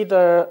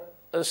consider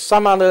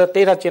some other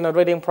data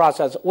generating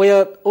process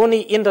where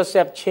only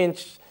intercept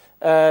change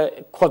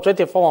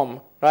quadratic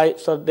form, right?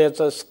 So there's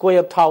a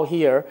square tau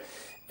here.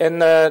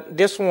 And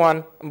this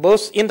one,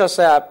 both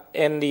intercept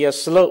and the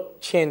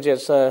slope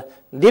changes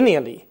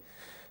linearly.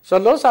 So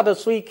those are the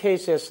three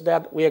cases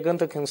that we are going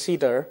to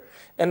consider.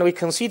 And we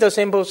consider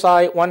sample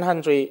size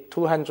 100,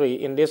 200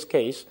 in this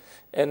case.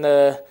 And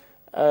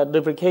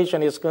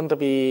duplication is going to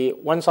be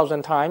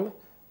 1,000 times.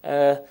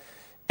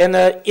 And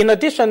in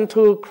addition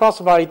to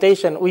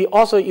cross-validation, we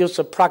also use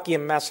a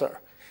plug-in method.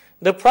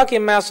 The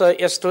plug-in method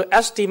is to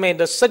estimate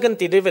the second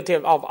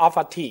derivative of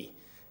alpha t,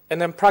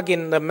 and then plug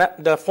in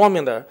the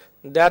formula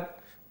that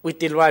we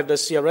derive the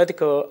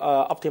theoretical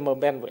optimal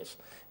bandwidth.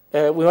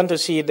 We want to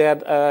see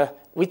that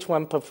which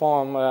one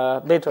perform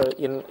better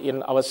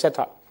in our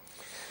setup.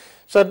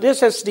 So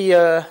this is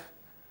the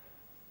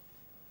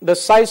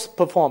size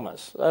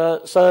performance.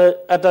 So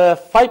at the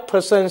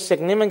 5%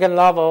 significant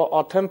level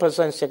or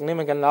 10%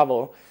 significant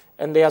level,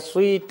 and there are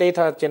three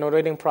data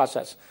generating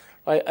process.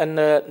 Right? And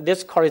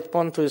this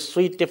corresponds to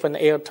three different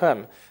air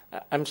terms.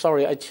 I'm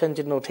sorry, I changed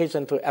the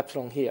notation to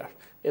epsilon here.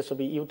 It will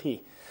be ut.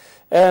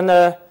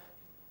 And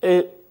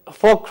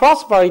for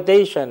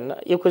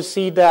cross-validation, you could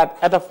see that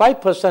at the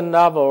 5%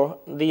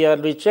 level, the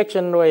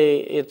rejection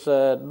rate is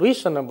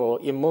reasonable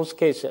in most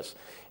cases.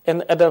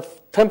 And at the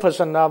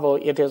 10% level,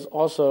 it is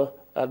also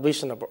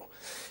reasonable.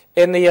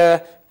 And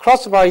the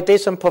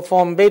cross-validation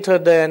perform better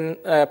than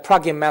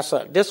plug-in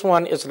method. This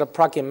one is the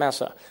plug-in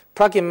method.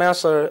 Plug-in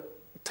method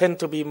tend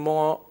to be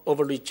more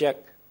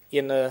over-reject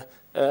in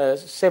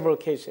several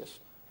cases.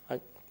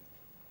 Right?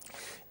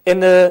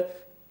 And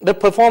the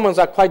performance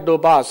are quite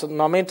robust,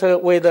 no matter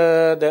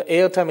whether the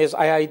air term is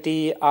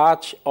IID,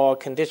 arch, or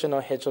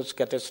conditional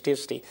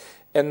heteroscedasticity,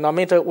 and no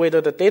matter whether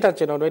the data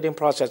generating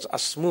process are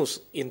smooth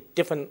in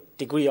different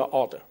degree or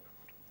order.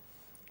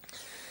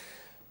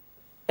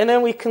 And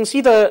then we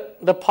consider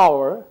the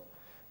power.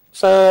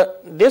 So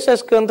this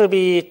is going to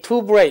be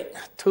two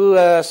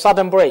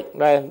sudden break,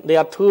 right? There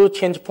are two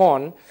change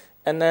points,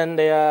 and then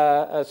there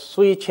are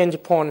three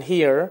change points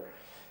here.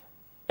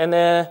 And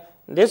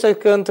this is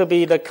going to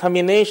be the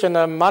combination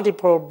of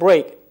multiple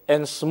break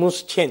and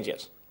smooth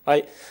changes,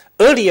 right?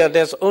 Earlier,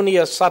 there's only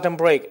a sudden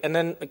break, and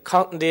then the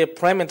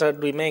parameter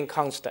remain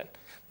constant.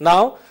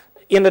 Now,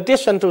 in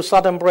addition to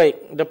sudden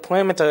break, the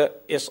parameter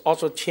is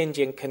also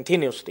changing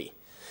continuously.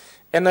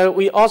 And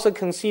we also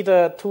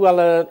consider two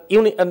other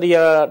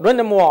the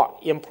random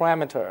walk in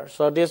parameter.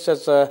 So this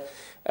is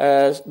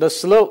the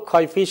slope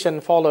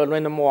coefficient follow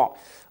random walk.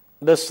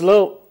 The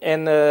slope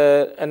and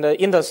the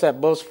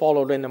intercept both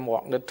follow random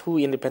walk, the two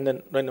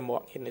independent random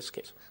walk in this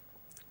case.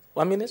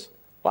 1 minute?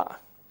 Wow.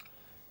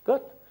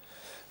 Good.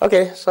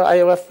 Okay, so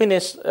I will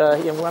finish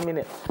in 1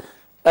 minute.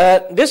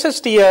 This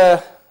is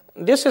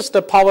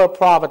the power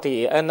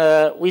property, and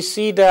we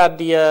see that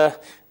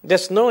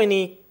there's no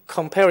any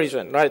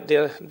comparison, right?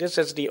 This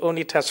is the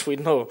only test we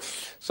know.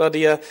 So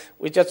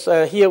we just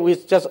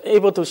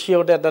able to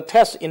show that the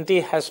test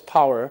indeed has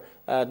power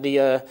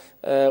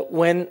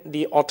when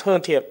the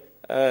alternative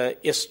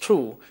is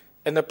true,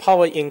 and the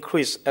power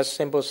increase as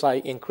sample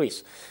size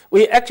increase.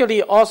 We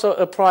actually also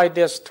apply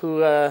this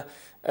to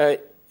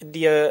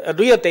the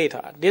real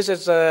data. This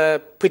is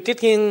a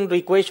predicting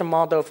regression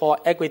model for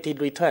equity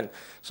return.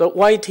 So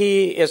YT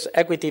is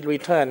equity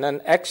return, and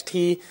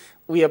XT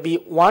will be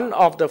one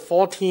of the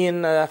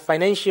 14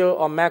 financial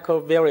or macro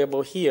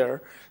variable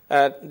here.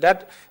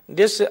 That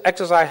this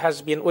exercise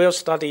has been well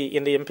studied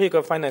in the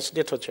empirical finance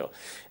literature.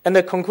 And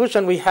the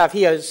conclusion we have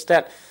here is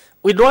that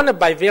we run a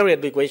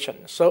bivariate regression,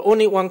 so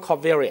only one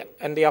covariate,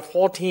 and there are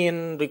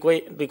 14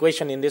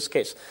 regression in this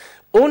case.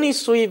 Only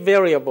 3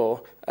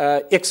 variable,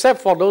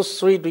 except for those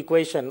 3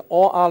 regression,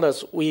 all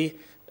others we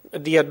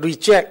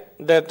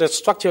reject that the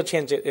structural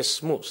change is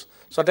smooth.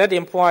 So that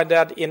implies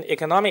that in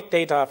economic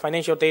data,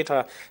 financial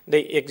data,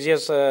 they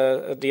exist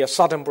the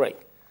sudden break.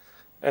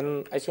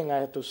 And I think I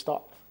have to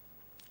stop.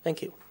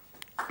 Thank you.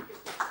 I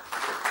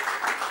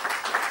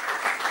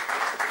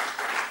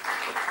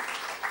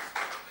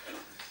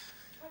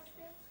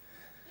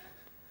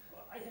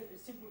have a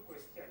simple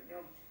question.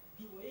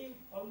 The way you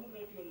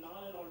formulate your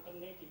null and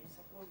alternative,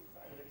 suppose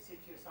I have a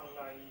situation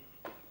like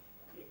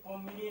a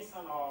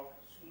combination of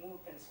smooth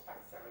and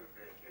structural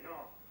break,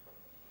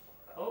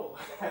 Oh,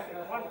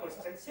 one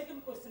question.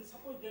 Second question,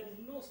 suppose there is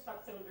no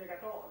structural break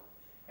at all,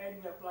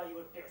 and you apply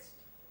your test.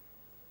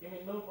 You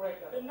mean no break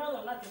at all?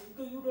 No, nothing,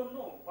 because you don't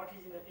know what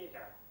is in the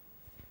data.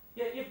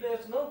 Yeah, if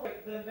there's no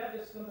break, then that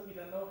is going to be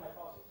the null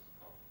hypothesis.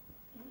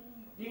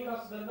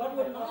 Because the null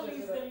what null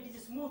hypothesis is that it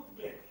is a smooth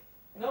break.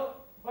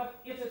 No, but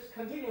it is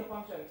continuous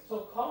function,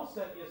 so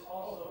constant is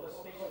also the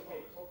spatial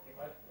case. Okay,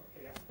 right?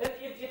 Okay. Yeah. Then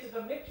if it's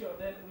a mixture,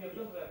 then we are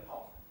going to have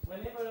power.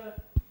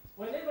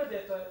 Whenever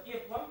that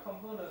if one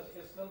component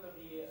is going to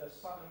be a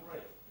sudden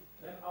break,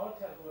 then our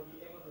test will be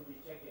able to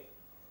reject it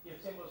if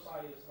sample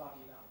size is large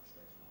enough.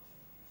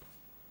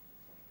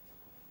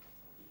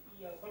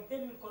 Yeah, but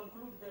then you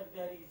conclude that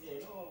there is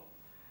a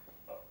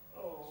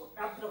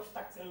abrupt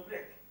structural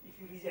break if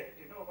you reject,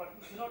 but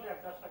it's not an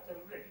abrupt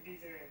structural break.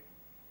 It is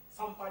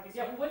some parties.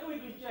 Yeah, when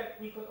we reject,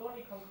 we could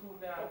only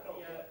conclude that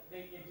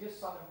they exist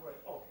sudden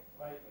break. Okay.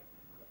 Right.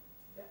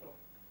 Yeah.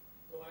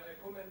 So my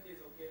comment is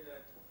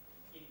that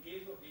in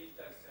case of the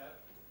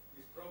intercept,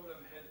 this problem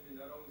has been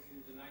around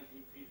since the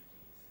 1950s.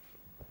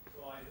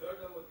 So I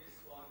heard about this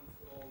one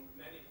from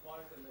many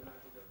parts and then I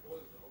did a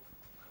postdoc.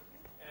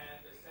 And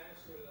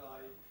essentially,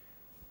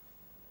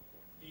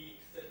 the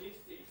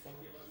statistics, when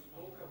you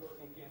talk about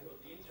in case of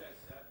the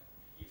intercept,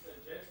 he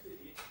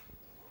suggested it.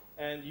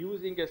 And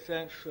using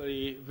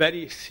essentially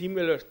very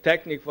similar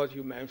technique what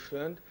you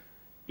mentioned,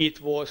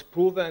 it was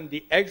proven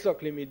the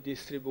exact limit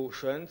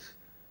distributions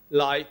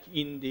like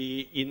in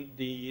the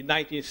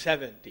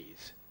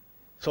 1970s.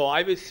 So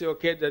I would say,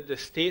 that the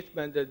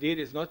statement that there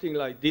is nothing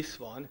like this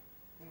one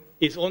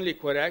is only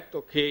correct,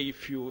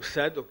 if you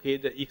said,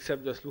 that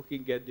except just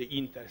looking at the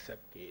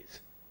intercept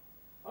case.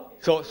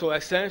 Okay. So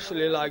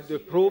essentially, the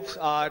proofs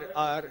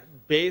are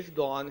based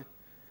on,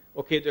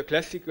 the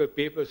classical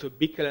papers of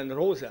Bickel and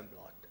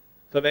Rosenblatt.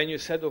 So when you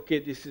said,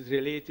 this is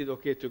related,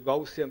 to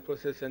Gaussian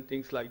process and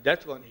things like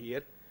that one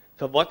here,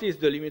 so what is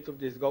the limit of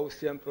this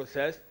Gaussian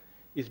process?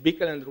 Is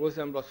Bickel and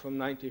Rosenblatt from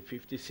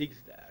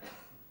 1956 there?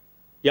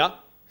 Yeah?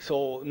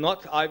 So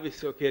not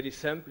obviously,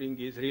 resampling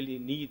is really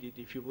needed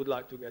if you would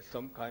like to get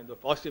some kind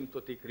of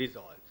asymptotic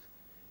results.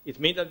 It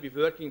may not be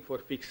working for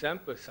fixed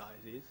sample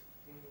sizes,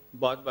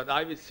 but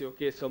I would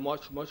say, so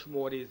much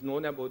more is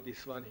known about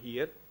this one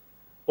here.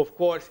 Of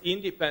course,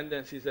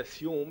 independence is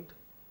assumed.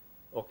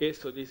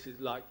 So this is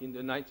like in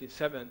the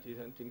 1970s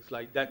and things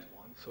like that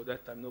one. So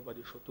that time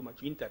nobody showed too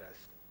much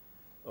interest.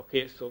 So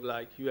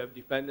you have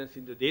dependence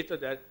in the data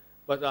there.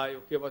 But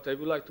what I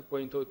would like to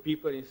point out,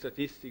 people in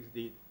statistics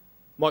did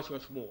much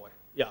more,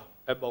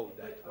 about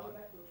that one.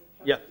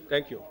 Yeah,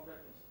 thank you.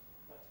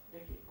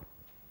 Thank you.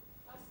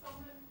 Last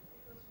comment,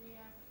 because we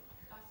have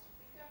last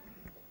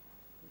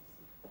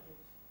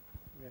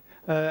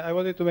speaker. I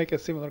wanted to make a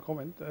similar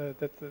comment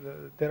that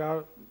there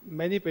are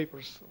many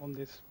papers on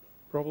this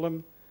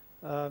problem.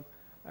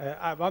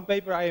 One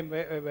paper I am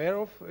aware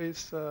of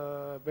is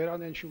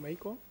Beran and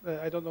Shumeiko.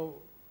 I don't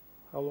know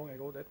how long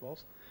ago that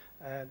was.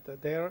 And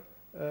there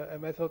a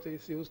method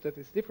is used that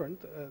is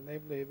different,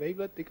 namely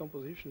wavelet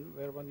decomposition,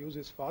 where one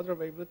uses father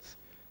wavelets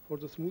for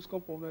the smooth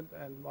component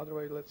and mother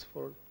wavelets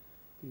for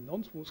the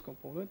non-smooth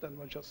component, and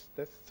one just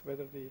tests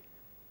whether the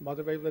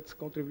mother wavelet's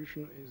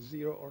contribution is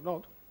 0 or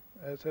not.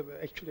 It's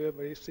actually a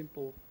very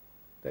simple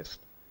test,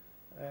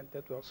 and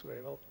that works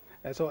very well.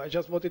 And so I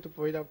just wanted to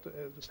point out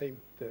the same.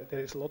 There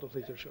is a lot of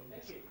literature on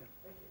this.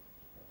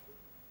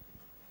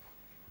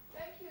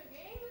 Thank you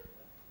again.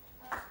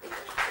 Our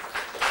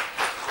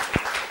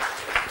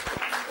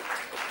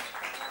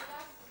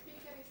last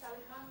speaker is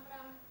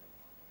Alejandra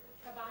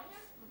Cabaña,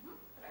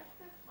 correct?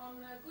 On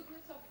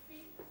goodness of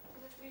fit to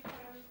the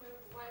three-parameter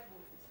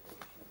Weibull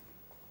distribution.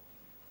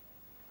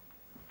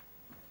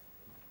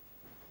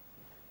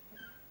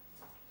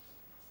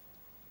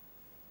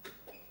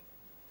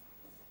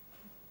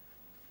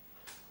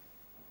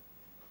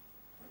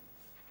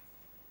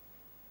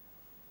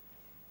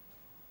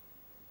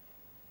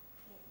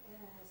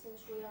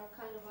 Since we are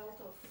kind of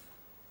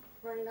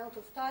running out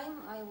of time,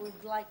 I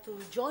would like to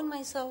join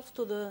myself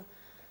to the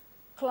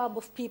club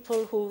of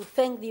people who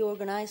thank the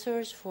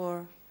organizers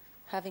for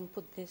having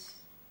put this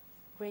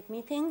great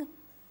meeting,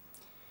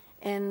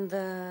 and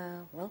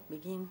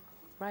begin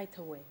right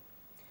away.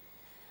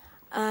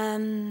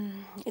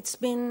 It's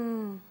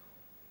been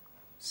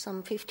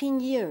some 15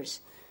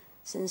 years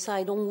since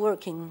I don't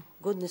work in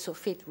goodness of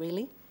fit,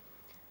 really.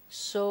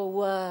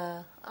 So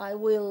I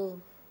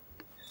will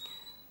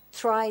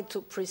try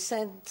to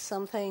present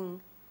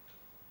something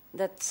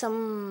that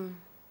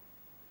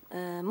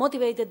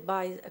motivated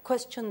by a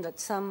question that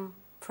some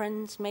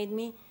friends made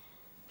me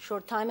a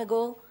short time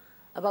ago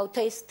about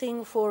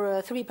testing for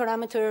a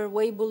three-parameter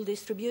Weibull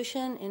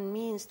distribution, and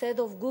me, instead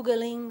of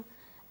Googling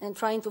and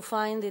trying to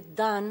find it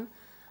done,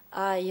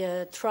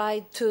 I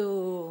tried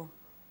to,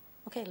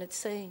 let's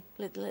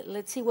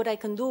see what I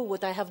can do,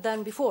 what I have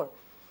done before.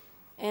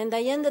 And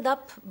I ended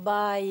up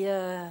by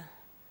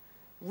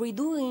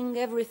redoing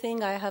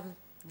everything I have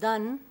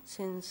done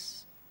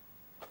since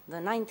the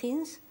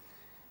 19th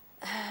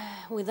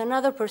with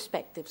another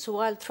perspective. So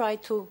I'll try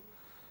to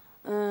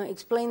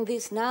explain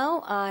this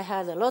now. I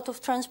had a lot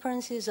of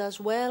transparencies as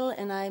well,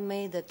 and I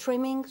made a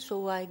trimming,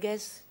 so I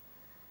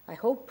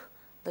hope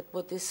that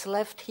what is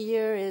left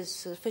here is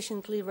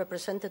sufficiently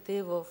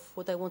representative of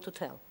what I want to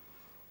tell.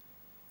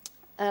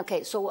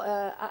 Okay, so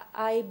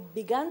I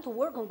began to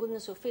work on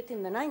goodness of fit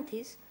in the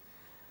 90s.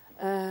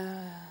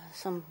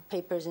 Some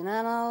papers in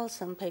Annals,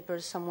 some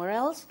papers somewhere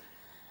else.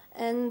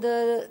 And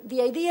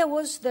the idea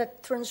was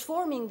that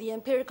transforming the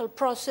empirical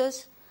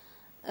process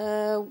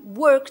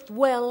worked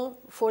well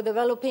for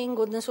developing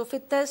goodness of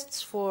fit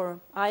tests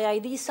for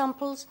IID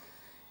samples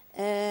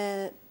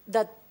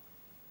that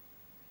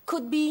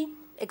could be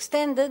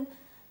extended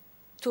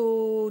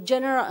to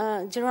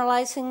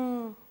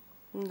generalizing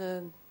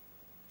the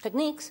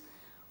techniques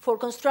for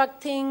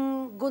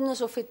constructing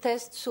goodness of fit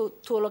tests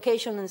to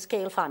location and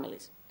scale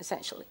families,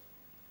 essentially.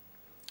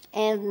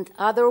 And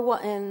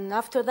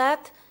after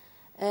that,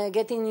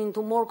 getting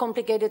into more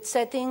complicated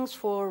settings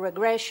for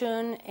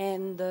regression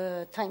and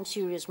time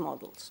series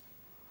models.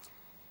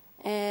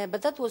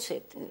 But that was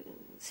it.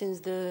 Since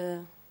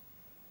the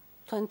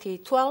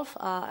 2012,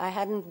 I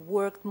hadn't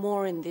worked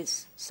more in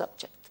this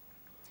subject.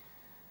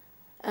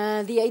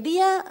 The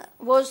idea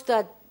was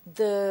that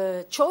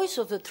the choice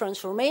of the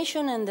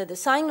transformation and the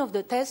design of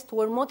the test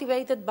were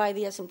motivated by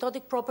the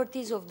asymptotic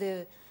properties of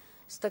the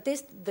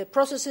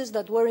processes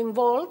that were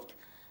involved,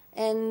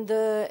 and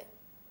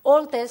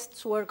all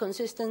tests were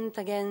consistent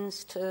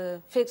against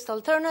fixed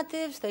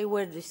alternatives. They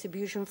were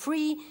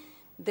distribution-free.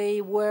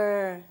 They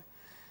were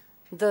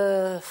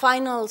the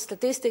final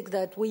statistic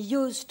that we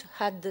used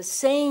had the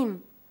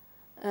same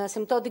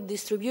asymptotic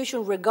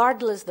distribution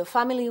regardless the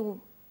family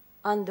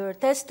under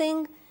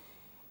testing,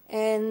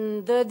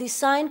 and the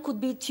design could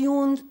be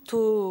tuned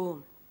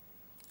to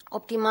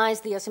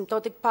optimize the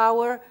asymptotic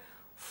power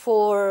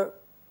for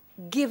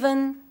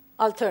given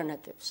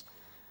alternatives.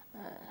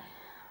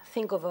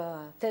 Think of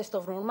a test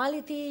of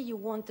normality. You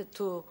wanted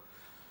to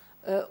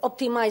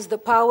optimize the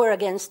power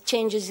against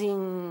changes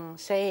in,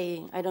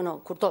 say, I don't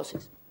know,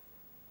 kurtosis.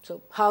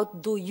 So how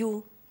do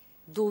you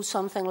do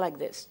something like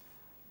this?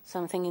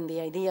 Something in the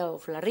idea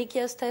of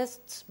Larricchia's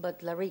tests,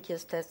 but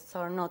Larricchia's tests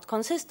are not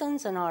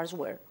consistent, and ours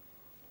were.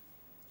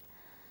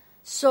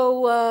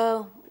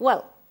 So,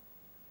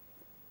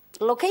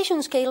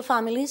 location scale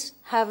families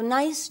have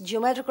nice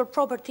geometrical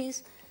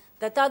properties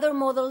that other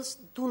models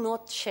do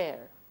not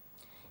share.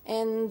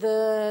 And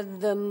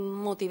the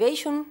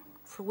motivation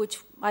for which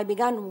I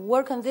began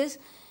work on this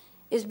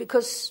is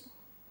because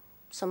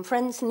some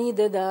friends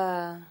needed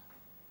a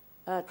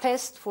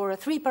test for a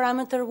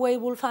 3-parameter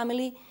Weibull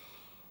family,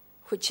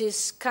 which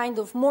is kind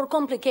of more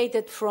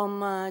complicated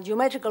from a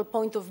geometrical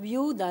point of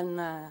view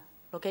than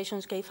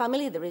location scale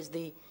family. There is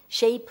the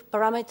shape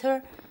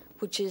parameter,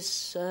 which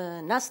is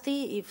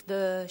nasty. If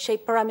the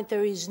shape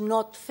parameter is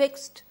not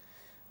fixed,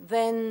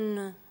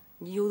 then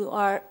you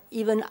are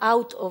even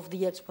out of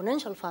the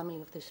exponential family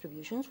of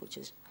distributions, which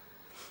is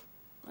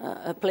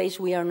a place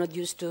we are not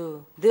used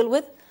to deal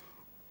with.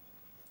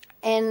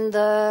 And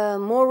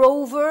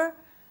moreover,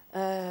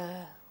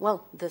 the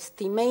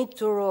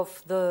estimator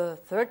of the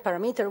third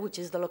parameter, which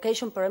is the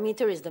location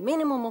parameter, is the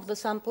minimum of the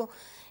sample,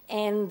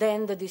 and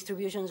then the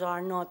distributions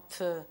are not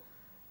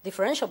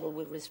differentiable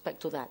with respect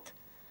to that.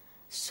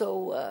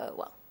 So, a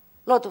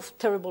lot of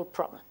terrible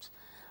problems.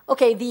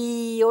 Okay,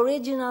 the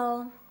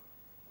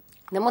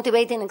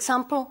motivating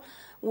example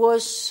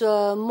was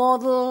a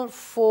model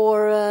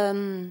for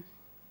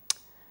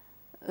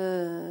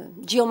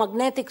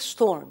geomagnetic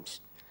storms.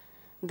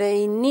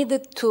 They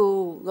needed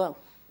to,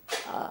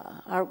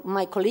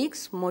 my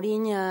colleagues,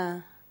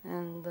 Moriña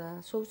and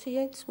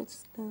Associates,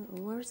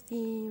 where's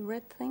the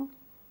red thing?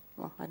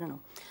 Well, I don't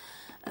know.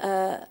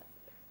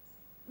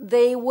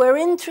 They were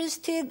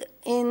interested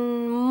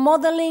in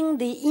modeling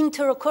the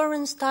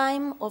interoccurrence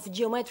time of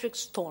geometric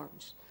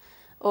storms,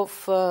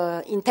 of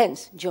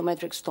intense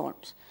geometric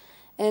storms.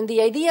 And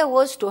the idea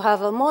was to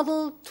have a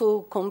model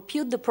to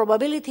compute the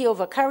probability of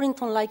a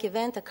Carrington-like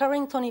event. A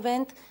Carrington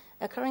event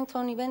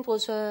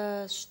was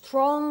a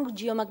strong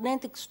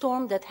geomagnetic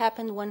storm that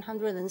happened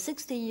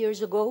 160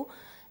 years ago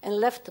and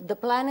left the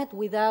planet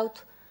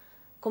without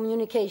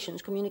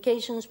communications.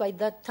 Communications by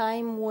that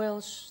time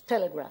was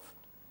telegraph.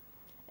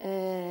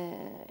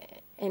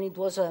 And it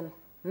was a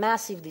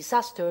massive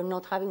disaster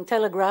not having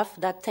telegraph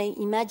that time.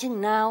 Imagine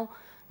now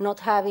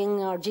not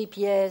having our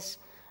GPS,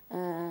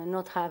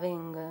 not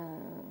having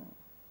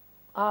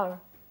our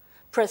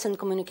present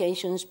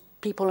communications,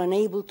 people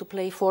unable to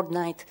play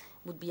Fortnite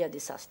would be a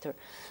disaster.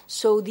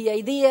 So the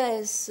idea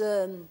is,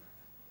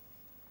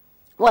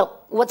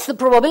 what's the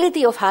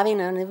probability of having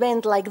an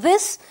event like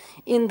this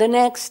in the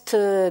next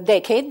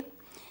decade?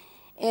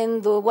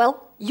 And,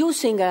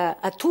 using a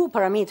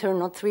 2-parameter,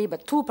 not 3,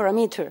 but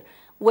 2-parameter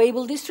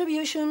Weibull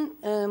distribution,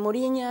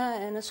 Moriña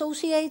and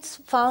Associates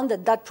found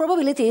that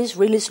probability is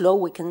really slow.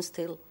 We can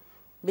still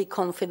be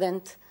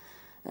confident,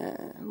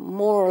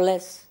 more or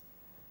less.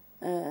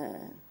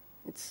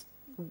 It's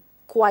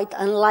quite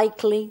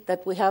unlikely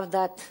that we have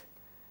that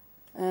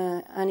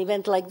an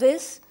event like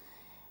this.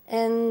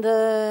 And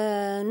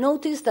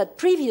notice that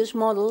previous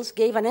models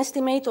gave an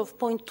estimate of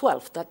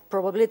 0.12, that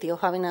probability of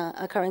having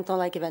a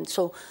Carrington-like event.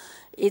 So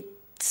it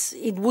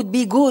would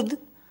be good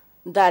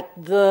that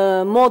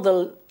the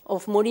model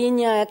of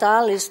Moriña et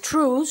al. Is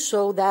true,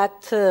 so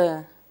that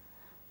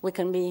we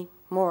can be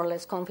more or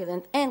less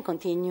confident and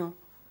continue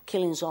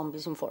killing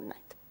zombies in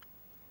Fortnite.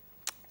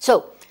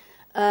 So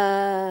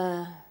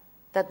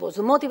that was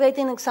a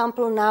motivating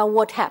example. Now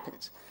what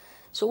happens?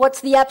 So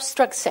what's the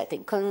abstract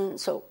setting?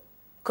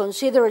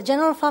 Consider a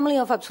general family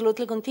of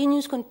absolutely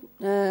continuous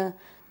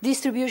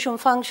distribution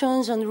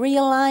functions and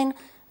realign,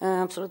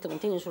 absolutely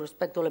continuous with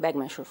respect to Lebesgue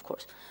measure, of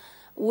course,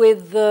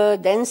 with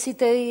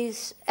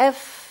densities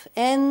f,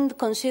 and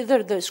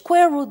consider the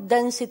square root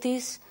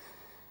densities,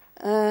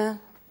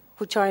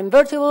 which are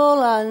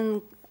invertible,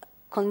 and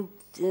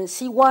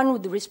C1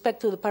 with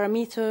respect to the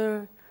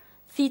parameter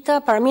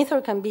theta.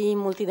 Parameter can be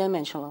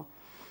multidimensional.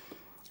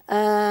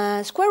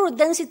 Square root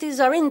densities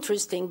are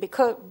interesting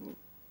because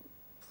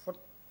for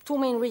two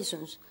main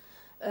reasons.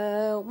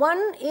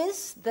 One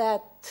is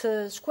that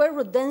square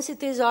root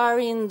densities are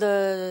in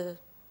the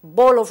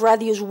ball of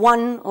radius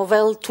 1 of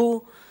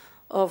L2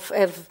 of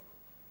F.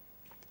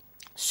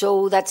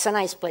 So that's a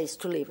nice place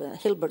to live, a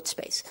Hilbert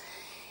space.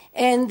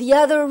 And the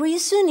other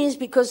reason is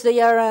because they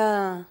are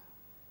a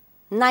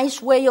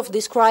nice way of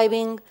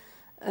describing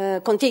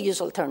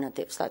contiguous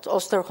alternatives. That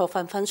Osterhoff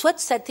and Van Sweat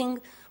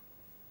setting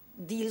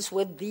deals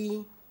with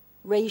the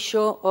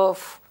ratio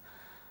of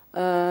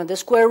the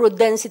square root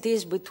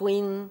densities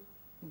between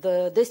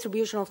the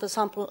distribution of the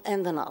sample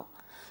and the null.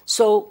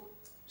 So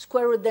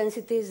square root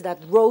densities, that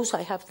rows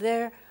I have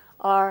there,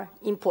 are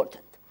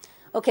important.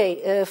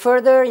 Okay,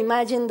 further,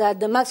 imagine that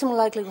the maximum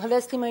likelihood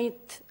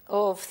estimate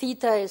of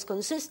theta is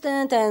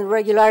consistent and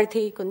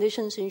regularity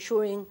conditions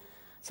ensuring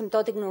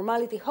asymptotic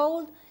normality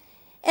hold,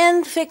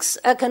 and fix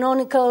a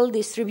canonical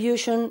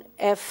distribution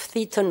f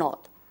theta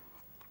naught.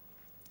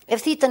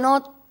 F theta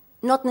naught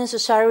not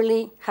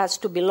necessarily has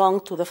to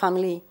belong to the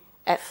family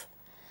F.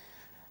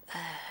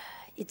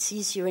 It's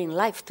easier in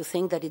life to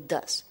think that it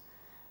does.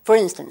 For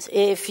instance,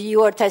 if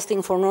you are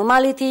testing for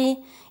normality,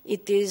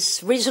 it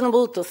is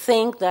reasonable to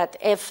think that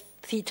f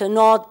theta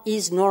naught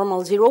is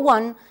normal 0,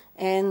 1,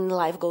 and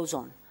life goes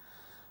on.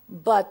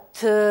 But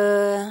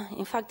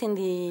in fact, in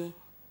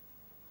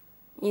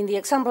the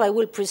example I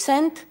will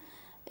present,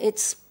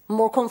 it's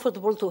more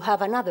comfortable to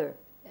have another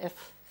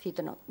f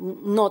theta naught,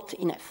 not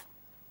in f.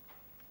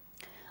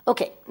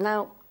 Okay,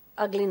 now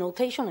ugly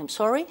notation, I'm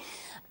sorry.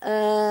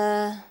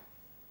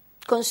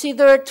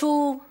 Consider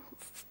two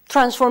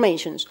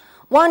transformations.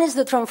 One is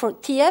the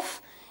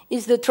TF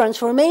is the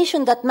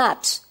transformation that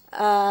maps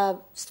a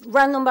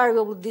random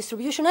variable with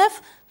distribution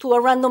f to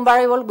a random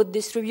variable with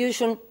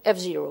distribution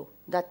f0,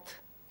 that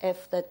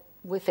f that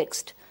we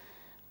fixed.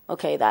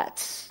 Okay,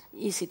 that's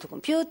easy to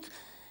compute.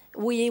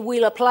 We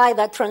will apply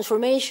that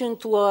transformation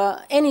to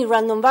any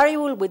random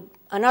variable with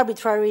an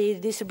arbitrary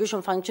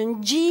distribution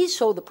function g,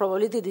 so the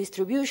probability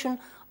distribution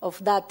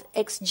of that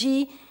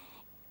xg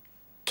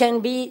can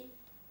be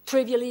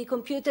trivially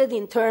computed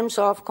in terms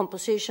of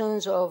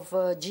compositions of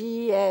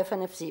g, f,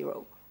 and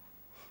f0.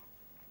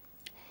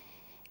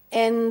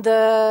 And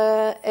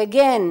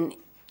again,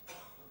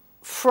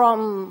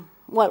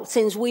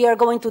 since we are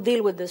going to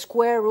deal with the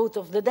square root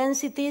of the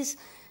densities,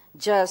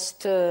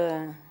 just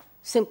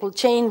simple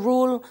chain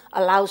rule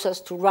allows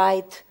us to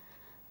write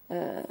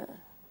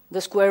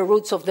the square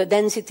roots of the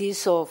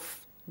densities of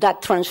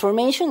that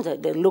transformation.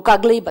 They look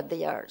ugly, but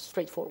they are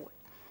straightforward.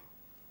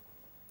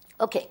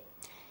 Okay.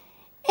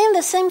 And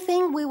the same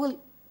thing we will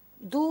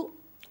do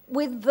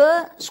with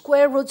the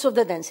square roots of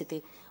the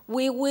density.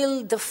 We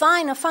will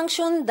define a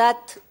function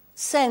that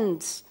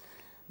sends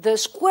the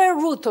square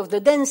root of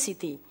the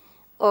density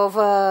of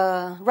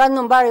a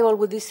random variable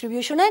with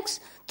distribution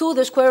x to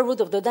the square root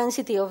of the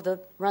density of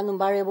the random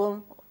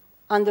variable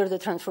under the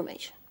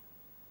transformation.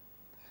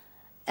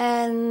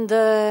 And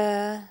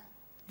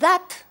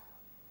that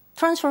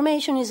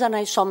transformation is an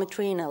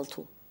isometry in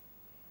L2.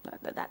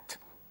 That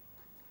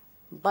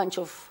bunch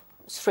of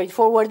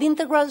straightforward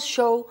integrals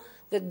show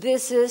that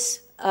this is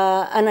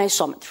an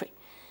isometry.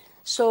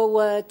 So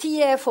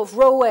TF of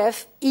rho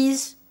f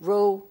is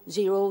rho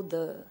 0,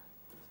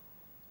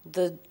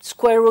 the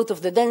square root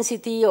of the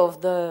density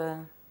of the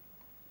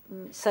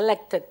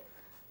selected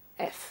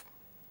f.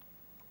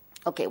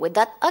 Okay, with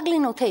that ugly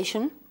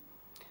notation,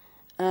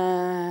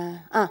 no,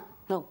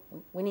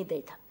 we need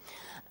data.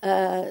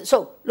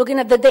 So looking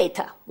at the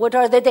data, what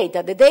are the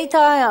data? The data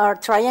are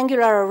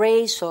triangular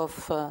arrays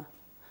of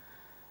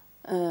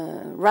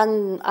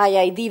run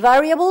IID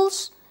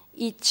variables.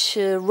 Each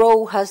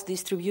row has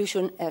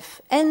distribution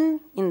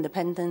Fn,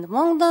 independent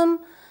among them.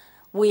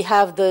 We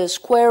have the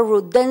square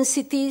root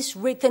densities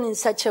written in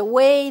such a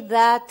way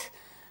that,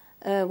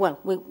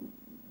 rho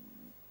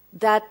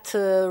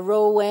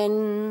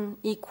n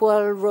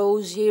equal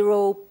rho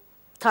 0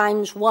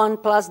 times 1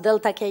 plus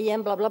delta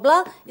kn, blah, blah,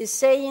 blah, is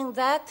saying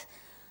that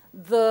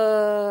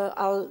the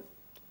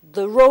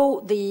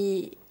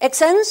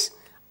xn's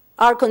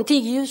are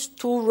contiguous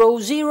to rho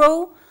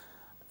 0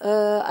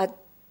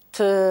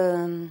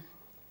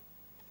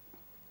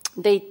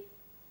 they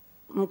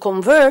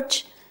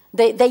converge,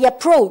 they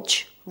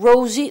approach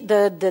rho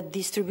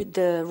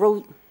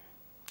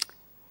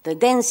the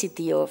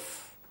density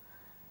of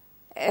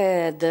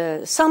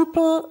the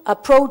sample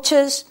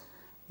approaches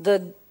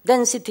the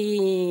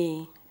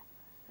density,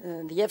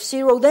 the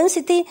F0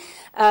 density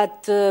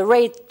at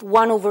rate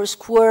 1 over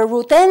square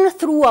root n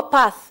through a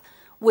path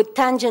with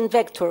tangent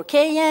vector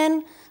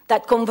kn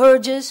that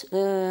converges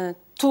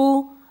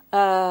to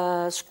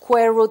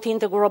square root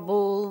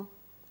integrable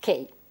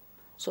k.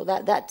 So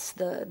that's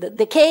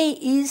the k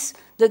is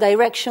the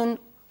direction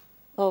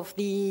of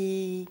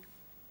the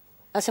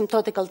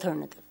asymptotic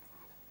alternative.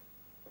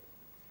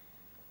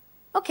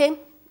 Okay,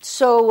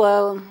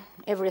 so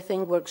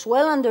everything works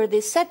well under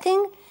this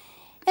setting.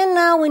 And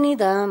now we need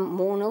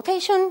more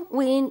notation.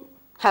 We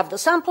have the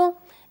sample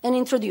and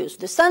introduce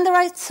the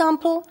standardized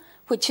sample,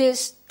 which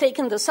is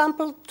taking the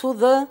sample to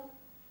the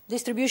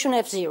distribution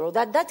F0.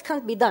 That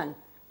can't be done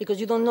because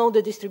you don't know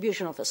the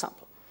distribution of the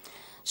sample.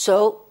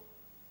 So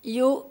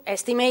you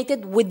estimate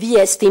it with the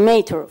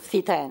estimator of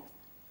theta n.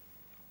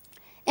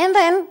 And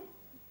then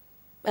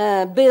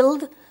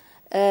build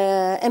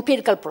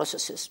empirical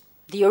processes.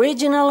 The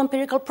original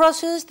empirical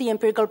process, the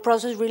empirical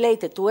process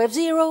related to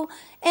F0,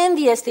 and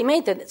the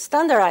estimated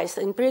standardized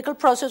empirical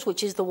process,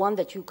 which is the one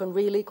that you can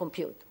really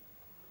compute.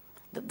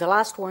 The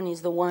last one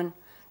is the one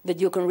that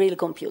you can really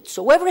compute.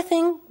 So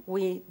everything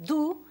we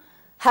do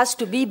has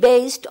to be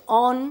based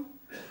on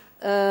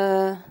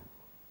the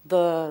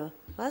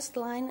last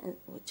line,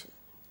 which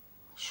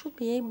I should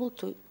be able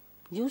to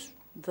use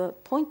the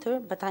pointer,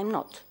 but I'm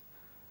not.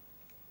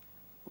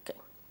 Okay.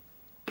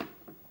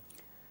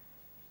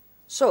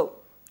 So,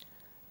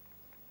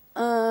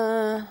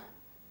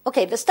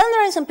 okay, the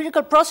standardized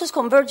empirical process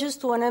converges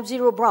to an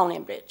F0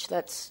 Brownian bridge.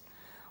 That's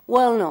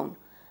well known.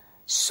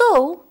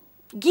 So,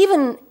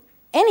 given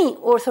any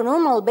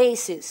orthonormal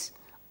basis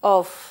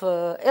of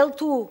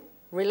L2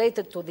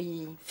 related to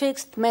the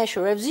fixed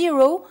measure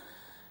F0,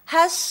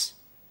 has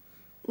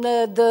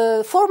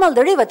the formal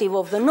derivative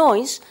of the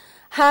noise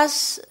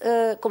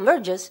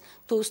converges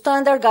to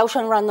standard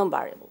Gaussian random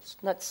variables.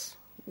 That's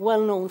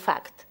well-known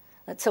fact.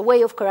 That's a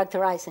way of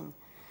characterizing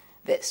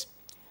this.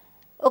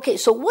 Okay,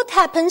 so what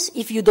happens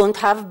if you don't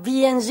have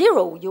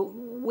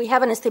Vn0? We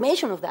have an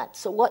estimation of that.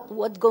 So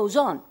what goes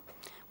on?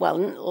 Well,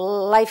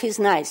 life is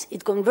nice.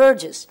 It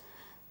converges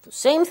to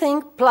same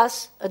thing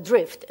plus a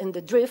drift, and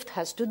the drift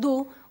has to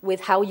do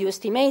with how you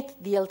estimate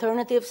the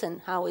alternatives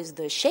and how is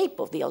the shape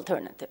of the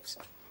alternatives.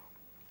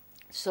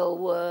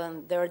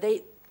 So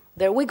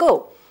there we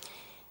go.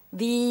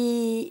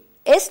 The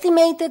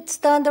estimated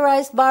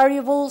standardized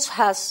variables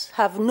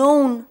have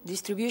known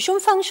distribution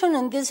function,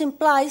 and this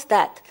implies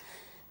that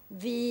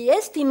the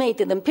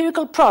estimated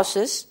empirical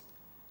process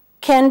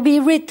can be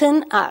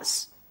written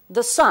as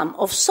the sum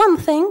of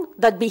something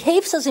that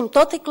behaves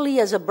asymptotically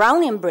as a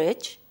Brownian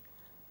bridge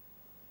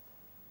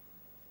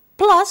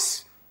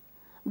plus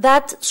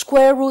that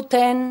square root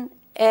n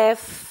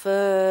f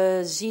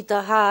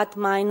zeta hat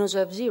minus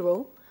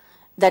f0,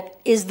 that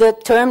is the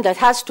term that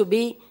has to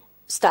be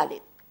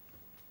studied.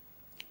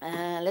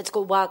 Let's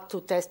go back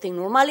to testing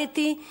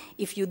normality.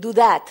 If you do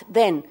that,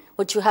 then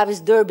what you have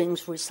is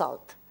Durbin's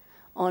result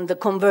on the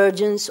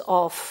convergence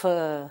of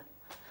the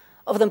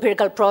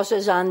empirical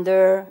process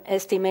under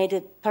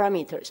estimated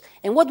parameters.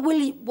 And what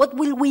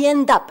will we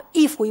end up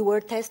if we were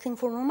testing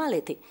for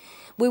normality?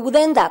 We would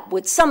end up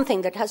with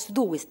something that has to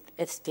do with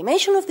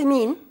estimation of the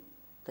mean,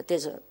 that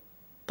is a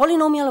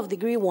polynomial of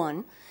degree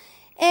 1,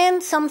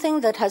 and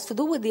something that has to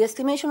do with the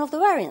estimation of the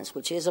variance,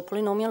 which is a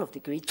polynomial of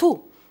degree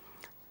 2.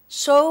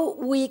 So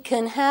we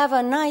can have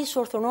a nice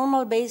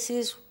orthonormal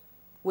basis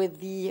with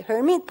the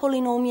Hermite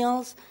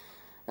polynomials,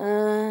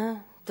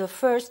 the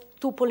first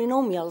two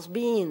polynomials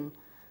being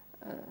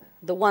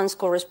the ones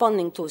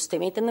corresponding to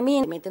estimating the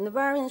mean, estimating the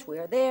variance. We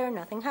are there,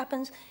 nothing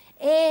happens,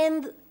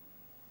 and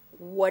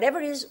whatever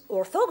is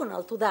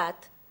orthogonal to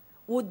that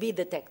would be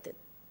detected.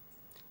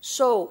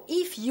 So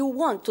if you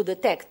want to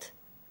detect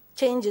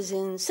changes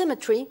in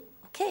symmetry,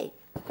 okay,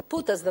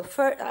 put as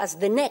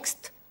the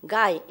next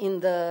guy in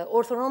the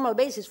orthonormal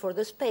basis for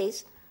the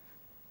space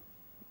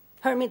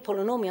Hermite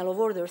polynomial of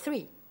order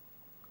 3.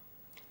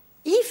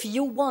 If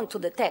you want to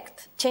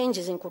detect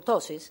changes in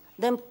kurtosis,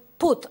 then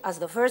put as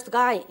the first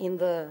guy in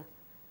the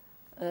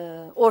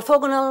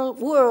orthogonal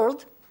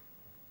world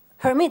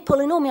Hermite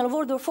polynomial of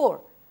order 4.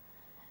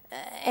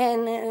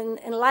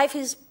 And life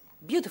is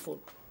beautiful.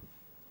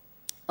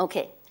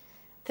 Okay,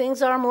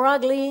 things are more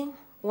ugly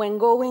when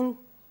going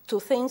to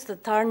things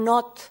that are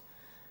not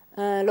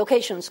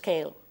location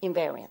scale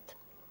invariant,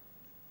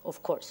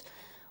 of course.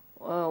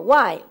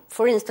 Why?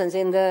 For instance,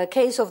 in the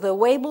case of the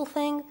Weibull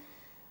thing,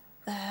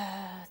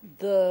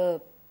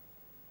 the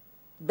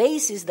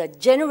basis that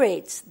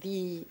generates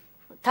the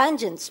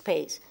tangent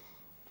space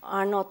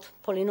are not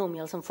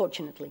polynomials,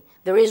 unfortunately.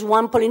 There is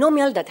one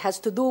polynomial that has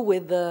to do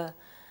with a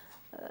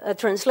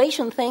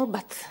translation thing,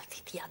 but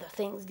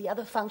the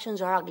other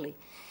functions are ugly.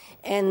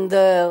 And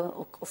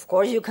of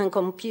course you can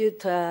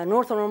compute an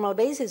orthonormal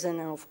basis, and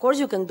of course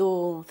you can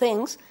do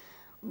things,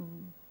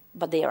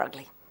 but they are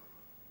ugly.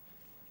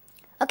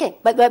 Okay,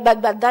 but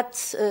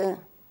that's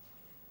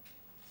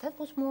that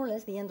was more or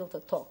less the end of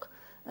the talk.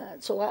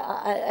 So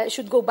I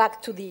should go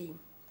back to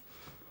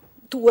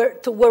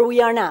where we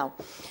are now.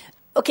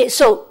 Okay,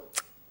 so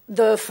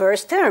the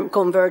first term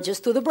converges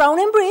to the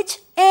Brownian bridge,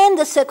 and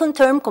the second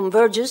term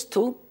converges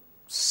to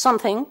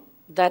something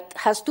that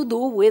has to do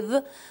with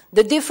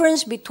the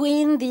difference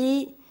between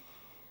the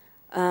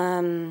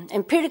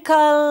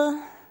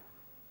empirical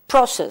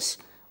process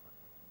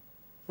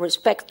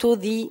respect to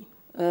the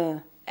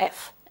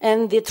f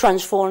and the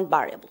transformed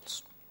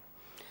variables.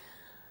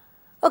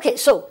 Okay,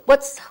 so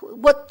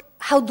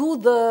how do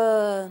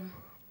the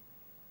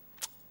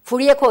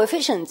Fourier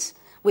coefficients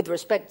with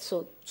respect,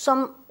 so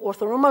some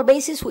orthonormal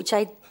basis, which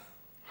I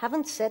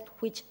haven't said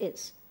which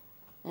is.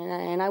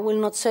 and I will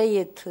not say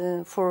it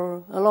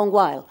for a long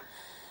while.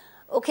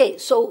 Okay,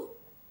 so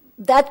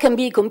that can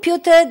be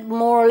computed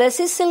more or less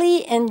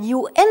easily, and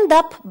you end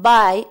up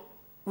by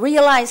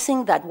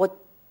realizing that what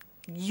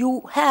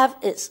you have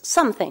is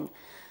something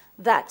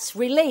that's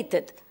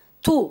related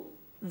to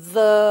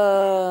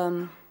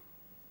the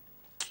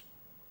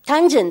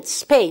tangent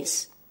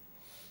space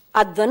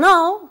at the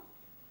null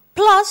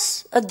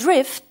plus a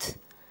drift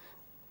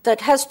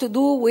that has to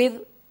do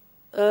with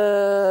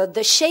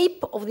the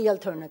shape of the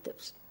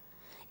alternatives.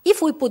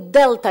 If we put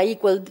delta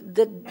equal,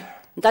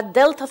 that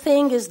delta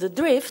thing is the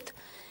drift,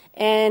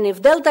 and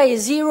if delta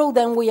is 0,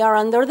 then we are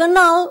under the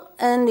null,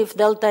 and if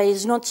delta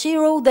is not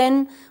 0,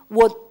 then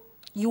what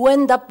you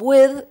end up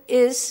with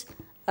is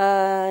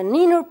an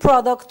inner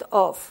product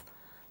of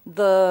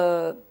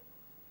the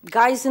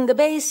guys in the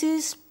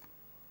basis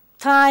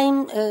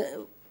times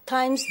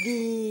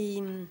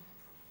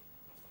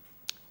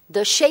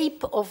the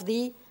shape of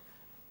the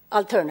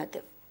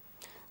alternative.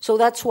 So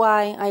that's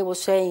why I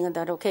was saying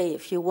that, okay,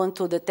 if you want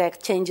to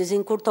detect changes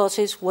in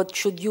kurtosis, what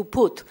should you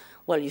put?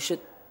 Well, you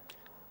should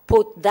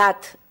put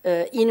that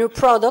inner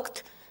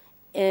product.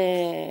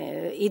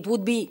 It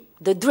would be,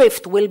 the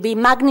drift will be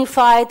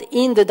magnified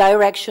in the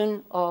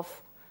direction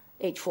of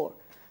H4.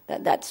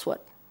 That's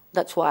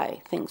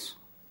why things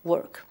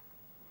work.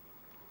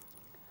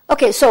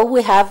 Okay, so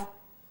we have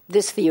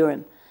this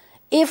theorem.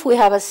 If we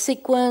have a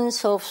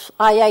sequence of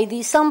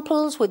IID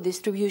samples with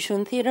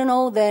distribution theta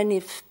no,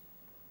 then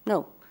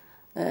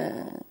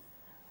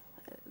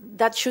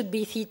that should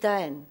be theta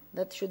n.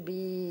 That should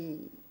be,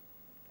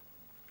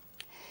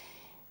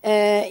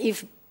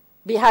 if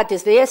B hat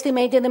is the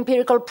estimated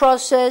empirical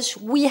process,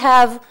 we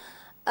have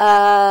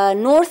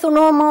an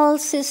orthonormal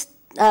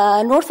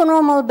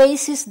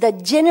basis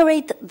that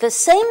generate the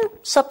same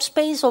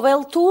subspace of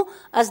L2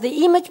 as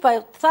the image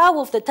by tau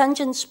of the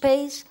tangent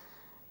space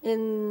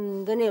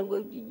in the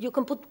nil. You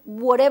can put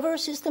whatever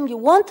system you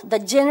want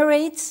that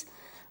generates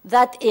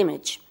that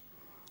image.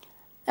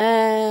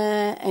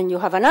 And you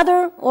have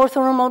another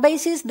orthonormal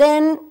basis,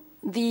 then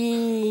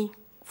the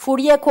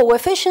Fourier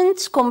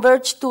coefficients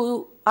converge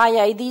to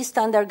IID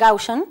standard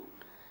Gaussian.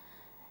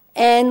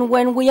 And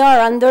when we are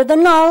under the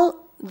null,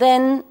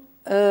 then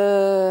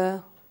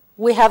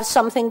we have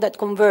something that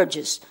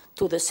converges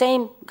to the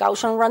same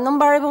Gaussian random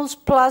variables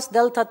plus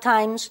delta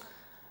times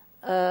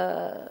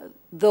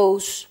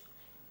those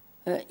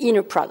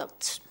inner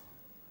products.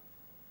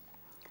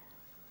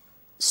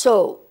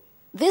 So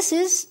this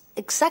is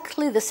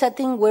exactly the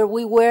setting where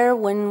we were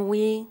when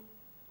we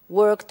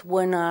worked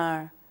when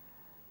our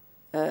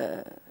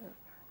the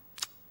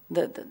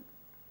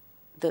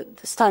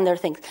standard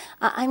things.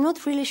 I'm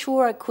not really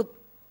sure I could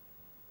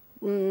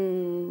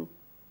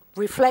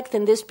reflect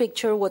in this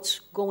picture what's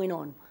going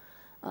on.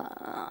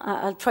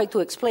 I'll try to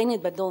explain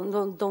it, but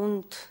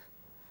don't.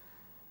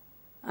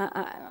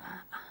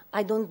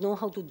 I don't know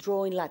how to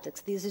draw in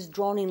LaTeX. This is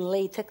drawn in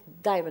LaTeX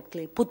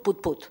directly.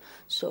 Put.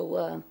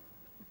 So.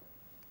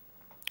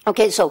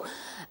 Okay, so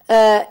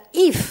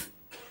if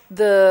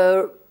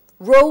the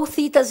rho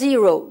theta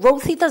 0,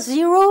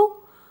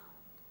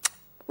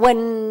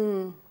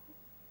 when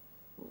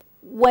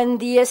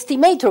the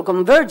estimator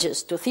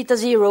converges to theta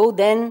 0,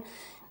 then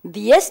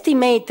the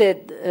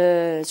estimated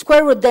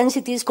square root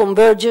densities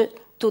converge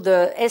to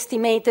the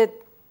estimated,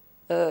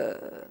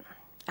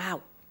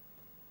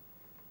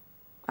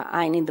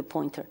 I need the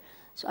pointer.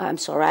 So I'm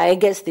sorry, I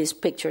guess these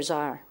pictures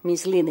are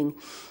misleading.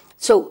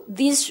 So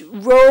these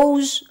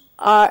rows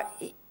are,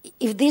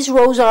 if these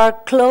rows are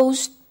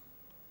closed,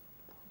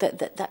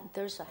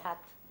 there's a hat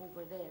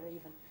over there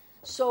even.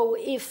 So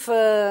if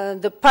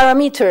the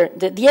parameter,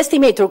 the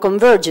estimator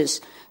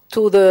converges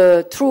to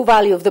the true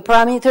value of the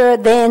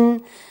parameter,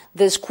 then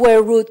the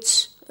square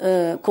roots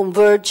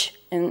converge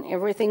and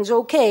everything's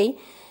okay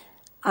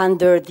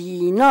under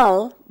the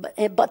null,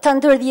 but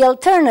under the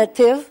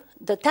alternative,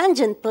 the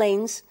tangent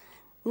planes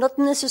not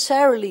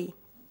necessarily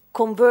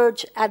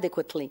converge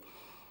adequately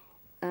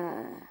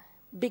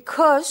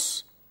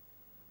because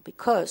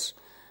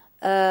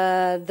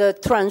the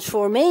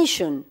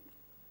transformation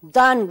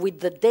done with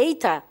the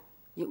data,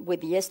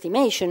 with the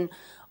estimation,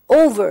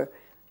 over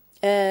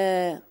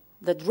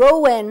that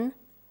rho n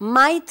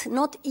might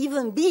not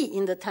even be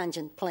in the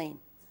tangent plane.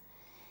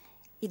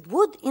 It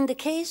would in the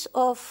case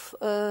of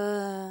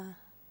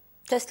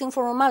testing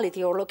for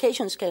normality or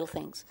location scale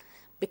things,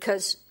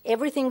 because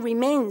everything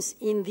remains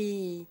in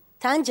the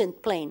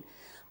tangent plane,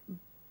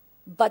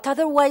 but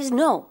otherwise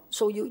no.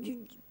 So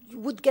you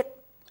would get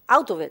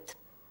out of it.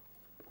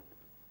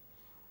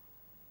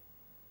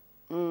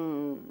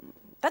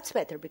 That's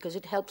better because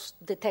it helps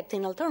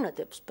detecting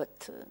alternatives,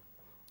 but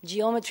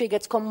geometry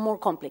gets more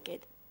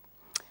complicated.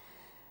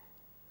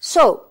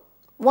 So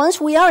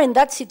once we are in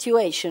that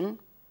situation,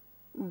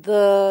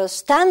 the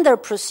standard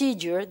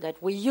procedure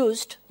that we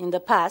used in the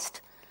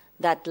past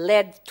that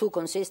led to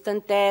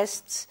consistent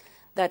tests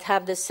that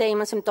have the same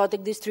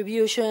asymptotic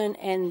distribution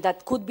and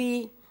that could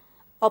be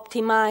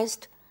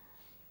optimized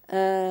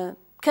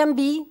can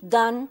be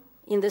done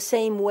in the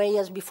same way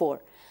as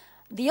before.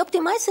 The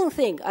optimizing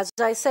thing, as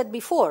I said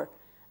before,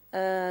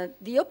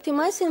 The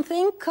optimizing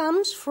thing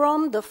comes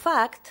from the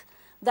fact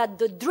that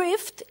the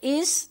drift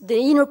is the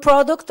inner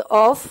product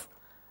of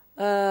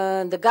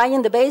the guy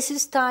in the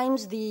basis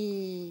times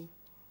the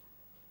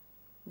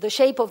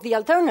shape of the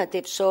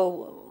alternative.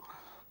 So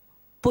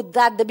put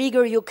that the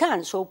bigger you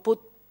can. So put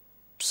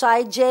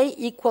psi j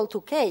equal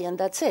to k, and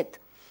that's it.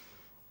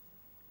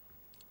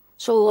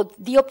 So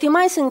the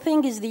optimizing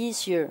thing is the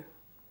easier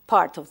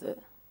part of the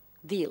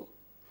deal.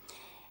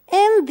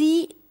 And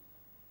the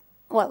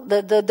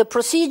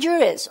procedure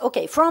is,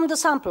 okay, from the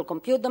sample,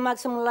 compute the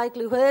maximum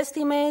likelihood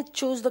estimate,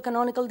 choose the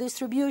canonical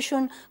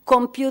distribution,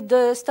 compute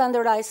the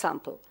standardized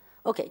sample.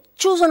 Okay,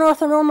 choose an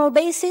orthonormal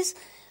basis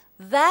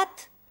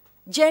that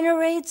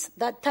generates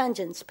that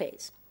tangent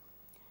space.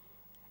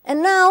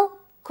 And now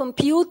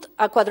compute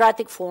a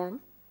quadratic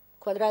form.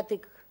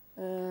 Quadratic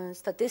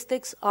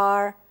statistics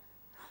are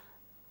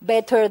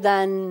better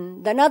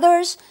than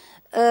others.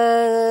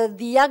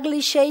 The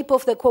ugly shape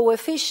of the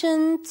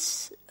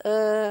coefficients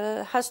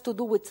has to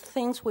do with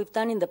things we've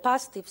done in the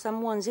past. If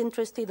someone's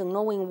interested in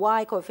knowing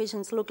why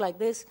coefficients look like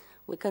this,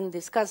 we can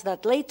discuss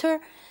that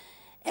later.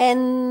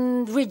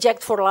 And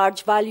reject for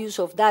large values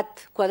of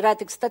that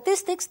quadratic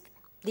statistics.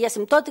 The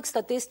asymptotic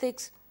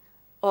statistics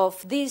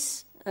of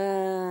this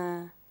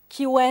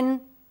Qn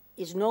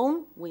is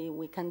known.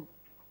 We can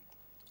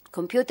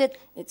compute it.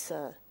 It's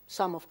a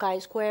sum of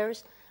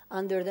chi-squares.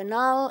 Under the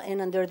null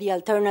and under the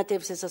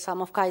alternatives is a sum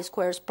of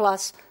chi-squares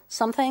plus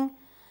something.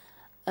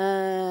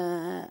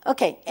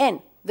 Okay,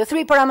 and the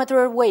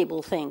three-parameter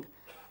Weibull thing.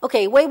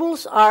 Okay,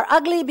 Weibulls are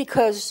ugly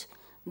because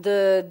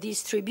the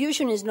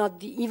distribution is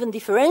not even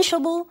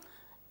differentiable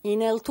in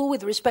L2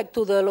 with respect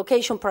to the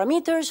location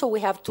parameter, so we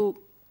have to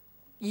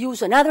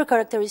use another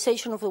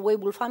characterization of the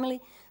Weibull family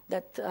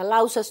that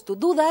allows us to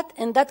do that,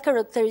 and that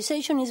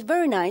characterization is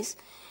very nice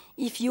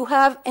if you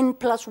have n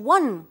plus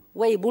 1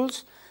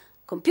 Weibulls.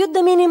 Compute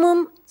the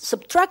minimum,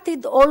 subtract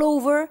it all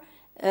over,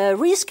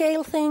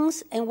 rescale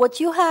things, and what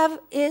you have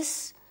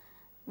is,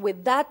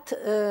 with that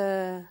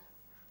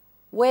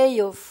way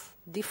of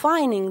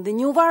defining the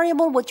new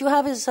variable, what you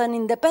have is an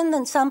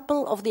independent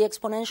sample of the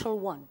exponential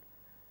 1,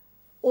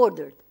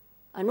 ordered,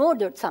 an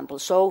ordered sample.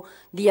 So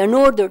the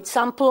unordered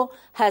sample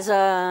has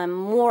a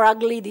more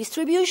ugly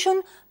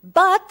distribution,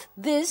 but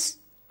this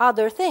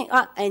other thing,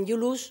 and you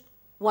lose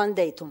one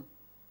datum.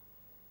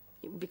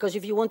 Because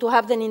if you want to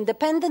have them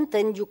independent,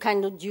 then you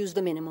cannot use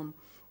the minimum.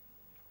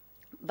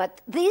 But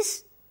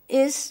this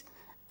is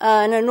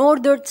an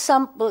unordered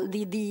sample.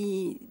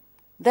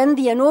 Then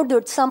the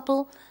unordered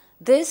sample,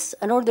 this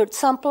unordered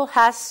sample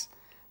has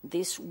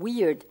this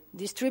weird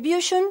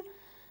distribution,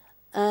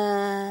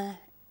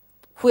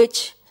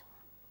 which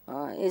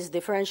is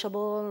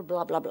differentiable,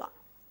 blah, blah, blah.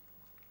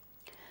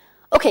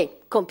 Okay,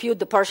 compute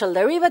the partial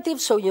derivative,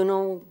 so you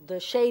know the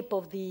shape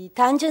of the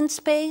tangent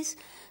space.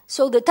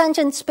 So the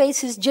tangent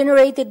space is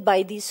generated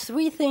by these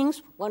three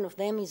things. One of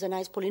them is a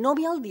nice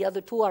polynomial. The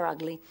other two are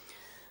ugly.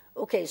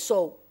 Okay,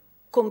 so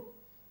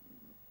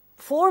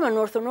form an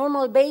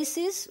orthonormal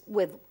basis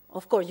with,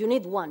 of course, you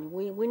need one.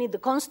 We need the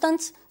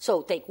constants.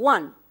 So take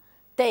one.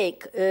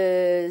 Take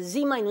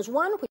z minus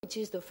 1, which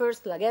is the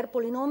first Laguerre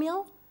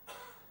polynomial.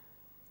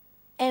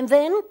 And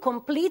then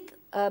complete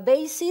a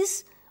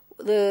basis,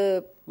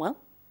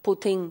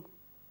 putting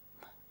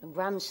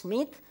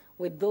Gram-Schmidt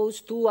with those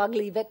two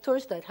ugly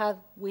vectors that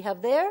we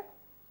have there,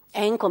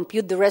 and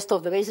compute the rest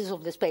of the basis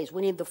of the space.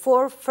 We need the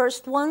four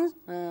first ones,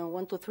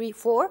 1, 2, 3,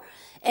 4,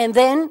 and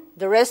then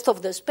the rest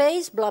of the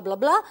space, blah, blah,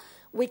 blah.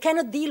 We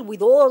cannot deal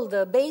with all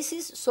the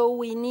bases, so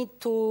we need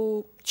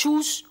to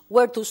choose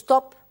where to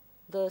stop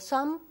the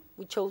sum.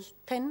 We chose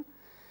 10.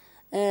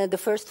 The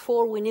first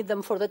 4, we need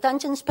them for the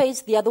tangent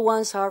space. The other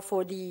ones are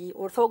for the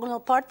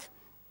orthogonal part.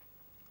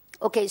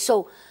 Okay,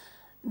 so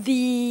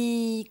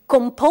the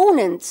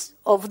components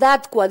of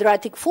that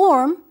quadratic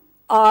form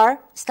are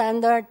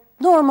standard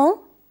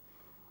normal,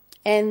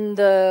 and,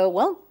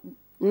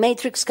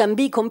 matrix can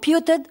be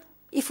computed.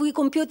 If we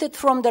compute it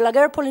from the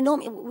Laguerre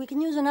polynomial, we can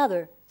use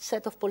another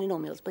set of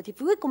polynomials, but if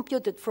we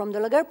compute it from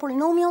the Laguerre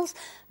polynomials,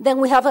 then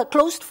we have a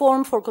closed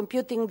form for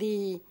computing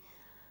the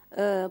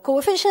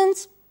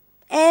coefficients,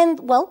 and,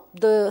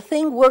 the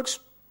thing works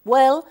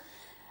well,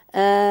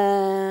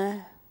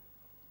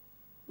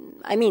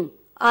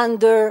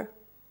 under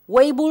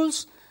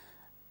Weibulls.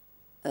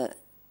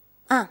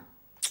 I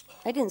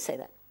didn't say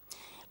that.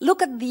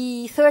 Look at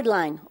the third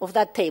line of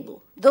that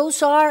table.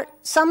 Those are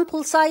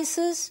sample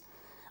sizes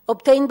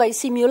obtained by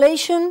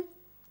simulation,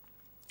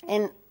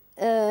 and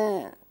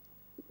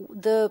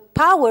the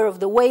power of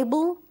the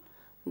Weibull,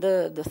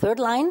 the third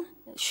line,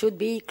 should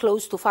be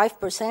close to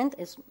 5%.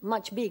 It's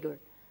much bigger.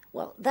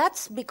 Well,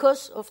 that's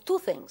because of two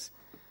things.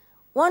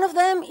 One of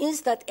them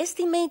is that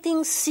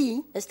estimating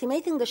C,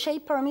 estimating the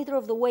shape parameter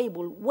of the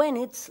Weibull when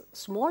it's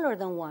smaller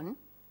than 1,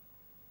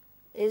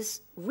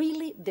 is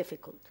really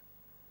difficult.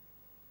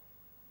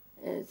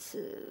 It's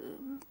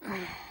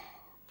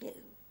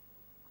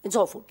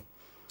awful.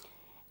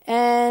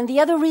 And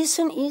the other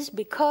reason is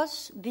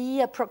because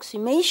the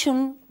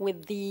approximation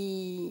of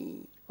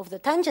the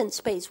tangent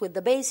space with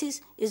the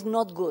basis is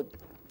not good.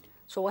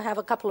 So I have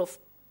a couple of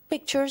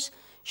pictures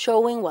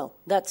showing, well,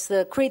 that's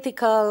the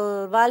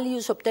critical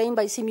values obtained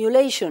by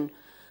simulation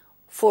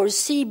for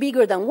C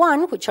bigger than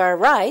 1, which are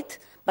right,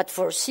 but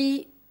for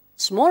C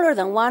smaller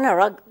than 1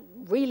 are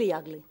really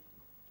ugly.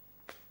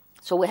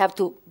 So we have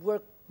to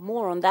work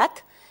more on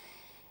that.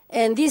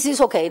 And this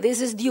is okay,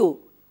 this is due.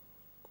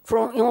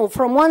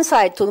 From one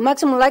side to the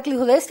maximum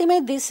likelihood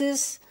estimate, this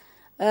is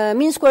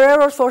mean square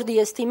error for the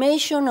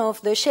estimation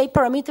of the shape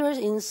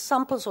parameters in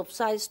samples of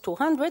size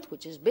 200,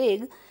 which is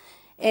big.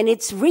 And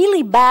it's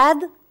really bad.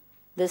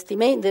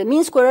 The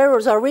mean square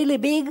errors are really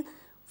big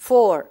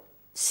for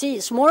C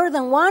smaller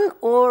than 1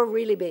 or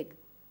really big.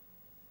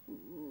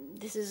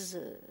 This is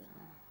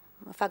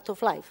a fact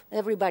of life.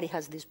 Everybody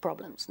has these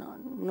problems,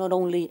 not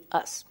only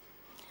us.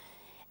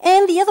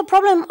 And the other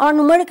problem are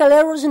numerical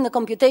errors in the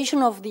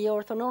computation of the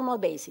orthonormal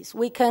basis.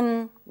 We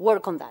can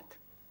work on that.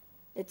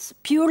 It's a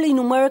purely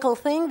numerical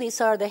thing. These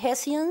are the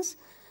Hessians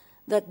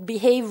that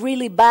behave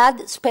really bad,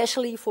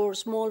 especially for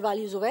small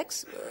values of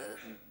x.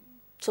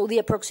 So the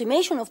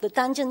approximation of the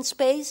tangent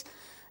space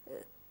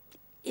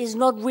is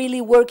not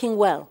really working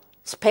well,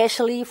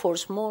 especially for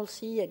small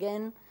c,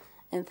 again,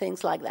 and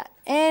things like that.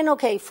 And,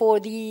 okay, for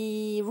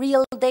the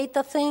real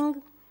data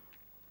thing,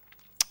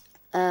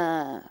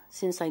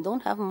 since I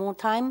don't have more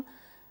time,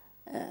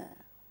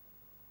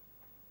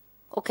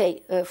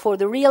 for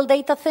the real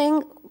data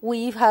thing,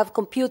 we have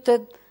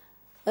computed,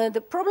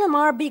 the problem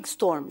are big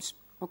storms,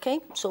 okay?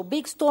 So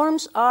big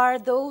storms are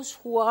those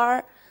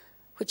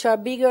which are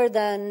bigger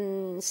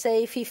than,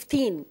 say,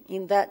 15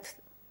 in that.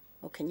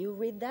 Oh, can you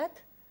read that?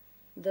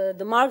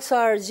 The marks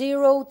are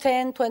 0,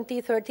 10,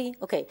 20, 30.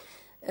 Okay.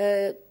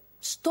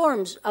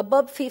 Storms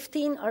above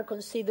 15 are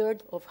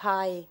considered of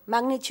high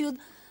magnitude.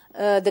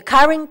 The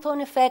Carrington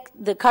effect,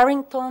 the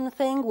Carrington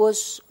thing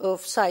was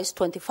of size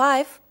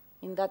 25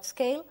 in that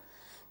scale.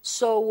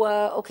 So,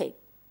 okay,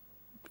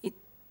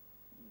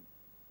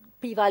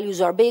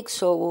 p-values are big,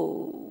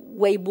 so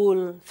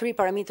Weibull,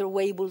 3-parameter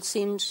Weibull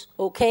seems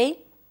okay.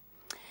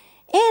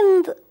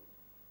 And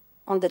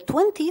on the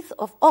 20th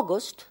of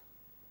August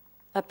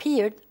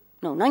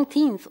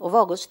 19th of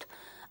August,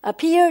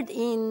 appeared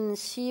in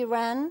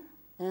CRAN,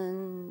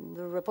 and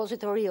the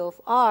repository of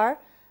R,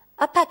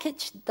 a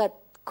package that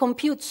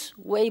computes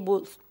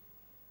Weibull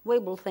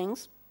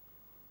things.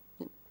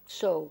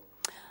 So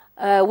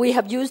we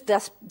have used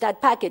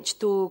that package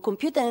to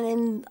compute,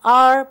 and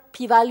our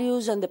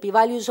p-values and the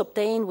p-values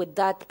obtained with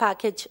that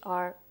package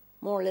are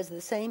more or less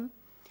the same.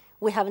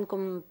 We haven't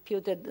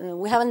computed,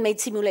 we haven't made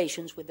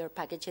simulations with their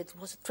package. It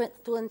was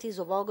 20th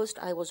of August.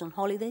 I was on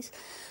holidays.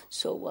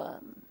 So,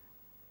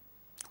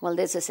 well,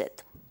 this is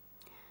it.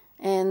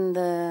 And,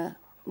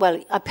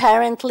 well,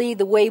 apparently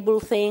the Weibull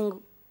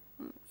thing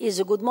is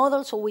a good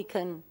model, so we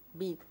can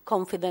be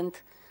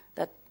confident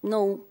that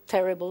no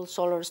terrible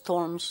solar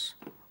storms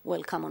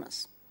will come on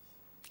us.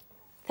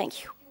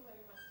 Thank you.